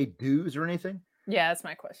pay dues or anything? Yeah, that's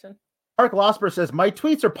my question. Mark Losper says, my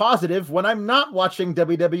tweets are positive when I'm not watching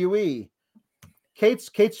WWE. Kate's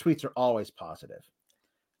tweets are always positive.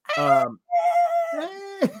 I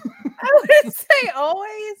wouldn't say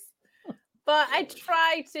always, but I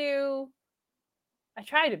try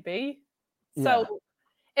to be. So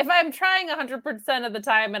if I'm trying 100% of the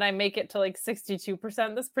time and I make it to like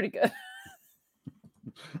 62%, that's pretty good.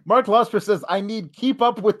 Mark Losper says, I need keep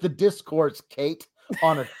up with the discourse, Kate,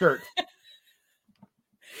 on a shirt.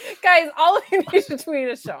 Guys, all of you need to tweet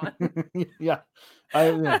is Sean. Yeah. I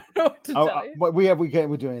don't know what to tell you. We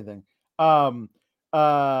can't do anything. The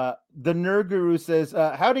Nerd Guru says,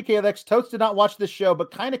 howdy KLX, Totes did not watch this show,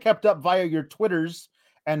 but kind of kept up via your Twitters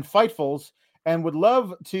and Fightfuls, and would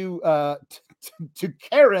love to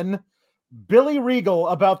Karen Billy Regal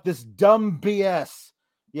about this dumb BS.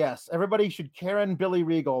 Yes, everybody should Karen Billy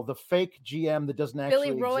Regal, the fake GM that doesn't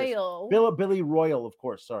actually Royal. Billy Royal, of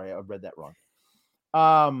course. Sorry, I read that wrong.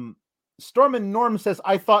 Storm and Norm says,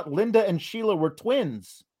 I thought Linda and Sheila were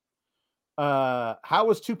twins. How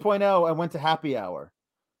was 2.0? I went to happy hour.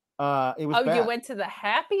 It was bad. You went to the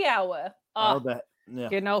happy hour. Yeah.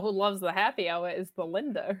 You know who loves the happy hour is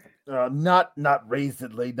Belinda. Not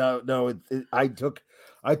raisedly. No.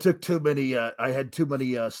 I took too many. I had too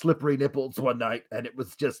many slippery nipples one night, and it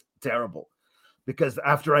was just terrible. Because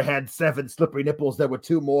after I had 7 slippery nipples, there were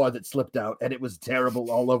 2 more that slipped out, and it was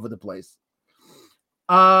terrible all over the place.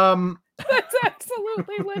 That's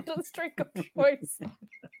absolutely Linda's drink of choice.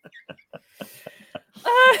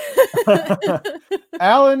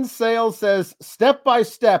 Alan Sales says, step by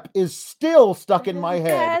step is still stuck in my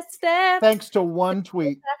head. Thanks to one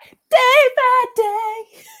tweet. Day by day.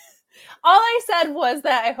 All I said was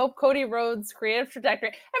that I hope Cody Rhodes' creative trajectory.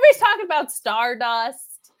 Everybody's talking about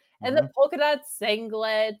Stardust and the polka dot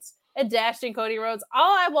singlet and dashing Cody Rhodes.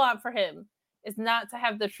 All I want for him is not to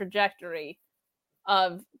have the trajectory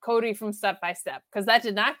of Cody from Step by Step, because that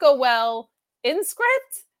did not go well in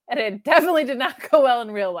script, and it definitely did not go well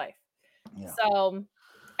in real life. Yeah. So,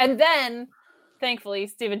 and then thankfully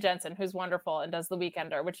Steven Jensen, who's wonderful and does The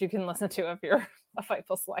Weekender, which you can listen to if you're a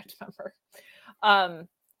Fightful Select member.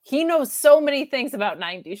 He knows so many things about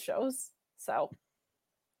 90s shows. So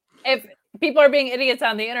if people are being idiots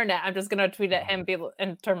on the internet, I'm just going to tweet at him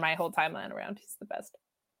and turn my whole timeline around. He's the best.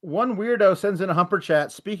 One weirdo sends in a humper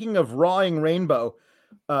chat. Speaking of rawing Rainbow,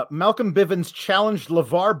 Malcolm Bivens challenged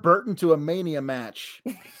LeVar Burton to a Mania match.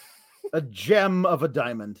 A gem of a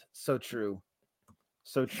diamond. So true.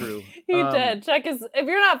 So true. He did. Check his. If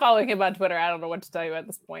you're not following him on Twitter, I don't know what to tell you at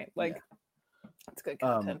this point. Like, it's good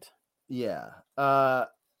content. Yeah.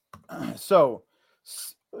 So,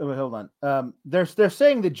 hold on. They're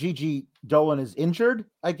saying that Gigi Dolan is injured,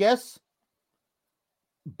 I guess.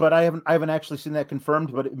 But I haven't actually seen that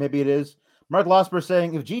confirmed, but maybe it is. Mark Losper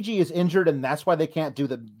saying if Gigi is injured and that's why they can't do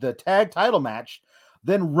the tag title match,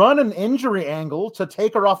 then run an injury angle to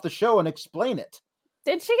take her off the show and explain it.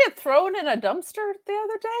 Did she get thrown in a dumpster the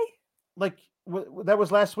other day? Like that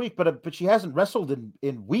was last week, but she hasn't wrestled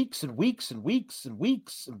in weeks and weeks and weeks and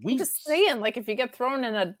weeks and weeks. I'm just saying, like if you get thrown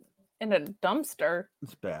in a dumpster,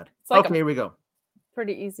 it's bad. It's like okay, here we go.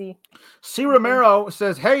 Pretty easy. C. Romero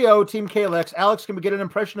says, hey, yo, Team KLX. Alex, can we get an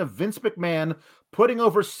impression of Vince McMahon putting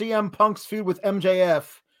over CM Punk's feud with MJF,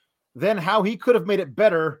 then how he could have made it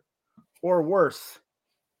better or worse?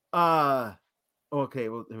 Okay,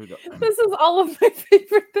 well, here we go. This is all of my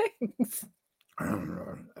favorite things.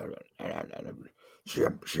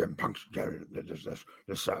 CM Punk's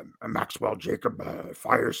this Maxwell Jacob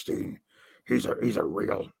Firestein. He's a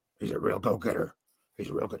real go-getter.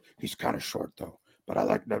 He's real good. He's kind of short though, but I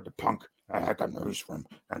like the Punk. I got news for him.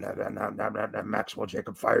 And that Maxwell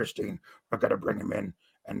Jacob Firestein, we're gonna bring him in,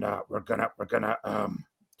 and we're gonna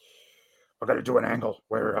do an angle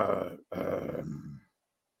where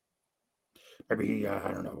maybe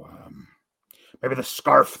I don't know, maybe the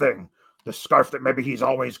scarf that maybe he's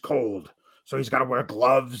always cold, so he's got to wear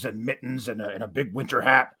gloves and mittens and a big winter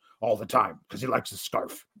hat all the time because he likes the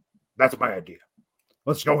scarf. That's my idea.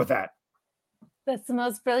 Let's go with that. That's the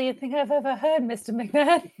most brilliant thing I've ever heard, Mr.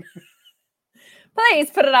 McMahon. Please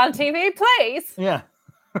put it on TV, please. Yeah.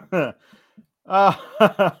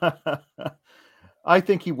 I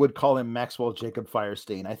think he would call him Maxwell Jacob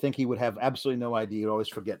Firestein. I think he would have absolutely no idea. He'd always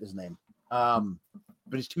forget his name. But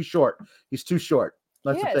he's too short. That's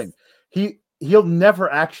the thing. He'll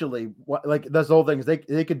never actually, like, that's the whole thing. Is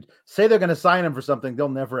they could say they're going to sign him for something. They'll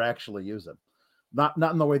never actually use him. Not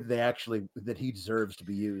in the way that he deserves to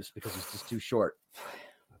be used, because he's just too short.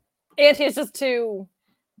 And he's just too,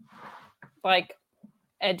 like,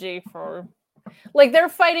 edgy for, like, they're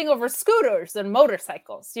fighting over scooters and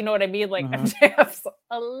motorcycles. You know what I mean? Like, MJF's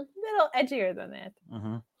a little edgier than that.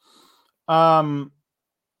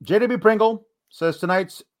 JW Pringle says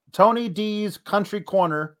tonight's Tony D's Country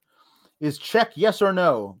Corner is Check Yes or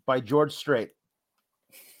No by George Strait.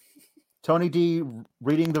 Tony D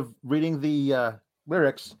reading the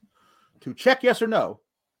lyrics to Check Yes or No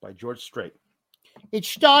by George Strait. It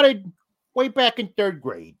started way back in 3rd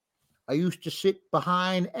grade. I used to sit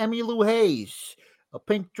behind Emmy Lou Hayes, a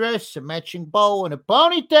pink dress, a matching bow, and a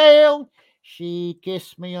ponytail. She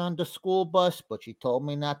kissed me on the school bus, but she told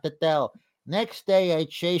me not to tell. Next day, I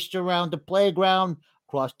chased her around the playground,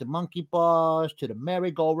 across the monkey bars to the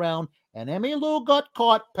merry-go-round, and Emmy Lou got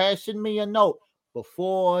caught passing me a note.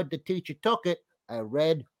 Before the teacher took it, I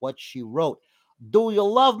read what she wrote. Do you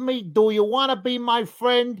love me? Do you want to be my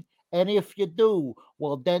friend? And if you do,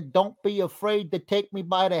 well, then don't be afraid to take me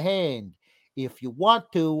by the hand. If you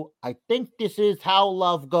want to, I think this is how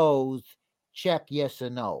love goes. Check yes or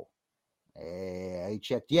no. I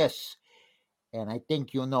checked yes. And I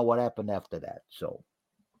think you know what happened after that. So,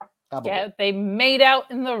 yeah, they made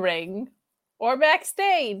out in the ring or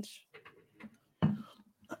backstage.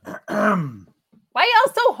 Why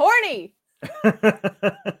y'all so horny?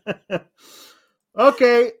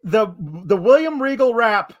 Okay, the William Regal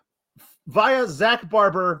rap via Zach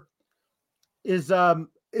Barber is Men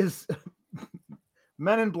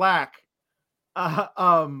in Black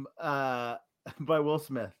by Will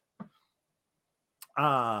Smith.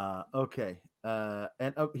 Okay.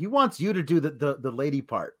 And he wants you to do the lady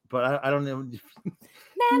part, but I don't know.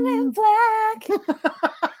 Men in Black.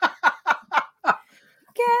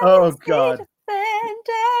 Oh God.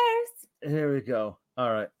 Defenders. Here we go.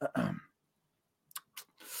 All right.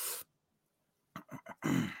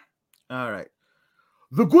 All right.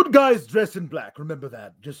 The good guys dress in black. Remember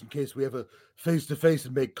that, just in case we ever face-to-face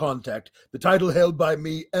and make contact. The title held by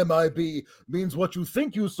me, MIB, means what you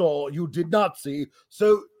think you saw, you did not see.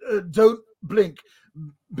 So don't blink.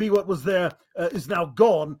 Be what was there is now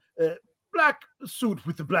gone. Black suit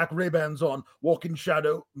with the black Ray-Bans on. Walk in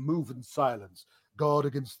shadow, move in silence. Guard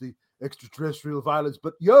against the extraterrestrial violence.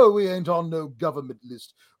 But yo, we ain't on no government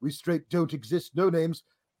list. We straight don't exist. No names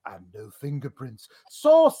and no fingerprints.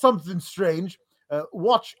 Saw something strange.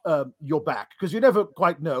 Watch your back, because you never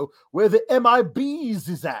quite know where the MIBs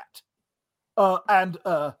is at. And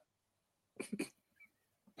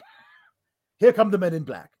here come the Men in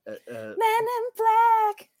Black. Men in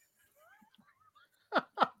Black.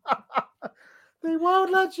 They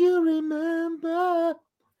won't let you remember.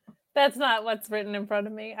 That's not what's written in front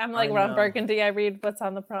of me. I'm like Ron Burgundy. I read what's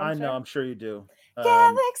on the prompter. I know. I'm sure you do.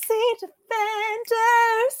 Galaxy Defenders.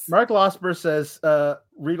 Mark Losper says,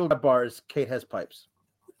 Regal got bars, Kate has pipes.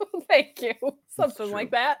 Thank you. Something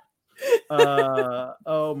like that.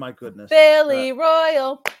 Oh my goodness. Billy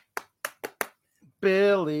Royal.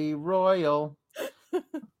 Billy Royal.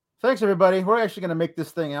 Thanks everybody. We're actually going to make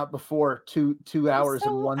this thing out before two hours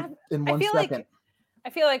in one second. I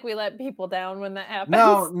feel like we let people down when that happens.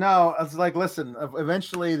 No. It's like, listen,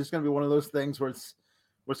 eventually there's going to be one of those things where it's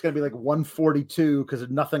going to be like 1:42 because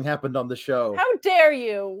nothing happened on the show. How dare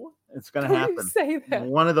you? It's going to happen. Say that.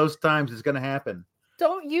 One of those times is going to happen.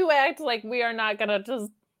 Don't you act like we are not going to just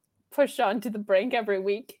push on to the brink every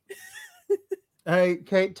week. Hey,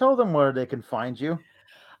 Kate, tell them where they can find you.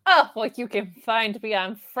 Oh, well, you can find me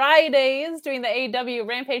on Fridays doing the AEW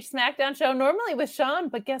Rampage SmackDown show, normally with Sean,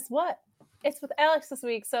 but guess what? It's with Alex this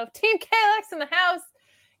week. So Team KLX in the house.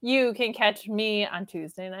 You can catch me on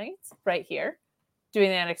Tuesday nights right here doing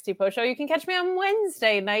the NXT post show. You can catch me on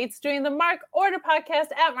Wednesday nights doing the Mark Order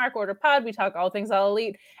podcast at Mark Order Pod. We talk all things All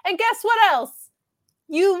Elite. And guess what else?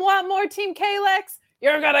 You want more Team Kalex?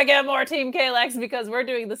 You're going to get more Team Kalex because we're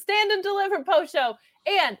doing the Stand and Deliver post show.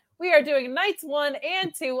 And we are doing nights 1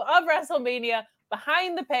 and 2 of WrestleMania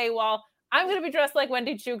behind the paywall. I'm going to be dressed like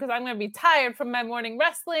Wendy Chu because I'm going to be tired from my morning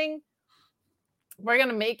wrestling. We're going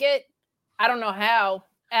to make it. I don't know how.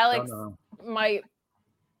 Alex might.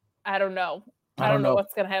 I don't know. I don't know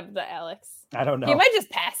what's going to happen to Alex. I don't know. He might just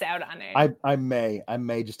pass out on it. I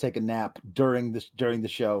may just take a nap during the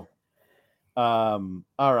show. All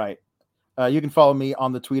right. You can follow me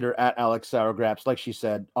on the Twitter at Alex Graps. Like she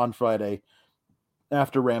said, on Friday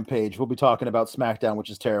after Rampage, we'll be talking about SmackDown, which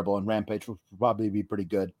is terrible, and Rampage will probably be pretty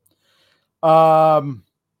good. And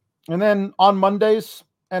then on Mondays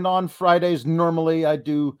and on Fridays, normally I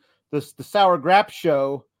do the Sour Graps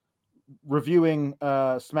show reviewing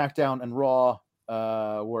SmackDown and Raw,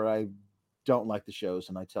 where I don't like the shows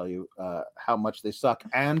and I tell you how much they suck,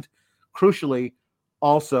 and crucially,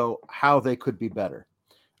 also how they could be better.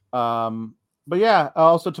 But yeah,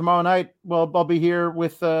 also tomorrow night, I'll be here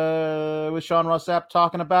with Sean Ross Sapp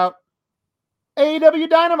talking about AEW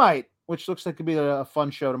Dynamite, which looks like it could be a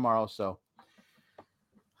fun show tomorrow. So,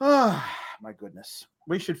 my goodness,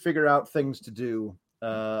 we should figure out things to do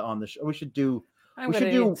on the show. We should do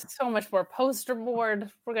so much more poster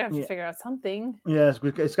board. We're gonna have to figure out something. Yes,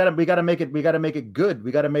 we got to make it good.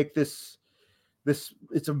 We got to make this.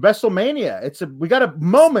 It's a WrestleMania. We got to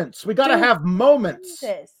moments. We got to have moments.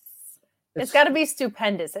 It's got to be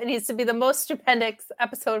stupendous. It needs to be the most stupendous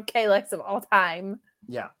episode of Kalex of all time.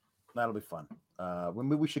 Yeah, that'll be fun.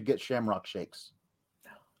 Maybe we should get Shamrock Shakes.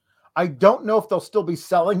 I don't know if they'll still be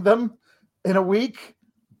selling them in a week,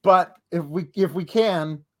 but if we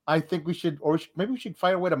can, I think we should, maybe we should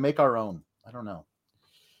find a way to make our own. I don't know.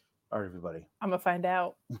 All right, everybody. I'm gonna find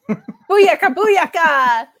out. Booyaka,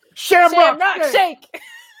 booyaka! Shamrock Shake!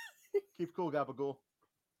 Keep cool, Gabagool.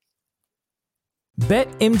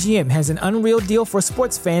 BetMGM has an unreal deal for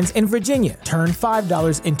sports fans in Virginia. Turn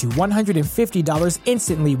 $5 into $150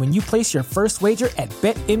 instantly when you place your first wager at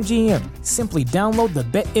BetMGM. Simply download the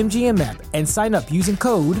BetMGM app and sign up using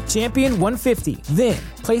code Champion150. Then,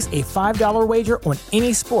 place a $5 wager on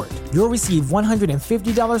any sport. You'll receive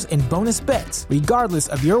 $150 in bonus bets, regardless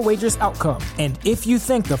of your wager's outcome. And if you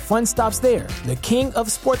think the fun stops there, the King of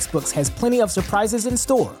Sportsbooks has plenty of surprises in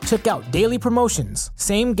store. Check out daily promotions,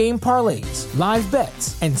 same-game parlays, live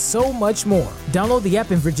bets, and so much more. Download the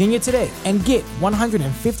app in Virginia today and get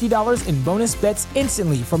 $150 in bonus bets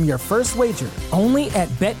instantly from your first wager. Only at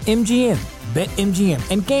BetMGM.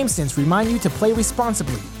 BetMGM and GameSense remind you to play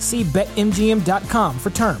responsibly. See BetMGM.com for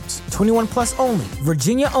terms. 21 plus only.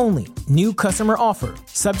 Virginia only. New customer offer.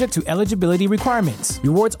 Subject to eligibility requirements.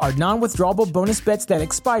 Rewards are non-withdrawable bonus bets that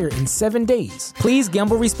expire in 7 days. Please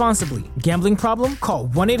gamble responsibly. Gambling problem? Call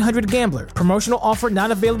 1-800-GAMBLER. Promotional offer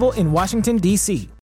not available in Washington, D.C.